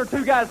 these are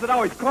two guys that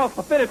always cross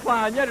the finish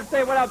line. You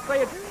understand what I'm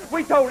saying?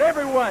 We told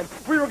everyone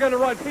we were going to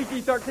run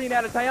PG-13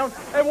 out of town.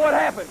 And what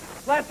happened?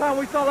 Last time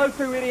we saw those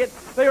two idiots,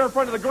 they were in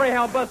front of the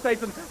Greyhound bus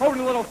station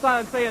holding a little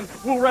sign saying,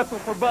 we'll wrestle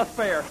for bus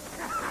fare.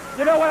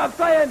 You know what I'm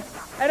saying?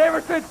 And ever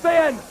since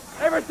then,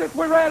 ever since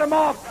we ran them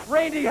off,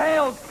 Randy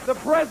Hales, the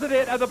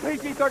president of the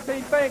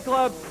PG-13 fan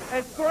club,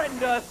 has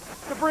threatened us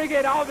to bring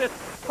in all this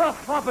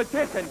tough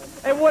competition.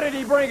 And what did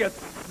he bring us?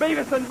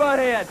 Beavis and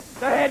Butthead,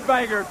 the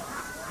Headbangers,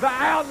 the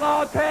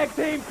Outlaw Tag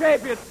Team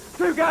Champions,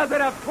 two guys that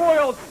have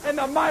toiled in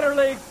the minor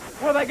leagues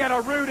where they got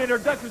a rude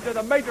introduction to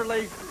the major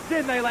leagues,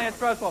 didn't they, Lance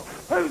Russell?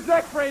 Who's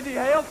next, Randy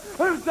Hales?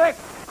 Who's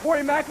next?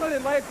 Corey Macklin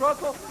and Lance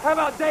Russell? How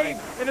about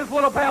Dave and his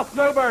little pal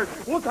Snowbird?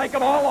 We'll take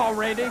them all on,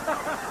 Randy. You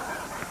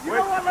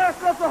know what,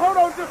 Lance Russell? Hold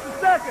on just a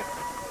second.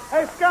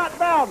 Hey, Scott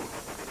Bowden.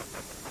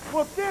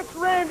 Well, since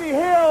Randy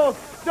Hales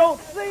don't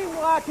seem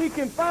like he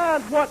can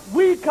find what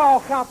we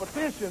call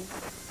competition,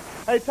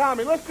 hey,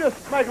 Tommy, let's just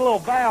make a little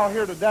vow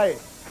here today.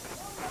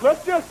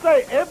 Let's just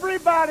say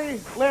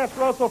everybody, Lance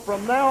Russell,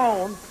 from now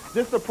on,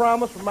 this is a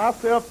promise from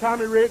myself,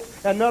 Tommy Rich,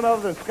 and none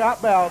other than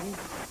Scott Bowden.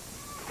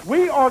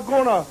 We are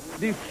going to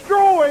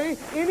destroy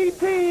any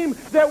team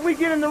that we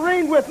get in the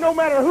ring with, no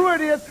matter who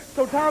it is.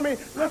 So, Tommy,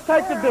 let's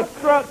take the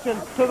destruction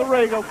to the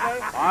ring,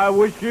 okay? I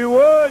wish you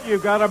would.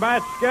 You've got a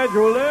match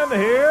scheduled in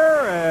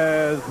here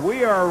as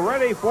we are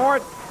ready for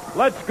it.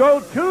 Let's go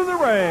to the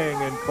ring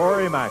and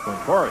Corey Macklin.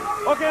 Corey.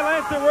 Okay,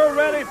 Lancer, we're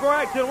ready for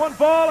action. One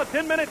fall, a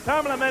 10-minute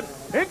time limit.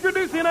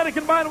 Introducing at a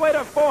combined weight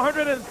of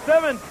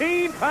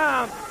 417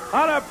 pounds.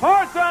 On a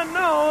parts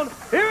unknown,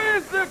 here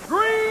is the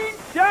Green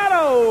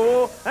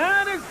Shadow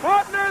and his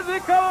partner, the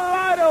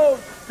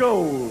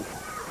Kaleidoscope.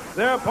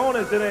 Their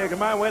opponents today, a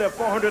combined weight of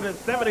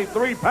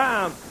 473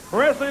 pounds,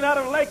 wrestling out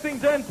of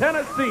Lexington,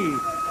 Tennessee.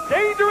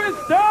 Dangerous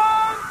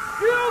Doug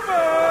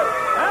Gilbert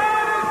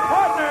and his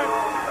partner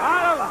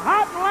out of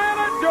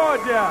Hotlanta,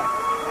 Georgia.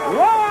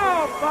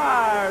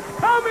 Wildfire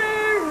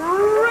Tommy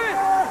Rich.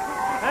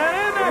 And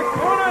in the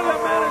corner, the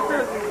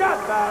manager,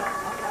 Scott Bowden.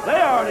 They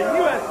are the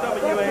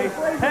USWA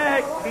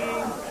Tag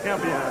Team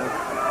Champions.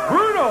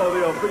 Bruno,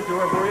 the official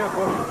referee, of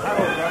course, the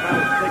titles are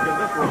not taking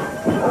this one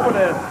over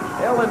to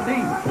L&D.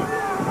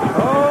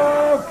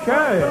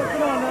 Okay.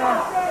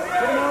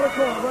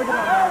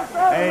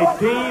 A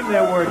team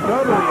that we're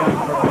totally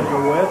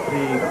unfamiliar with,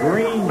 the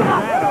Green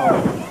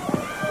Shadow.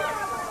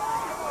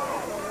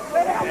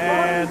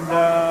 And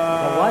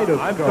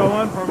I'm so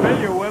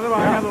unfamiliar with them, I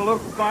got to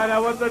look to find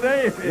out what the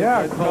name is.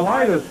 Yeah,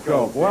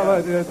 Kaleidoscope. Well,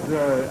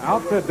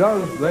 outfit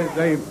does,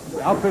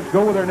 outfits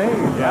go with their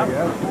names, I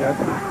guess.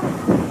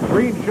 Yeah.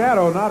 Green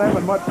Shadow not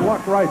having much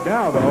luck right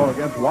now, though,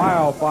 against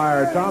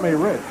Wildfire Tommy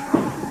Rich.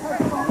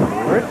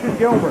 Rich and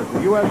Gilbert, the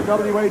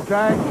USWA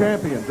Tag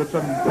Champions. It's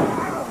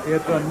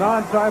a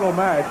non-title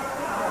match.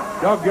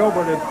 Doug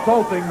Gilbert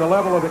insulting the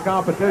level of the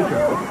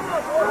competition.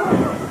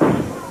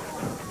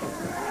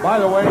 By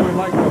the way, we'd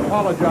like to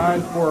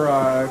apologize for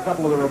a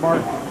couple of the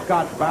remarks that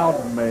Scott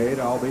Bowden made.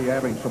 I'll be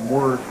having some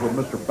words with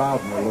Mr.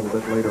 Bowden a little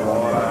bit later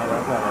on.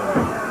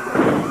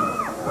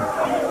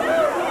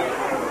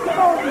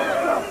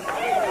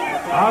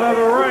 Out of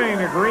the ring,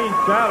 the Green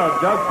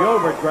Shadow, Doug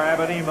Gilbert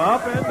grabbing him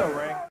up in the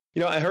ring.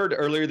 You know, I heard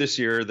earlier this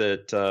year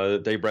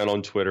that Dave Brown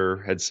on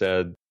Twitter had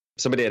said,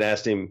 somebody had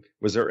asked him,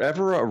 was there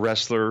ever a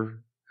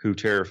wrestler who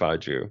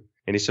terrified you?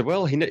 And he said,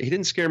 well, he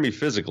didn't scare me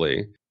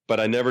physically, but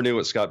I never knew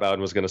what Scott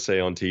Bowden was going to say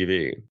on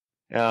TV.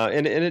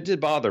 And it did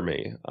bother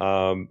me.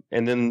 And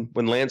then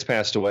when Lance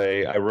passed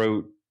away, I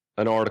wrote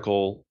an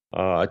article,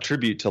 a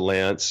tribute to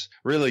Lance,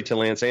 really to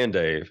Lance and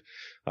Dave,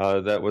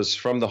 that was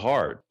from the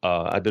heart.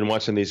 I've been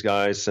watching these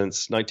guys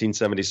since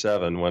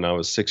 1977 when I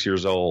was 6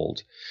 years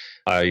old.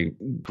 I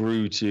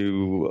grew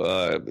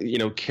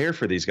to, care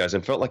for these guys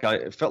and felt like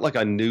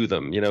I knew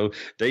them. You know,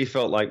 Dave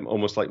felt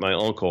almost like my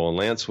uncle, and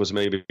Lance was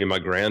maybe my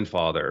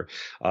grandfather.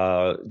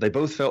 They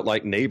both felt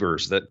like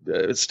neighbors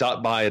that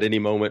stopped by at any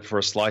moment for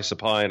a slice of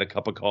pie and a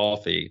cup of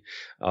coffee,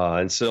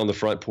 and sit on the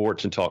front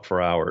porch and talk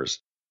for hours.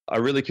 I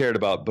really cared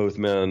about both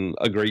men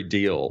a great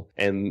deal,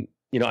 and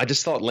I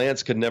just thought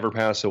Lance could never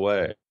pass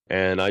away.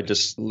 And I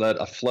just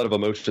let a flood of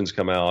emotions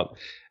come out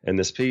in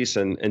this piece.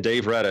 And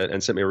Dave read it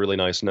and sent me a really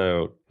nice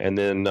note. And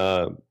then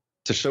to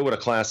show what a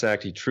class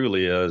act he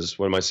truly is,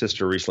 when my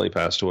sister recently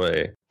passed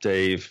away,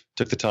 Dave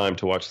took the time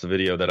to watch the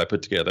video that I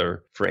put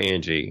together for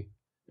Angie.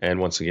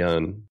 And once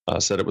again,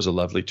 said it was a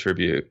lovely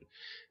tribute.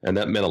 And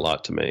that meant a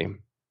lot to me.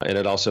 And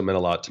it also meant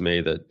a lot to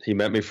me that he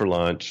met me for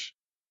lunch.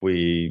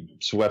 We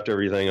swept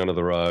everything under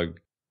the rug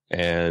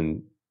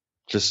and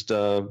just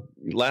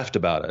laughed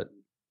about it.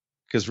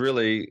 because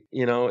really,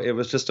 it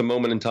was just a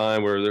moment in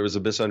time where there was a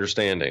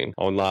misunderstanding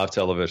on live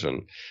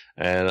television.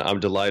 And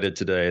I'm delighted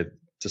today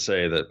to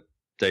say that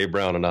Dave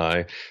Brown and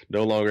I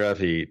no longer have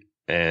heat,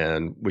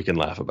 and we can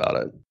laugh about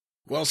it.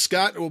 Well,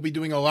 Scott will be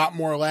doing a lot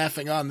more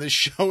laughing on this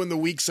show in the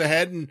weeks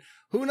ahead, and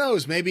who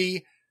knows,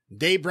 maybe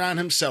Dave Brown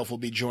himself will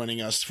be joining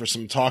us for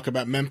some talk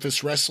about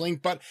Memphis wrestling.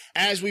 But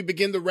as we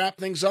begin to wrap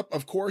things up,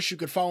 of course, you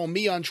could follow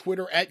me on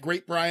Twitter at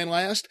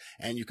GreatBrianLast,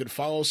 and you could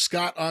follow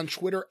Scott on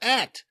Twitter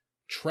at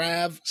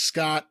Trav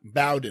Scott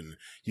Bowden.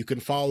 You can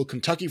follow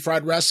Kentucky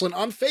Fried Wrestling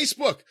on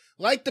Facebook.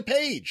 Like the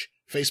page,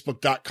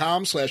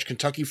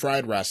 Facebook.com/Kentucky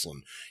Fried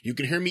Wrestling. You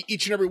can hear me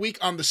each and every week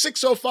on the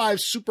 605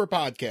 Super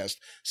Podcast,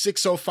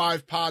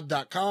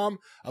 605pod.com,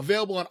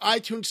 available on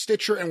iTunes,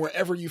 Stitcher, and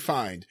wherever you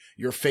find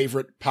your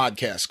favorite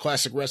podcasts.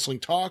 Classic wrestling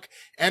talk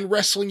and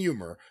wrestling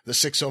humor, the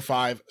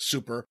 605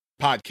 Super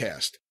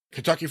Podcast.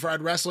 Kentucky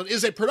Fried Wrestling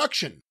is a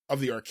production of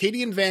the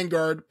Arcadian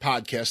Vanguard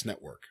Podcast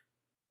Network.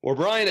 Well,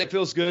 Brian, it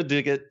feels good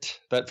to get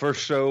that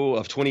first show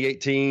of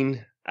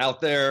 2018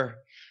 out there.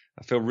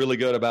 I feel really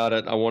good about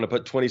it. I want to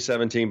put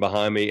 2017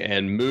 behind me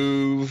and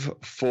move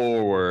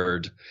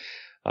forward.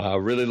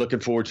 Really looking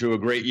forward to a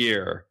great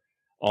year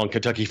on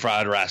Kentucky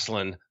Fried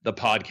Wrestling, the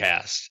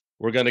podcast.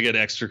 We're going to get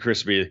extra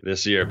crispy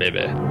this year,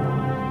 baby.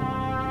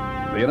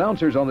 The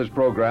announcers on this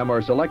program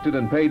are selected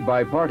and paid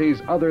by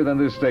parties other than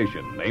this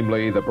station,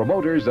 namely the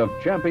promoters of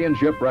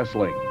Championship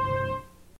Wrestling.